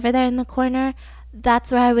chair over there in the corner?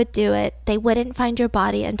 That's where I would do it. They wouldn't find your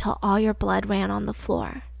body until all your blood ran on the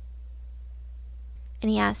floor. And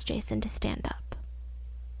he asked Jason to stand up.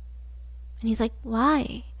 And he's like,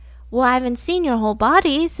 why? Well, I haven't seen your whole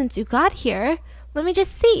body since you got here. Let me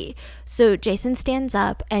just see. So Jason stands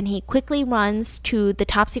up and he quickly runs to the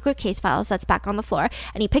top secret case files that's back on the floor,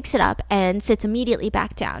 and he picks it up and sits immediately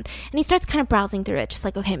back down. And he starts kind of browsing through it, just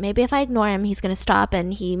like, okay, maybe if I ignore him, he's going to stop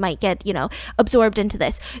and he might get, absorbed into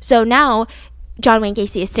this. So now John Wayne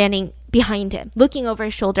Gacy is standing behind him, looking over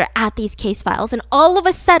his shoulder at these case files, and all of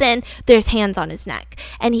a sudden there's hands on his neck,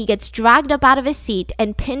 and he gets dragged up out of his seat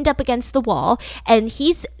and pinned up against the wall, and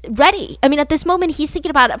he's ready. I mean, at this moment he's thinking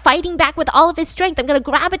about fighting back with all of his strength. I'm gonna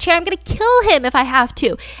grab a chair, I'm gonna kill him if I have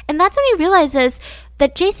to. And that's when he realizes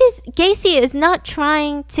that Gacy is not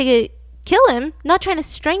trying to kill him, not trying to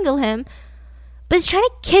strangle him, but is trying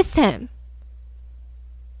to kiss him.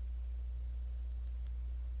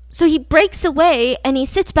 So he breaks away and he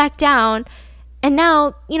sits back down, and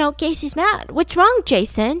now, Gacy's mad. What's wrong,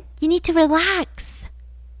 Jason? You need to relax.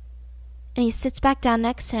 And he sits back down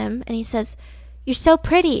next to him and he says, you're so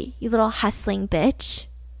pretty, you little hustling bitch.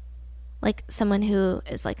 Like someone who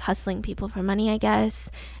is like hustling people for money, I guess.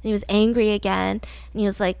 And he was angry again, and he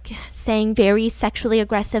was like saying very sexually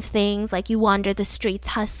aggressive things, like you wander the streets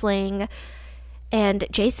hustling. And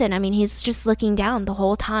Jason, I mean, he's just looking down the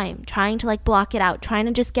whole time, trying to like block it out, trying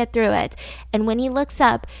to just get through it. And when he looks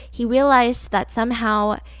up, he realized that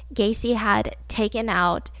somehow Gacy had taken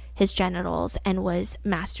out his genitals and was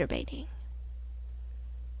masturbating.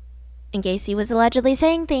 And Gacy was allegedly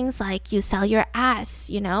saying things like, you sell your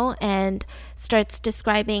ass, and starts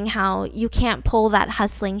describing how you can't pull that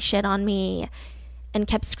hustling shit on me, and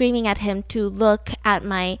kept screaming at him to look at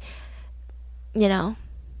my,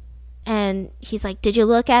 And he's like, did you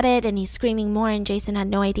look at it? And he's screaming more, and Jason had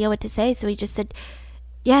no idea what to say. So he just said,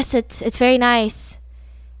 yes, it's very nice.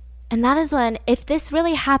 And that is when, if this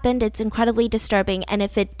really happened, it's incredibly disturbing. And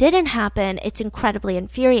if it didn't happen, it's incredibly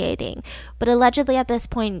infuriating. But allegedly at this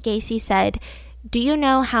point, Gacy said, do you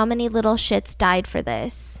know how many little shits died for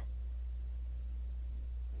this?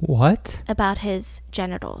 What? About his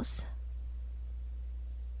genitals.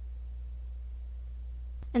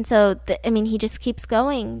 And so, he just keeps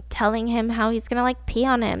going, telling him how he's going to pee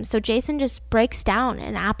on him. So Jason just breaks down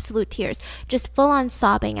in absolute tears, just full on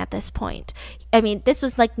sobbing at this point. This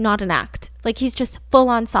was not an act. He's just full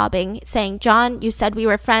on sobbing, saying, John, you said we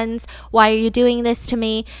were friends. Why are you doing this to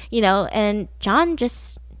me? And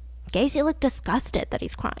Gacy looked disgusted that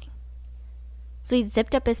he's crying. So he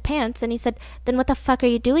zipped up his pants and he said, then what the fuck are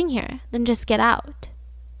you doing here? Then just get out.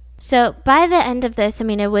 So by the end of this,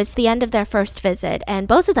 it was the end of their first visit, and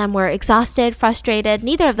both of them were exhausted, frustrated.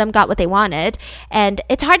 Neither of them got what they wanted, and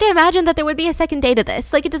it's hard to imagine that there would be a second day to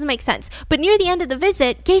this. It doesn't make sense. But near the end of the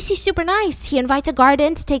visit, Gacy's super nice. He invites a guard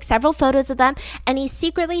in to take several photos of them, and he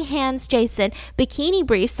secretly hands Jason bikini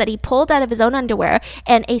briefs that he pulled out of his own underwear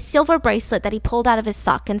and a silver bracelet that he pulled out of his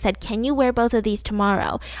sock, and said, can you wear both of these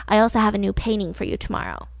tomorrow? I also have a new painting for you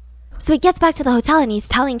tomorrow. So he gets back to the hotel and he's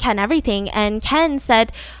telling Ken everything, and Ken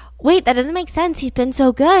said, wait, that doesn't make sense. He's been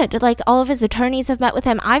so good. All of his attorneys have met with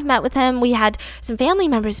him. I've met with him. We had some family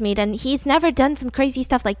members meet, and he's never done some crazy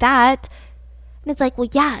stuff like that. And it's well,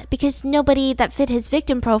 yeah, because nobody that fit his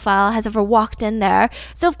victim profile has ever walked in there.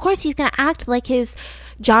 So, of course, he's going to act like his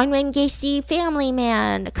John Wayne Gacy family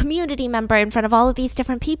man, community member in front of all of these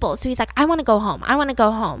different people. So he's like, I want to go home. I want to go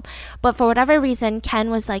home. But for whatever reason, Ken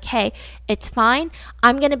was like, hey, it's fine.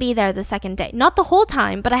 I'm going to be there the second day. Not the whole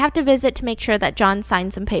time, but I have to visit to make sure that John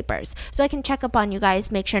signed some papers. So I can check up on you guys,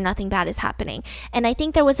 make sure nothing bad is happening. And I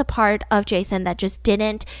think there was a part of Jason that just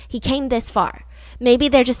didn't. He came this far. Maybe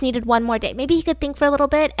there just needed one more day. Maybe he could think for a little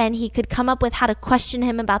bit and he could come up with how to question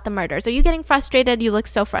him about the murders. Are you getting frustrated? You look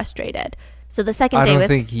so frustrated. So the second day, I don't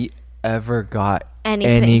think he ever got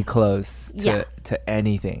any close to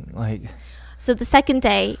anything. So the second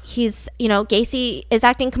day, he's, Gacy is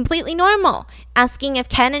acting completely normal, asking if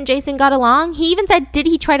Ken and Jason got along. He even said, did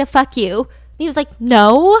he try to fuck you? And he was like,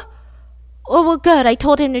 no. oh, well, good. I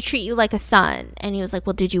told him to treat you like a son. And he was like,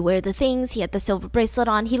 well, did you wear the things? He had the silver bracelet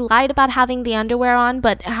on. He lied about having the underwear on,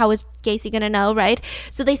 but how is Gacy going to know, right?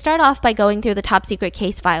 So they start off by going through the top secret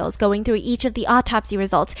case files, going through each of the autopsy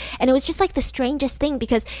results. And it was just like the strangest thing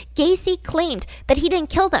because Gacy claimed that he didn't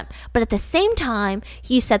kill them. But at the same time,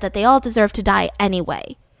 he said that they all deserve to die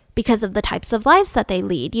anyway, because of the types of lives that they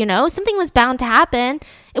lead, you know? Something was bound to happen.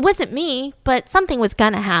 It wasn't me, but something was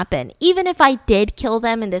gonna happen. Even if I did kill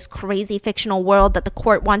them in this crazy fictional world that the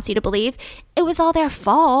court wants you to believe, it was all their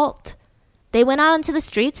fault. They went out onto the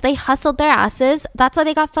streets, they hustled their asses, that's why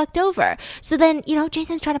they got fucked over. So then, you know,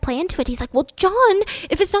 Jason's trying to play into it. He's like, well, John,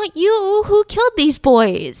 if it's not you, who killed these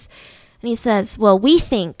boys? And he says, well, we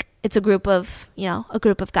think it's a group of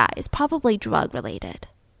guys, probably drug related.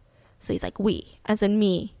 So he's like, we, as in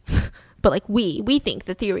me, but like we think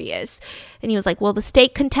the theory is. And he was like, well, the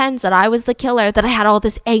state contends that I was the killer, that I had all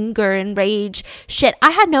this anger and rage. Shit, I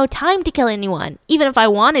had no time to kill anyone, even if I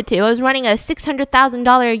wanted to. I was running a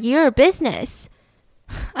 $600,000 a year business.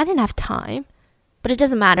 I didn't have time, but it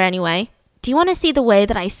doesn't matter anyway. Do you want to see the way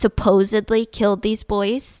that I supposedly killed these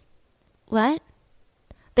boys? What?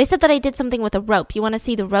 They said that I did something with a rope. You want to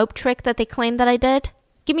see the rope trick that they claim that I did?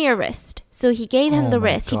 Give me your wrist. So he gave him the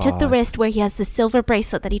wrist. God. He took the wrist where he has the silver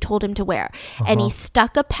bracelet that he told him to wear. And he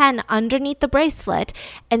stuck a pen underneath the bracelet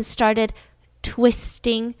and started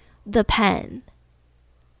twisting the pen.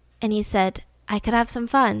 And he said, I could have some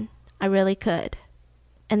fun. I really could.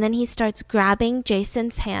 And then he starts grabbing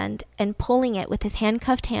Jason's hand and pulling it with his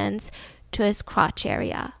handcuffed hands to his crotch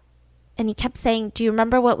area. And he kept saying, do you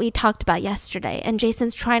remember what we talked about yesterday? And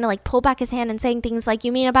Jason's trying to like pull back his hand and saying things like,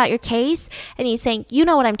 you mean about your case? And he's saying, you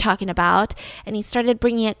know what I'm talking about. And he started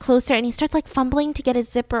bringing it closer and he starts like fumbling to get his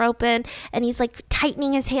zipper open. And he's like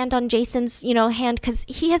tightening his hand on Jason's, hand because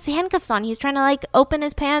he has handcuffs on. He's trying to like open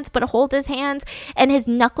his pants but hold his hands and his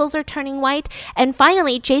knuckles are turning white. And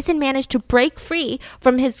finally, Jason managed to break free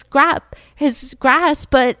from his grasp.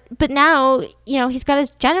 But now, he's got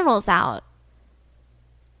his genitals out.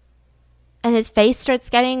 And his face starts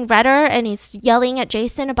getting redder and he's yelling at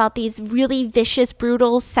Jason about these really vicious,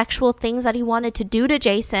 brutal, sexual things that he wanted to do to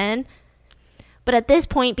Jason. But at this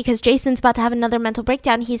point, because Jason's about to have another mental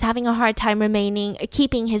breakdown, he's having a hard time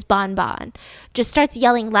keeping his bonbon. Just starts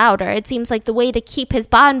yelling louder. It seems like the way to keep his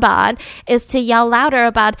bonbon is to yell louder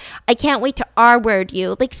about, I can't wait to R-word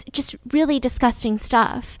you. Like, just really disgusting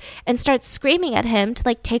stuff. And starts screaming at him to,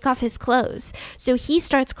 like, take off his clothes. So he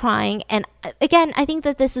starts crying. And again, I think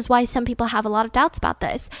that this is why some people have a lot of doubts about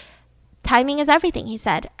this. Timing is everything, he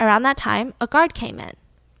said. Around that time, a guard came in.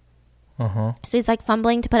 So he's like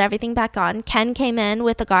fumbling to put everything back on. Ken came in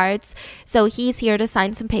with the guards. So he's here to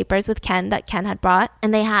sign some papers with Ken that Ken had brought.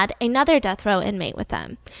 And they had another death row inmate with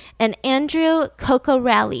them. And Andrew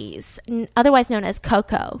Cocorellis, otherwise known as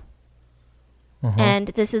Coco. And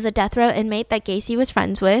this is a death row inmate that Gacy was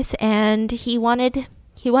friends with. And he wanted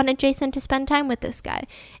Jason to spend time with this guy,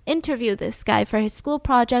 interview this guy for his school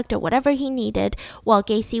project or whatever he needed while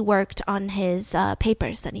Gacy worked on his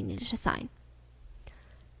papers that he needed to sign.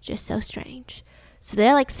 Just so strange. So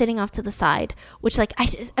they're like sitting off to the side, which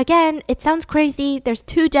again, it sounds crazy. There's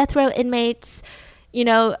 2 death row inmates.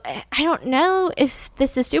 I don't know if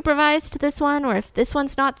this is supervised, this one, or if this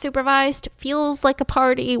one's not supervised. Feels like a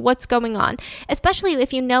party. What's going on? Especially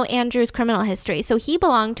if you know Andrew's criminal history. So he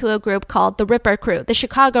belonged to a group called the Ripper Crew, the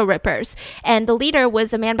Chicago Rippers. And the leader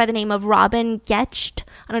was a man by the name of Robin Getcht.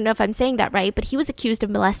 I don't know if I'm saying that right, but he was accused of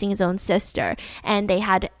molesting his own sister. And they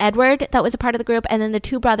had Edward that was a part of the group, and then the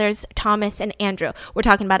 2 brothers, Thomas and Andrew. We're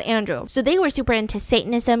talking about Andrew. So they were super into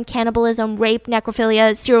Satanism, cannibalism, rape,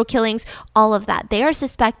 necrophilia, serial killings, all of that. They are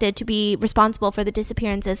suspected to be responsible for the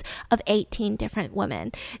disappearances of 18 different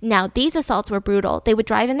women. Now, these assaults were brutal. They would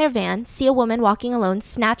drive in their van, see a woman walking alone,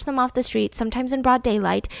 snatch them off the street, sometimes in broad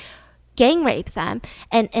daylight, gang rape them,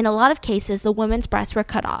 and in a lot of cases, the women's breasts were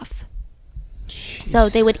cut off. Jeez. So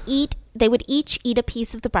they would each eat a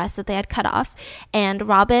piece of the breast that they had cut off, and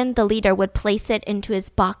Robin, the leader, would place it into his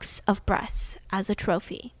box of breasts as a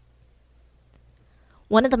trophy.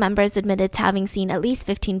 One of the members admitted to having seen at least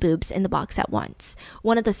 15 boobs in the box at once.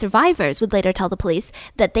 One of the survivors would later tell the police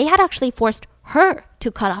that they had actually forced her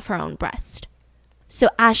to cut off her own breast. So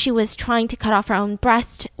as she was trying to cut off her own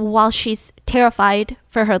breast while she's terrified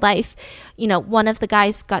for her life, one of the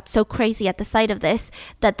guys got so crazy at the sight of this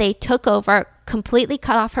that they took over, completely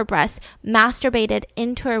cut off her breast, masturbated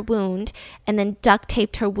into her wound, and then duct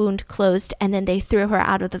taped her wound closed, and then they threw her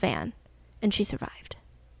out of the van. And she survived.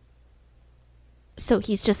 So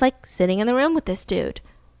he's just like sitting in the room with this dude.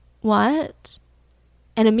 What?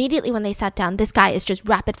 And immediately when they sat down, this guy is just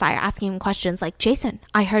rapid fire asking him questions like, Jason,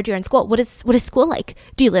 I heard you're in school. What is school like?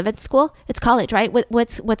 Do you live at school? It's college, right?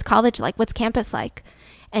 What's college like? What's campus like?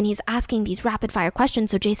 And he's asking these rapid fire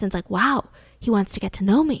questions. So Jason's like, wow, he wants to get to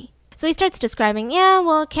know me. So he starts describing, yeah,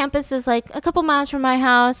 well, campus is like a couple miles from my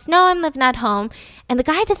house. No, I'm living at home. And the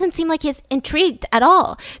guy doesn't seem like he's intrigued at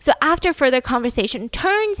all. So after further conversation,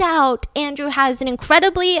 turns out Andrew has an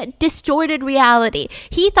incredibly distorted reality.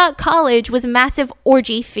 He thought college was a massive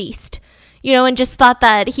orgy feast, you know, and just thought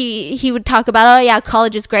that he would talk about, oh yeah,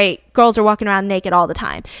 college is great. Girls are walking around naked all the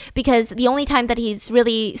time. Because the only time that he's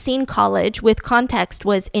really seen college with context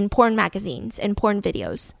was in porn magazines and porn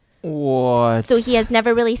videos. What? So he has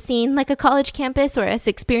never really seen like a college campus or has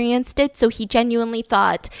experienced it. So he genuinely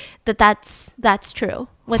thought that that's true.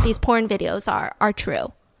 What these porn videos are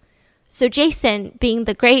true. So Jason, being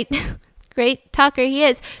the great talker he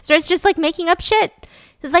is, starts just like making up shit.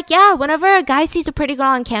 He's like, yeah, whenever a guy sees a pretty girl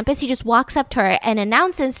on campus, he just walks up to her and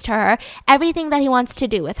announces to her everything that he wants to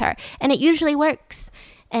do with her. And it usually works.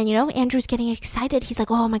 And, you know, Andrew's getting excited. He's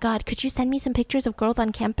like, oh my God, could you send me some pictures of girls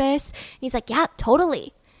on campus? And he's like, yeah,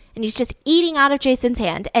 totally. And he's just eating out of Jason's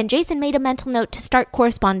hand. And Jason made a mental note to start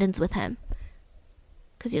correspondence with him.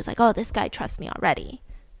 Because he was like, oh, this guy trusts me already.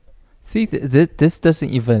 See, this doesn't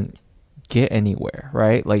even get anywhere,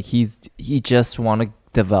 right? Like, he just want to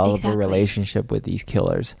develop a relationship with these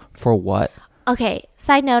killers. For what? Okay,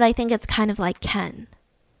 side note, I think it's kind of like Ken.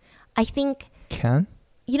 I think... Ken?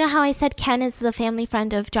 You know how I said Ken is the family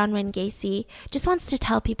friend of John Wayne Gacy? Just wants to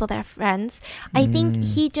tell people they're friends. I think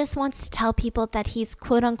he just wants to tell people that he's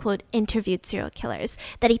quote-unquote interviewed serial killers,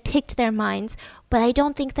 that he picked their minds, but I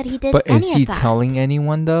don't think that he did any of that. But is he telling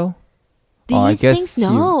anyone, though? These things?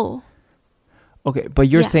 No. Okay, but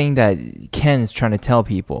you're saying that Ken is trying to tell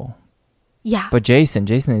people. Yeah. But Jason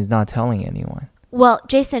is not telling anyone. Well,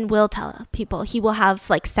 Jason will tell people. He will have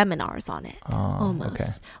like seminars on it, almost. Okay.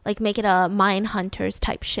 Like make it a Mine Hunters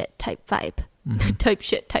type vibe.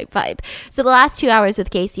 Type vibe. So the last 2 hours with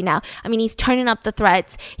Gacy now, I mean, he's turning up the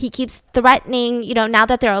threats. He keeps threatening, you know, now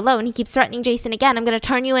that they're alone, he keeps threatening Jason again. I'm going to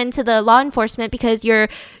turn you into the law enforcement because you're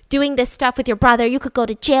doing this stuff with your brother. You could go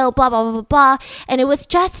to jail, blah, blah, blah, blah, blah. And it was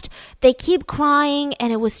just, they keep crying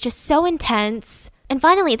and it was just so intense. And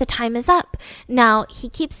finally, the time is up. Now, he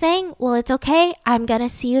keeps saying, well, it's okay. I'm going to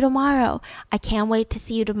see you tomorrow. I can't wait to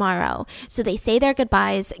see you tomorrow. So they say their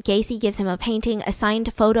goodbyes. Gacy gives him a painting, a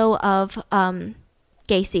signed photo of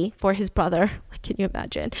Gacy for his brother. Can you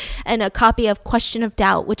imagine? And a copy of Question of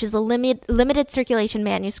Doubt, which is a limited circulation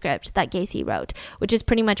manuscript that Gacy wrote, which is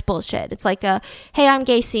pretty much bullshit. It's like hey, I'm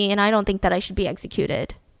Gacy, and I don't think that I should be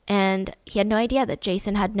executed. And he had no idea that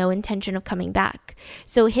Jason had no intention of coming back.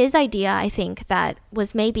 So his idea, I think, that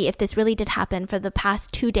was maybe if this really did happen for the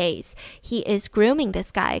past 2 days, he is grooming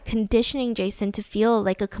this guy, conditioning Jason to feel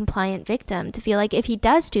like a compliant victim, to feel like if he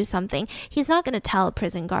does do something, he's not going to tell a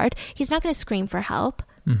prison guard. He's not going to scream for help.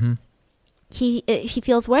 Mm-hmm. He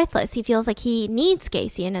feels worthless. He feels like he needs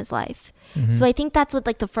Gacy in his life. Mm-hmm. So I think that's what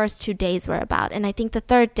like the first 2 days were about. And I think the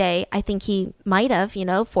third day, I think he might have, you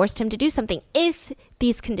know, forced him to do something if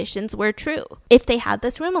these conditions were true, if they had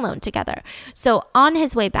this room alone together. So on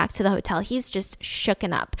his way back to the hotel, he's just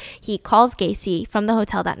shooken up. He calls Gacy from the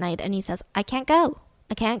hotel that night and he says, I can't go.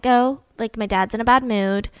 Like my dad's in a bad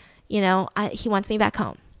mood. You know, he wants me back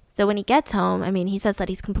home. So when he gets home, I mean, he says that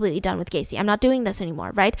he's completely done with Gacy. I'm not doing this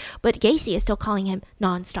anymore, right? But Gacy is still calling him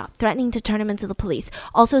nonstop, threatening to turn him into the police.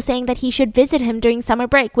 Also saying that he should visit him during summer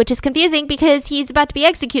break, which is confusing because he's about to be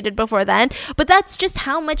executed before then. But that's just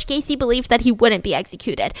how much Gacy believed that he wouldn't be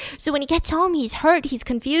executed. So when he gets home, he's hurt, he's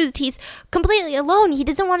confused, he's completely alone. He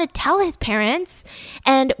doesn't want to tell his parents.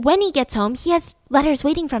 And when he gets home, he has letters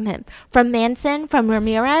waiting from him, from Manson, from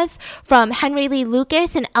Ramirez, from Henry Lee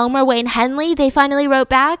Lucas and Elmer Wayne Henley. They finally wrote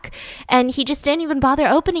back, and he just didn't even bother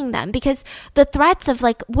opening them because the threats of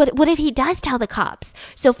like, what if he does tell the cops?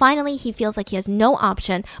 So finally he feels like he has no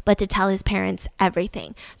option but to tell his parents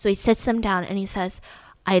everything. So he sits them down and he says,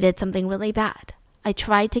 I did something really bad. I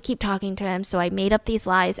tried to keep talking to him, so I made up these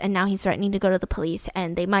lies, and now he's threatening to go to the police,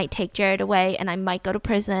 and they might take Jared away, and I might go to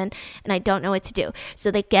prison, and I don't know what to do.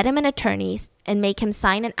 So they get him an attorney and make him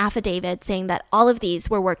sign an affidavit saying that all of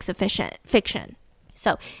these were works of fiction.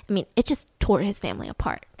 So, I mean, it just tore his family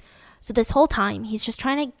apart. So this whole time, he's just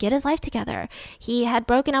trying to get his life together. He had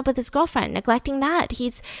broken up with his girlfriend, neglecting that.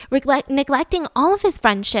 He's neglecting all of his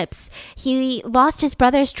friendships. He lost his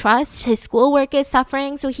brother's trust. His schoolwork is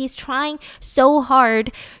suffering. So he's trying so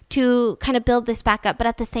hard to kind of build this back up. But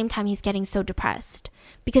at the same time, he's getting so depressed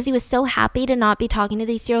because he was so happy to not be talking to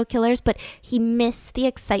these serial killers, but he missed the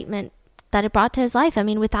excitement that it brought to his life. I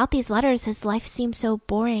mean, without these letters, his life seems so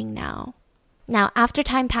boring now. Now, after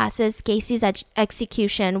time passes, Gacy's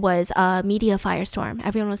execution was a media firestorm.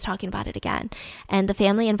 Everyone was talking about it again. And the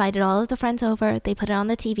family invited all of the friends over. They put it on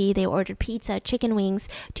the TV. They ordered pizza, chicken wings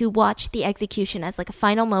to watch the execution as like a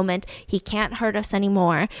final moment. He can't hurt us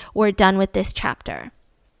anymore. We're done with this chapter.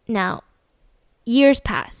 Now, years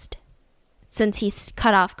passed since he's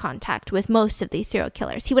cut off contact with most of these serial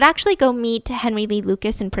killers. He would actually go meet Henry Lee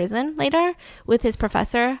Lucas in prison later with his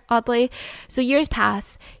professor, oddly. So years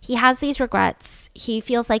pass. He has these regrets. He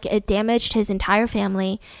feels like it damaged his entire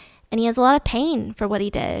family, and he has a lot of pain for what he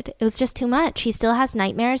did. It was just too much. He still has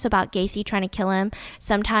nightmares about Gacy trying to kill him.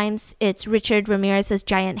 Sometimes it's Richard Ramirez's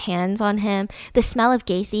giant hands on him. The smell of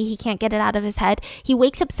Gacy, he can't get it out of his head. He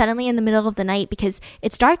wakes up suddenly in the middle of the night because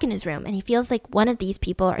it's dark in his room, and he feels like one of these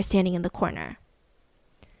people are standing in the corner.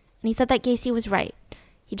 And he said that Gacy was right.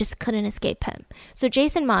 He just couldn't escape him. So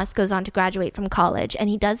Jason Moss goes on to graduate from college, and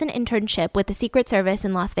he does an internship with the Secret Service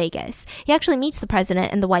in Las Vegas. He actually meets the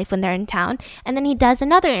president and the wife when they're in town, and then he does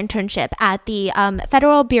another internship at the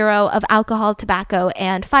Federal Bureau of Alcohol, Tobacco,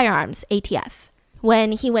 and Firearms, ATF.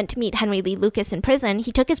 When he went to meet Henry Lee Lucas in prison,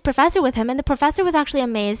 he took his professor with him, and the professor was actually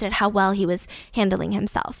amazed at how well he was handling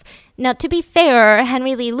himself. Now, to be fair,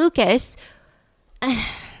 Henry Lee Lucas...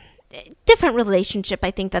 different relationship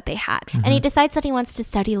I think that they had. And he decides that he wants to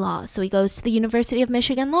study law. So he goes to the University of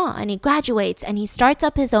Michigan Law, and he graduates, and he starts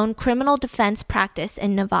up his own criminal defense practice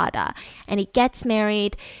in Nevada. And he gets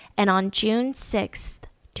married, and on June 6th,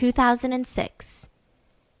 2006,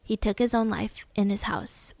 he took his own life in his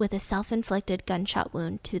house with a self-inflicted gunshot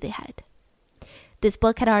wound to the head. This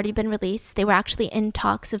book had already been released. They were actually in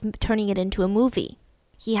talks of turning it into a movie.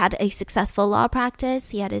 He had a successful law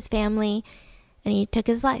practice, he had his family, and he took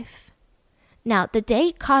his life. Now, the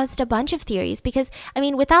date caused a bunch of theories because, I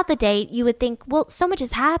mean, without the date, you would think, well, so much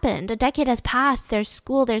has happened. A decade has passed. There's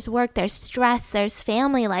school, there's work, there's stress, there's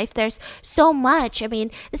family life. There's so much. I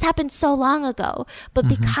mean, this happened so long ago. But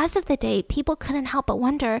because of the date, people couldn't help but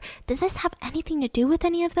wonder, does this have anything to do with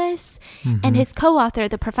any of this? And his co-author,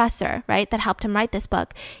 the professor, right, that helped him write this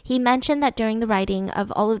book, he mentioned that during the writing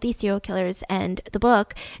of all of these serial killers and the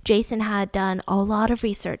book, Jason had done a lot of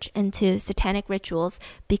research into satanic rituals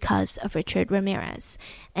because of Richard Ramirez.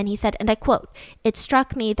 And he said, and I quote, "It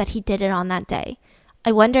struck me that he did it on that day.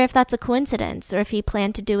 I wonder if that's a coincidence or if he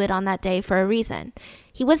planned to do it on that day for a reason.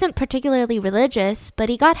 He wasn't particularly religious, but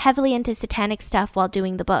he got heavily into satanic stuff while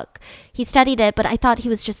doing the book. He studied it, but I thought he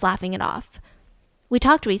was just laughing it off. We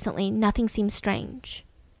talked recently. Nothing seems strange."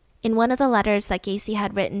 In one of the letters that Gacy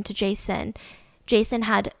had written to Jason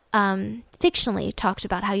had fictionally talked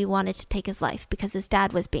about how he wanted to take his life because his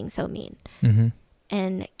dad was being so mean.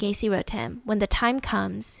 And Gacy wrote to him, "When the time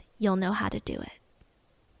comes, you'll know how to do it."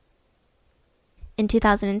 In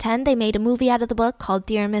 2010, they made a movie out of the book called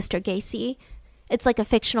Dear Mr. Gacy. It's like a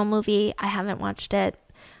fictional movie. I haven't watched it.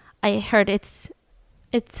 I heard it's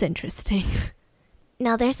interesting.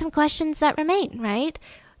 Now, there's some questions that remain, right?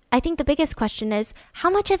 I think the biggest question is, how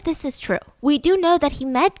much of this is true? We do know that he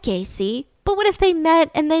met Gacy, but what if they met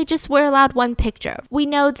and they just were allowed one picture? We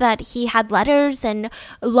know that he had letters and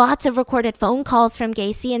lots of recorded phone calls from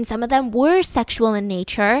Gacy, and some of them were sexual in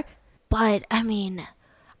nature. But, I mean,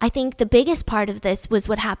 I think the biggest part of this was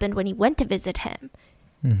what happened when he went to visit him.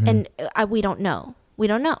 And we don't know. We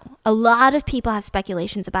don't know. A lot of people have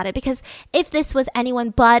speculations about it because if this was anyone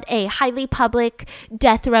but a highly public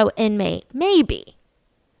death row inmate, maybe.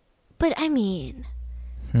 But, I mean...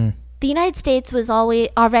 The United States was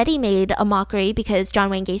already made a mockery because John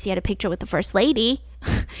Wayne Gacy had a picture with the First Lady.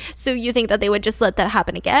 So you think that they would just let that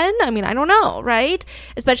happen again? I mean, I don't know, right?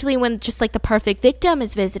 Especially when just like the perfect victim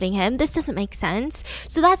is visiting him. This doesn't make sense.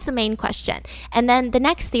 So that's the main question. And then the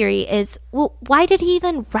next theory is, well, why did he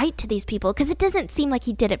even write to these people? Because it doesn't seem like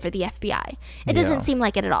he did it for the FBI. It doesn't seem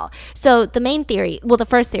like it at all. So the main theory, well, the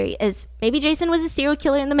first theory is maybe Jason was a serial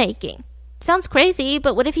killer in the making. Sounds crazy,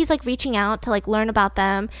 but what if he's like reaching out to like learn about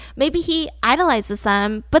them? Maybe he idolizes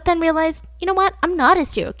them, but then realized, you know what? I'm not a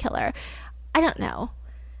serial killer. I don't know.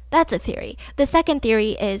 That's a theory. The second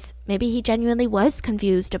theory is maybe he genuinely was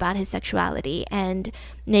confused about his sexuality, and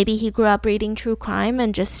maybe he grew up reading true crime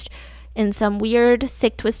and just in some weird,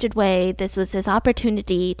 sick, twisted way, this was his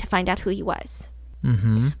opportunity to find out who he was.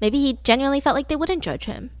 Maybe he genuinely felt like they wouldn't judge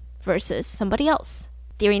him versus somebody else.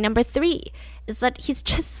 Theory number 3 is that he's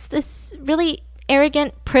just this really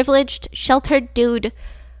arrogant, privileged, sheltered dude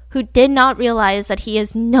who did not realize that he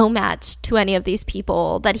is no match to any of these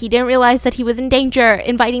people, that he didn't realize that he was in danger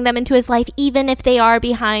inviting them into his life, even if they are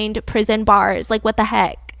behind prison bars. Like, what the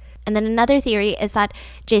heck? And then another theory is that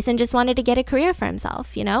Jason just wanted to get a career for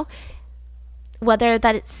himself, you know? Whether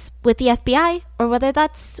that's with the FBI or whether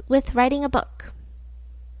that's with writing a book.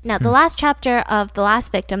 Now, the last chapter of The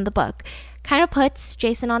Last Victim, the book, kind of puts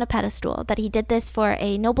Jason on a pedestal, that he did this for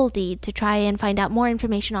a noble deed to try and find out more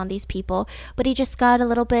information on these people, but he just got a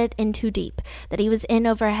little bit in too deep, that he was in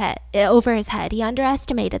over his head. He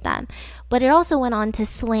underestimated them. But it also went on to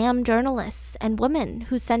slam journalists and women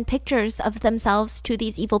who send pictures of themselves to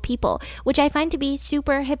these evil people, which I find to be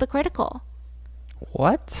super hypocritical.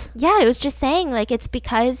 What? Yeah, it was just saying, like, it's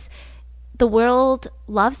because the world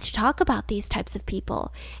loves to talk about these types of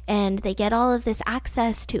people and they get all of this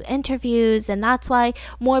access to interviews, and that's why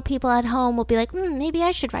more people at home will be like, maybe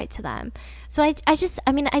I should write to them. So I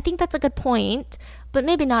think that's a good point, but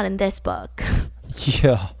maybe not in this book.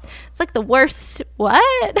 Yeah. It's like the worst,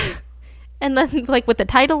 what? And then like with the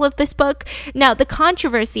title of this book. Now, the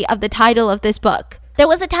controversy of the title of this book. There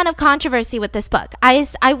was a ton of controversy with this book. I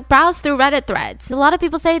browsed through Reddit threads. A lot of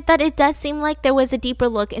people say that it does seem like there was a deeper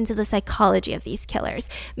look into the psychology of these killers,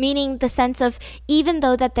 meaning the sense of, even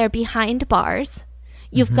though that they're behind bars,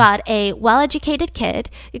 you've got a well-educated kid,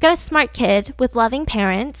 you've got a smart kid with loving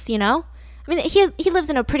parents, you know? I mean, he lives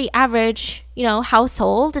in a pretty average,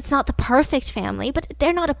 household. It's not the perfect family, but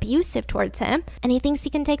they're not abusive towards him, and he thinks he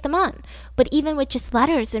can take them on. But even with just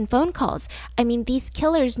letters and phone calls, I mean, these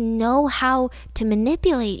killers know how to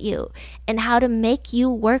manipulate you and how to make you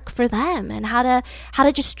work for them and how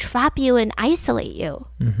to just trap you and isolate you.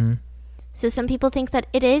 Mm-hmm. So some people think that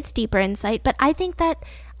it is deeper insight, but I think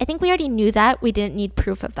we already knew that. We didn't need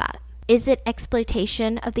proof of that. Is it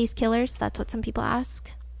exploitation of these killers? That's what some people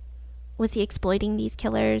ask. Was he exploiting these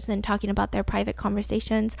killers and talking about their private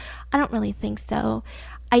conversations? I don't really think so.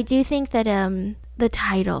 I do think that the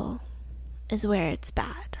title is where it's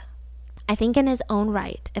bad. I think in his own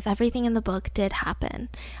right, if everything in the book did happen,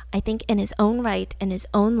 I think in his own right, in his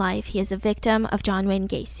own life, he is a victim of John Wayne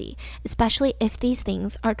Gacy, especially if these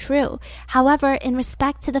things are true. However, in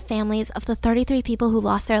respect to the families of the 33 people who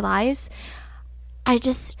lost their lives,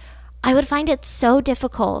 I would find it so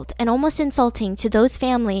difficult and almost insulting to those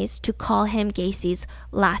families to call him Gacy's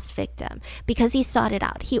last victim, because he sought it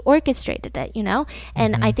out. He orchestrated it,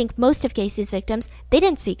 And I think most of Gacy's victims, they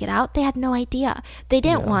didn't seek it out. They had no idea. They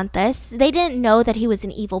didn't want this. They didn't know that he was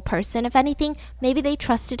an evil person. If anything, maybe they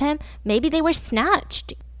trusted him. Maybe they were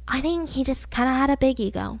snatched. I think he just kind of had a big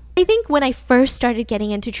ego. I think when I first started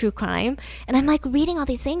getting into true crime and I'm like reading all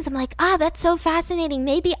these things, I'm like, that's so fascinating.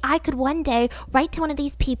 Maybe I could one day write to one of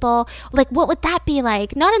these people. Like, what would that be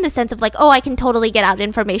like? Not in the sense of like, I can totally get out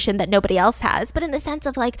information that nobody else has, but in the sense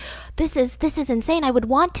of like, this is insane. I would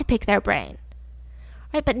want to pick their brain.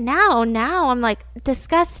 Right, but now I'm like,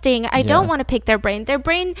 disgusting. I don't want to pick their brain. Their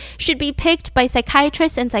brain should be picked by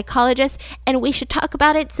psychiatrists and psychologists, and we should talk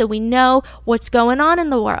about it so we know what's going on in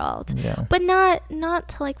the world. Yeah. But not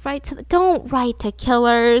to like don't write to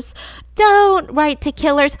killers. Don't write to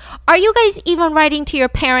killers. Are you guys even writing to your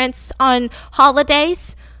parents on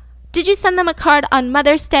holidays? Did you send them a card on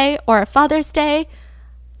Mother's Day or Father's Day?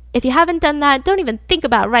 If you haven't done that, don't even think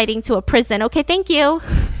about writing to a prison. Okay, thank you.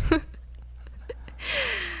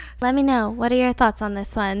 Let me know, what are your thoughts on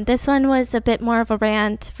this one? This one was a bit more of a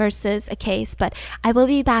rant versus a case, but I will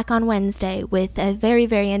be back on Wednesday with a very,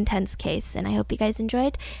 very intense case, and I hope you guys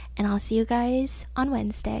enjoyed, and I'll see you guys on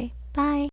Wednesday. Bye.